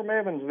Bill from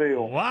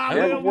Evansville. Wild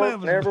never Bill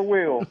worked, never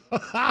will. All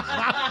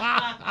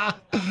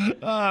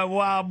right,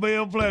 Wild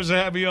Bill, pleasure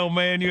to have you on,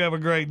 man. You have a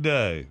great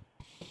day.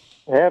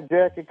 Have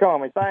Jackie call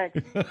me. Thanks.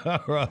 All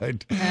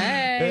right.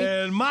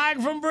 Hey. And Mike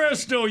from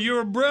Bristol,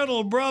 your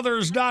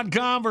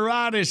BrittleBrothers.com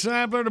variety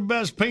sampler, the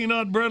best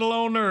peanut brittle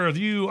on earth.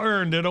 You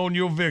earned it on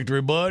your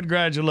victory, bud.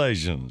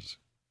 Congratulations.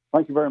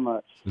 Thank you very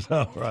much.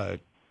 All right.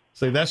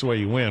 See, that's the way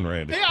you win,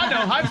 Randy. Yeah, I know.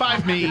 High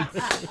five me.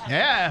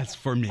 Yeah, it's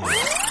for me.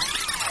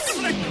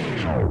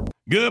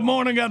 Good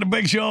morning. Got the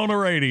Big Show on the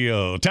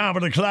radio. Time for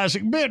the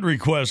classic bid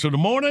request of the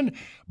morning.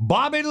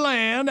 Bobby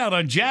Land out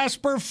of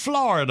Jasper,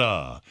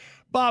 Florida.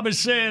 Bobby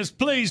says,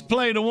 please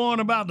play the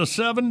one about the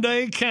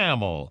 7-day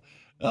camel.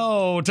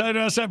 Oh,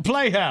 that's that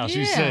Playhouse,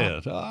 he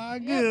said. All right,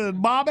 good.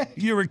 Bobby,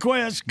 your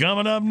request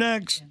coming up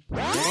next.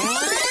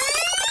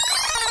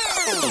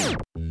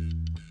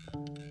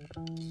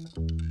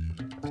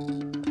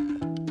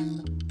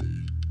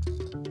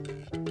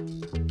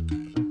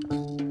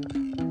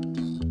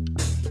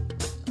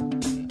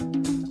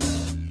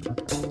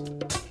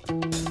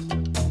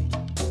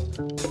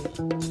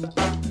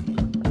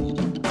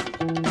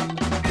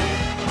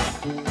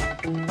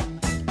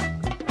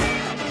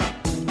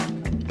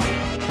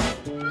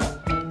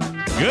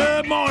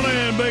 Good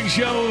morning, Big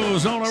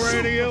Shows on the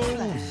radio.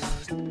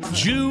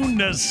 June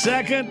the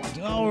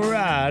 2nd. All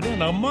right, in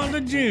the month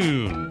of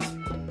June.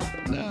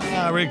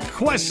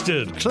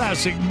 Requested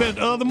classic bit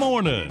of the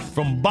morning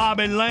from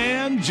Bobby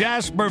Land,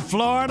 Jasper,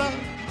 Florida.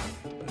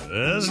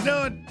 Let's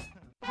do it.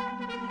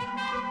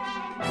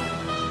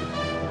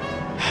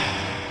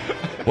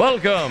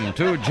 Welcome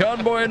to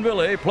John Boy and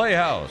Billy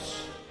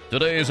Playhouse.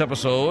 Today's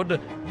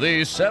episode,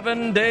 The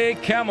 7-Day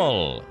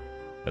Camel.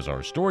 As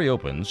our story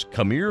opens,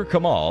 Kamir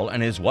Kamal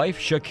and his wife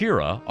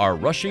Shakira are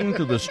rushing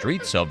through the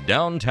streets of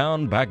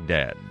downtown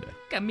Baghdad.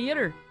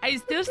 Kamir, I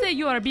still say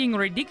you are being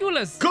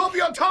ridiculous. Curb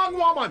your tongue,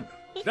 woman!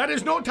 There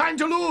is no time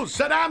to lose.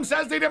 Saddam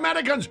says the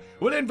Americans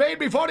will invade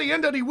before the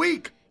end of the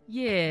week.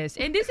 Yes,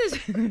 and this is...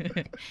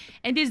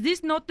 and is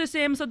this not the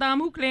same Saddam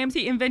who claims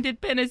he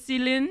invented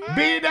penicillin?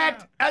 Be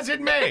that as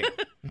it may,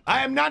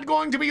 I am not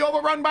going to be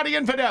overrun by the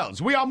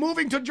infidels. We are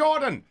moving to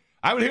Jordan.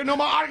 I will hear no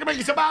more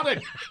arguments about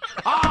it.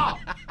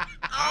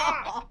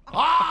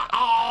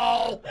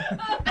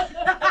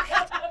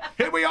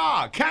 Here we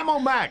are, Camel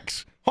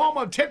Max, home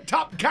of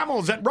tip-top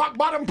camels at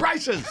rock-bottom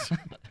prices.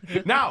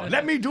 Now,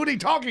 let me do the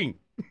talking.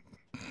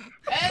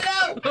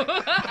 Hello!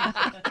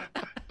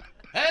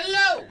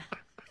 Hello!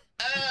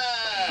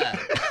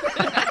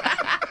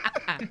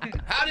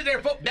 Howdy there,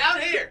 folks. Down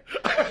here.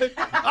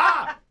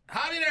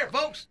 Howdy there,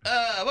 folks.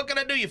 What can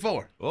I do you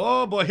for?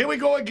 Oh, boy, here we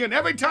go again.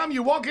 Every time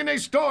you walk in a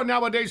store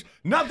nowadays,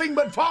 nothing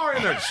but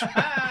foreigners.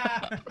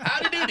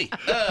 Howdy doody.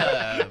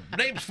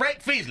 Name's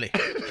Frank Feasley.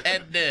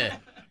 And,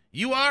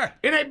 you are?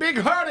 In a big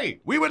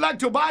hurry. We would like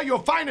to buy your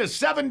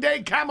finest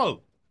 7-day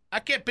camel. I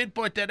can't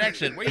pinpoint that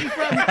accent. Where you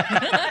from? That's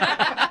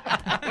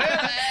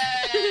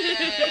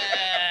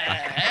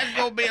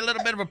going to be a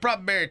little bit of a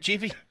problem there,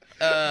 Chiefy.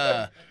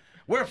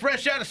 We're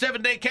fresh out of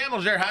 7-day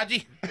camels there,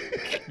 Haji.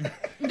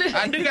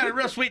 I do got a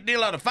real sweet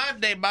deal on a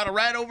 5-day bottle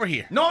right over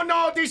here.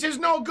 No, this is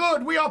no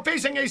good. We are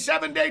facing a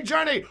 7-day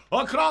journey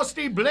across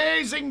the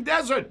blazing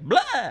desert.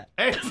 Blah!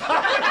 A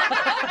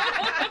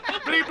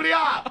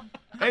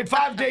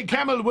 5-day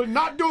camel will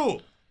not do.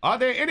 Are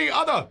there any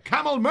other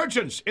camel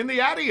merchants in the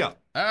area?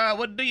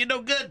 Wouldn't do you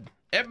no good.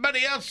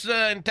 Everybody else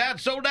in town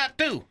sold out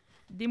too.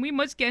 Then we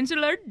must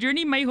cancel our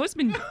journey, my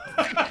husband.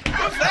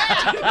 What's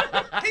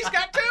that? He's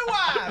got 2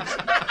 wives.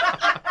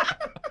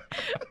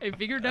 I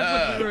figured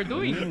that's what we were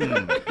doing.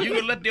 You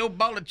gonna let the old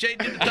ball of chain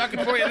do the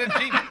talking for you then,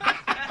 Chief?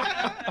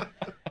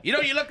 You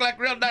know, you look like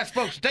real nice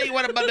folks. Tell you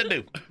what I'm about to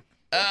do.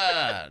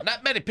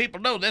 Not many people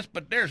know this,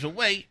 but there's a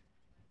way.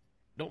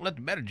 Don't let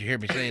the manager hear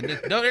me saying this.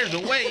 No, there's a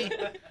way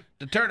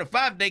to turn a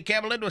 5-day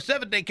camel into a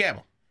 7-day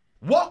camel.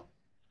 What?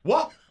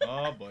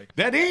 Oh, boy.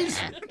 That is?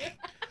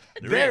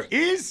 There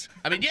is?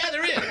 I mean, yeah,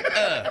 there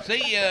is.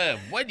 See,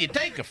 when you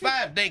take a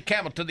 5-day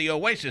camel to the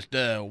oasis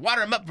to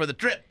water him up for the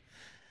trip,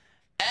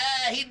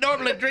 he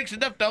normally drinks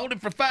enough to hold him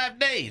for 5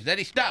 days. Then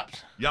he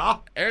stops. Yeah?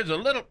 There's a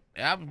little...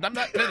 I'm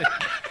not finished.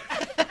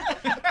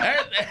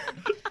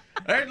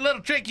 There's a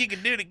little trick you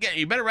can do to get...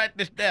 You better write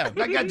this down.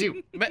 I got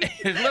you.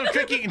 There's a little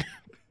trick you can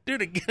do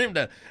to get him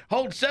to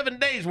hold 7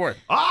 days worth.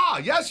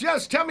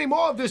 Yes. Tell me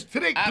more of this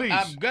trick, please.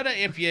 I'm gonna,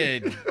 if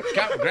you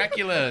count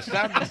Dracula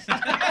sound.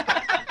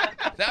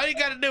 So all you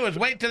gotta do is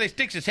wait till he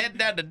sticks his head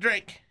down to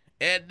drink.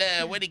 And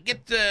when he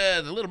gets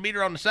the little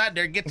meter on the side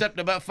there, gets up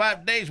to about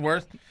 5 days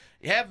worth,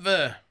 you have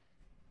the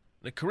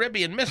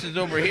Caribbean missus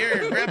over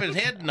here grab his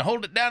head and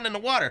hold it down in the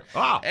water.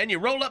 And you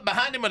roll up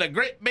behind him with a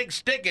great big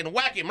stick and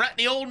whack him right in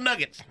the old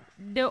nuggets.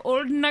 The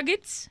old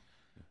nuggets?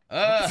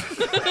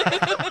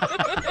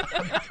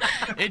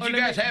 Did you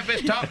guys have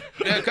this talk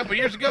a couple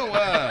years ago?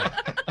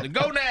 The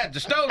gonads, the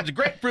stones, the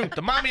grapefruit,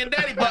 the mommy and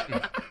daddy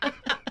button.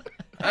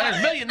 There's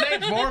a million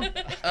names for them.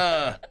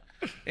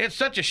 It's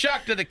such a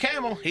shock to the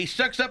camel, he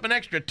sucks up an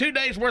extra 2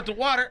 days worth of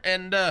water,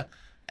 and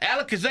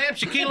Alakazam,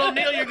 Shaquille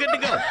O'Neal, you're good to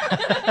go.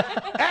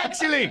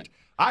 Excellent.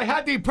 I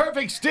had the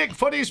perfect stick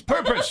for this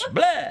purpose.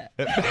 Blah!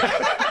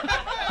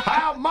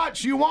 How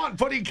much you want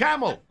for the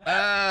camel?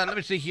 Let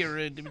me see here.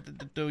 You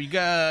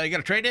got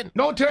a trade-in?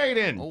 No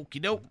trade-in.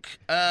 Okie doke.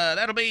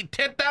 That'll be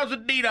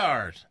 10,000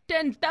 dinars.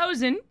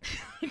 10,000?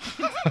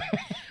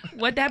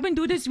 What happened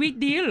to the sweet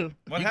deal?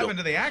 What happened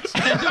to the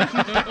accent?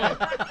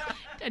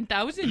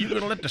 10,000? You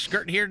gonna let the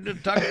skirt here do the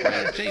talking?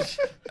 Chief?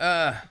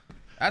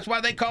 That's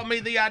why they call me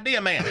the idea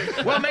man.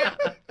 Well, man,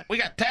 we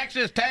got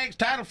taxes, tags,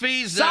 title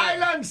fees.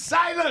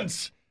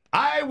 Silence!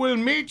 I will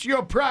meet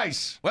your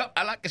price. Well,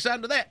 I like the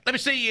sound of that. Let me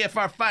see if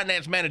our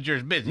finance manager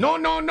is busy.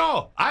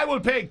 No. I will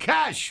pay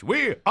cash.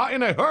 We are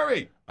in a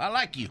hurry. I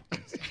like you.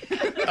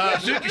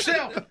 Suit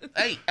yourself.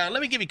 Hey,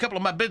 let me give you a couple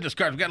of my business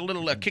cards. We've got a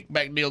little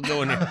kickback deal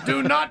going here.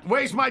 Do not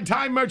waste my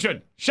time,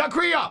 merchant.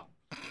 Shakira.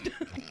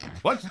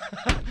 What?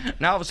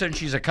 Now all of a sudden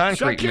she's a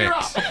concrete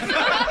mix.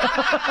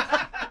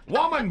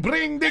 Woman,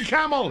 bring the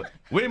camel.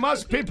 We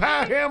must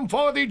prepare him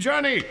for the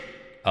journey.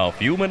 A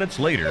few minutes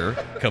later,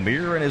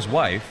 Kamir and his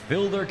wife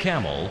fill their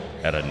camel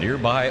at a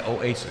nearby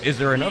oasis. Is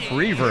there enough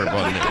reverb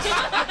on this?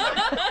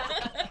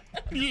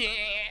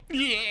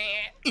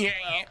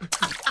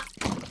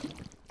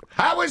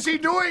 How is he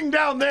doing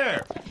down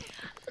there?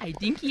 I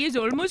think he is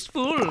almost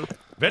full.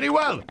 Very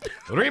well.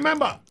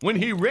 Remember, when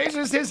he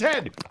raises his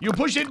head, you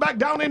push it back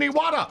down in the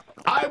water.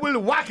 I will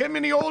whack him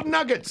in the old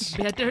nuggets.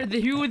 Better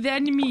you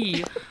than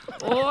me.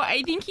 Oh,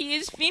 I think he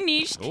is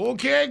finished.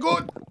 Okay,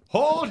 good.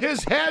 Hold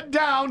his head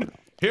down.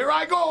 Here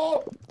I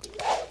go.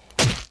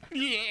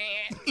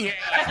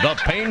 The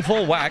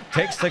painful whack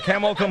takes the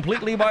camel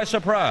completely by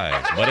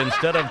surprise, but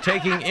instead of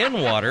taking in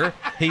water,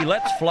 he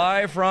lets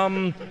fly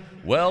from,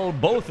 well,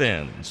 both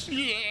ends.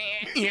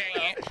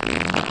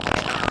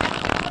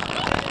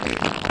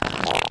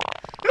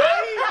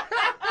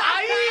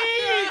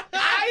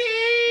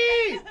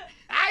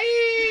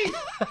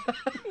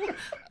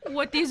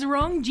 What is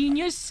wrong,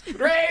 genius?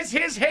 Raise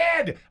his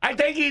head. I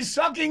think he's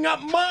sucking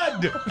up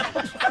mud.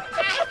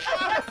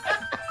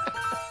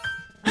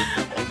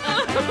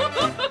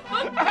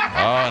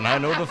 And I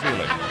know the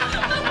feeling.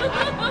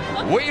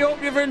 We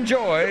hope you've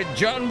enjoyed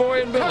John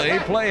Boy and Billy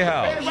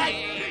Playhouse.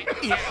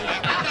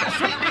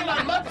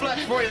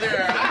 For you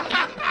there.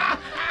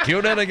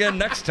 Tune in again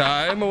next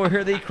time when we'll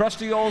hear the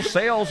crusty old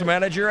sales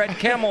manager at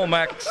Camel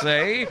Mac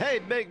say, "Hey,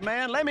 big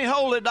man, let me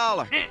hold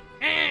 $1."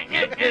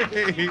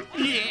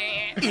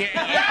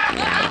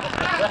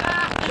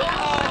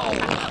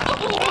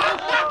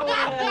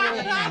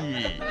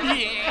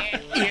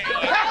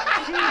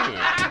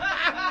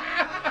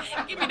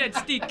 Give me that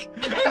stick.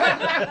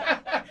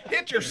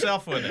 Hit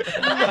yourself with it.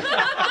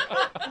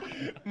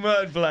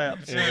 Mud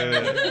flaps.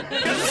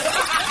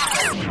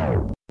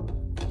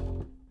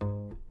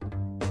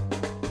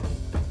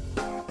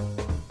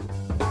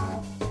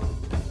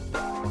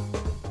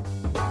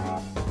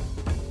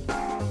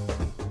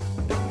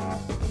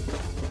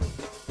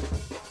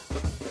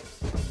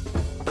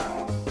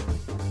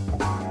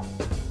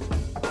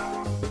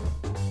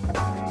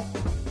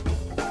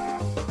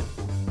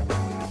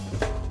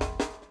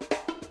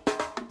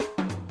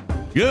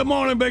 Good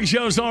morning, Big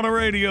Show's on the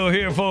radio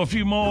here for a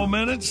few more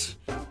minutes.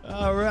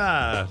 All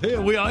right,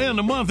 here we are in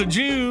the month of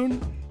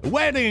June,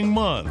 wedding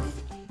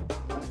month.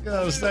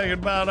 I was thinking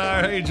about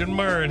our Agent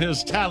Murray and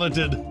his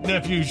talented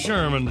nephew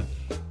Sherman.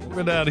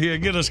 We're down here.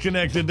 Get us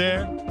connected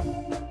there.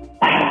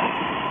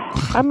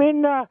 I'm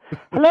in,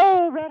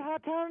 hello, Red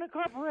Hot Town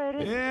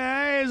Incorporated.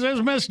 Yeah, hey, is this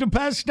Mr.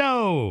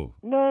 Pesto?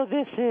 No,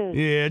 this is.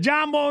 Yeah,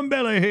 John Boy and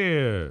Billy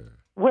here.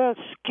 Well,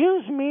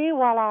 excuse me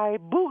while I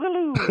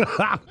boogaloo.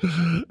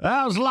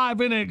 How's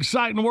life in the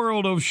exciting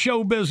world of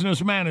show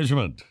business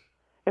management?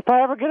 If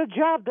I ever get a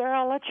job there,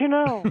 I'll let you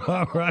know.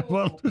 All right,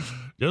 well,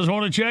 just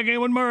want to check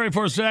in with Murray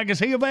for a sec. Is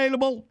he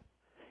available?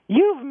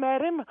 You've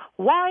met him.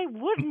 Why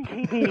wouldn't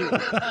he be?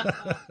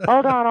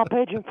 Hold on, I'll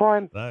page him for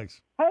him. Thanks.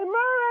 Hey,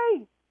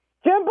 Murray!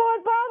 Jim Boy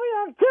and Bobby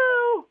on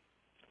 2.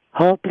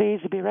 Hold,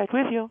 please. I'll be right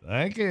with you.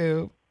 Thank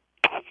you.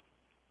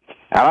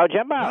 Hello,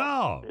 Jimbo.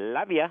 Oh.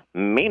 Love you.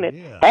 Mean it.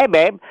 Yeah. Hey,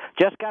 babe.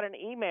 Just got an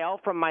email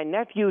from my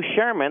nephew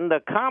Sherman,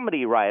 the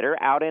comedy writer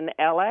out in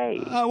L.A.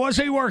 What's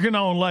he working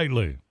on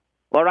lately?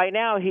 Well, right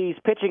now he's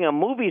pitching a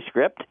movie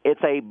script.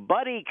 It's a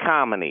buddy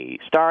comedy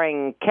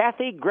starring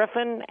Kathy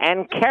Griffin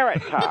and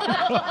Carrot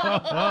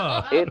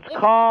Top. It's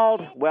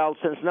called, well,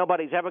 since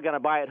nobody's ever going to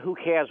buy it, who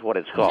cares what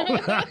it's called?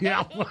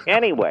 Yeah.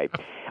 Anyway.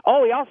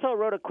 Oh, he also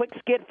wrote a quick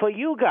skit for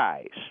you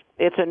guys.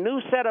 It's a new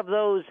set of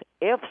those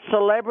If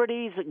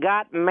Celebrities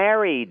Got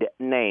Married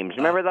names.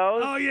 Remember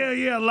those? Oh,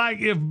 yeah.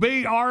 Like if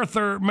B.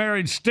 Arthur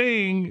married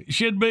Sting,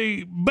 should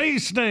be B.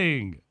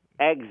 Sting.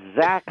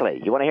 Exactly.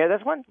 You want to hear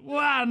this one?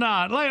 Why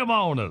not? Lay them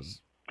on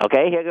us.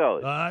 Okay, here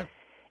goes. All right.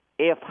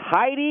 If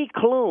Heidi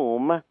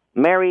Klum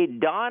married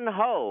Don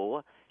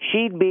Ho,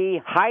 she'd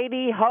be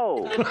Heidi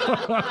Ho.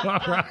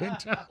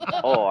 Right.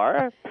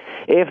 Or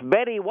if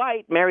Betty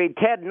White married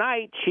Ted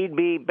Knight, she'd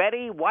be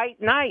Betty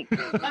White Knight.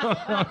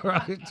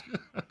 Right.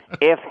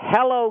 If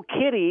Hello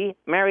Kitty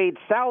married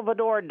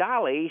Salvador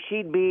Dali,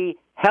 she'd be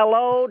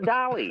Hello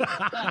Dolly.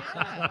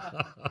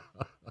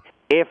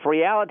 If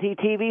reality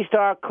TV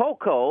star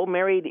Coco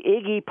married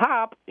Iggy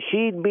Pop,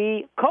 she'd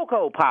be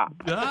Coco Pop.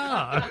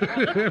 Ah.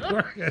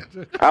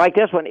 I like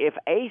this one. If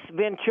Ace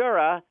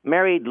Ventura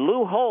married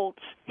Lou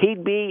Holtz,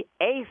 he'd be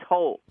Ace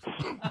Holtz.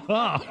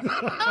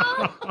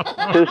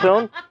 Too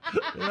soon?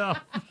 Yeah.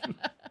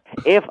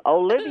 If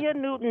Olivia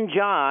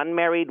Newton-John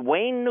married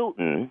Wayne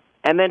Newton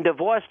and then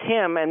divorced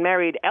him and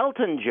married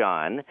Elton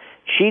John,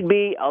 she'd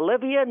be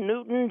Olivia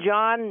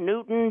Newton-John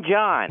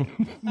Newton-John.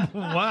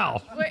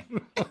 Wow.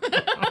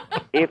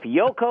 If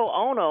Yoko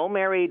Ono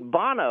married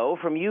Bono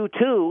from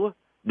U2,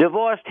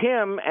 divorced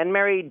him and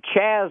married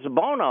Chaz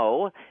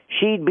Bono,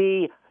 she'd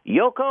be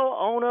Yoko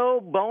Ono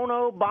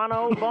Bono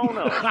Bono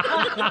Bono.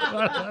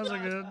 That's a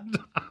good.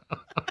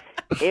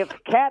 If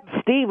Cat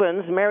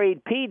Stevens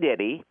married P.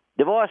 Diddy,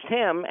 divorced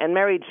him and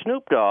married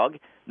Snoop Dogg,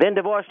 then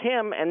divorced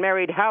him and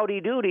married Howdy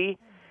Doody,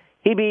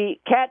 he'd be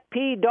Cat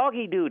P.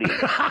 Doggy Doody.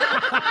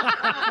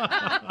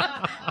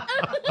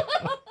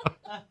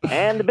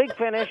 And the big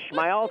finish,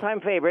 my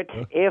all-time favorite,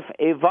 if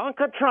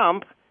Ivanka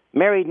Trump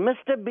married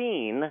Mr.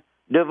 Bean,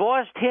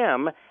 divorced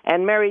him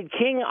and married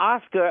King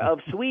Oscar of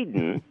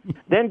Sweden,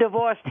 then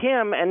divorced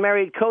him and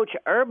married Coach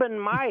Urban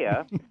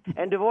Meyer,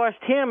 and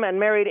divorced him and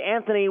married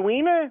Anthony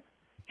Weiner,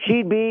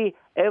 she'd be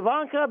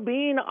Ivanka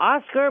Bean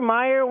Oscar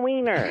Meyer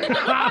Wiener.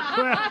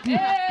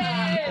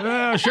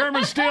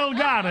 Sherman still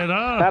got it,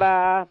 huh?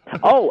 Ta-da.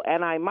 Oh,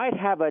 and I might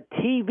have a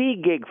TV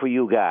gig for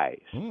you guys.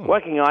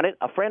 Working on it,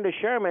 a friend of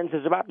Sherman's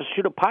is about to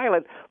shoot a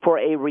pilot for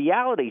a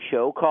reality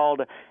show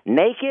called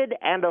Naked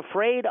and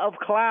Afraid of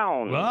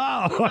Clowns.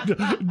 Oh,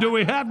 do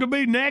we have to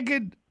be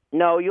naked?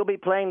 No, you'll be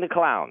playing the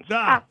clowns.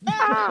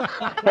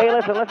 Hey,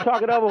 listen, let's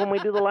talk it over when we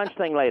do the lunch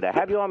thing later.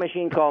 Have your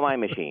machine call my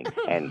machine.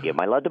 And give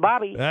my love to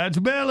Bobby. That's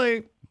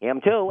Billy.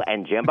 Him too.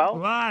 And Jimbo.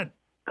 What?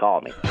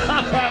 Call me.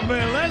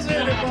 Let's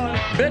hit it, boy.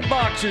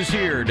 Bitbox is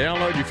here.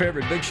 Download your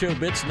favorite Big Show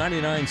bits,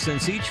 99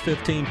 cents each,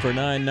 15 for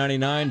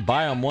 $9.99.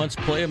 Buy them once,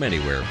 play them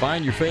anywhere.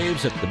 Find your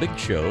faves at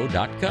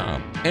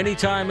thebigshow.com.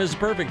 Anytime is the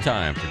perfect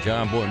time for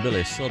John Boy and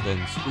Billy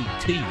Southern Sweet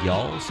Tea,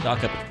 y'all.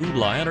 Stock up at Food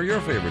Lion or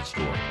your favorite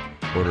store.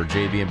 Order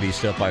JB&B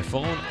Stuff by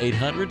phone,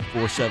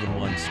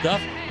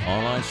 800-471-STUFF.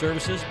 Online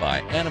services by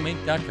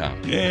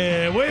animate.com.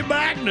 Yeah, we're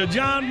back. The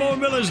John Boy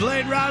and Billy's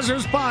Late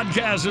Risers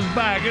podcast is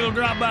back. It'll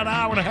drop about an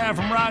hour and a half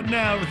from right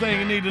now. Everything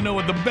you need to know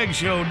at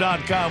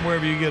thebigshow.com,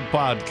 wherever you get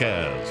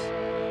podcasts.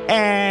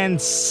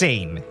 And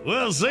scene.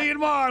 We'll see you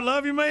tomorrow.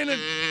 Love you, mean it.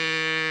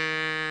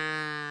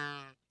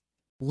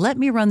 "Let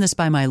me run this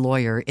by my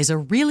lawyer" is a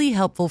really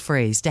helpful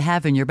phrase to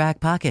have in your back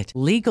pocket.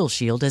 Legal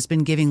Shield has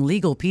been giving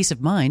legal peace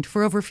of mind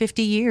for over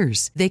 50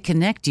 years. They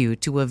connect you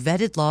to a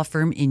vetted law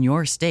firm in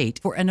your state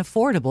for an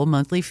affordable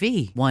monthly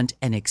fee. Want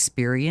an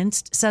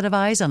experienced set of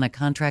eyes on a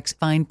contract's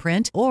fine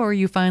print? Or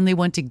you finally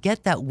want to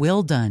get that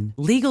will done?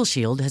 Legal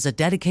Shield has a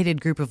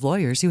dedicated group of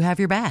lawyers who have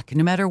your back,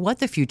 no matter what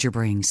the future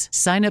brings.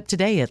 Sign up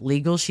today at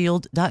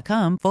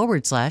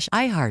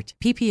LegalShield.com/iHeart.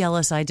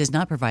 PPLSI does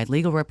not provide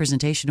legal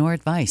representation or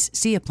advice.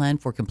 See a plan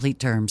for complete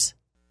terms.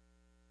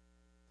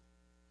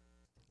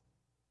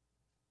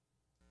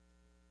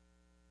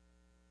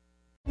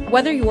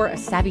 Whether you're a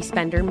savvy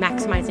spender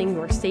maximizing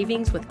your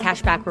savings with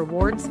cashback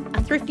rewards,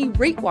 a thrifty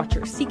rate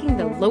watcher seeking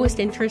the lowest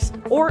interest,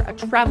 or a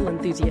travel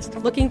enthusiast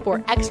looking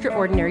for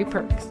extraordinary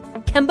perks,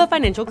 Kemba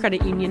Financial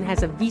Credit Union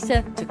has a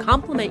visa to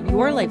complement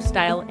your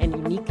lifestyle and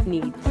unique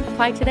needs.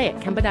 Apply today at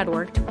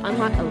Kemba.org to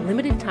unlock a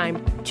limited-time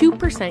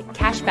 2%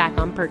 cash back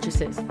on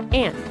purchases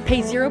and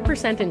pay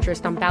 0%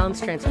 interest on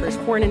balance transfers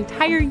for an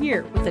entire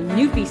year with a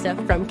new visa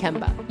from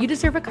Kemba. You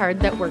deserve a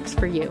card that works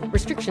for you.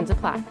 Restrictions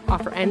apply.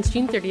 Offer ends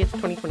June 30th,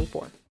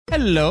 2024.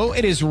 Hello,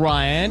 it is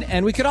Ryan,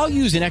 and we could all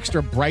use an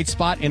extra bright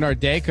spot in our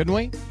day, couldn't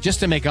we? Just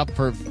to make up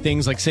for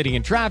things like sitting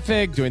in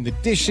traffic, doing the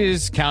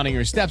dishes, counting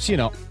your steps, you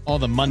know, all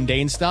the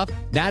mundane stuff.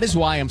 That is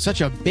why I'm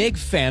such a big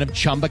fan of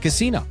Chumba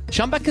Casino.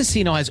 Chumba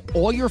Casino has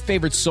all your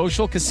favorite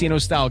social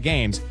casino-style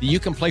games that you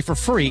can play for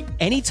free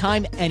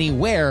anytime,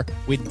 anywhere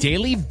with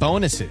daily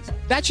bonuses.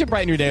 That should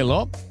brighten your day a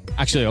little.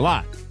 Actually, a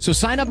lot. So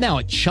sign up now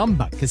at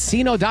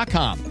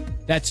ChumbaCasino.com.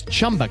 That's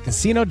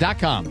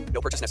ChumbaCasino.com.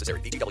 No purchase necessary.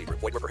 VGW Group.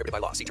 Void where prohibited by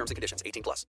law. See terms and conditions. 18+.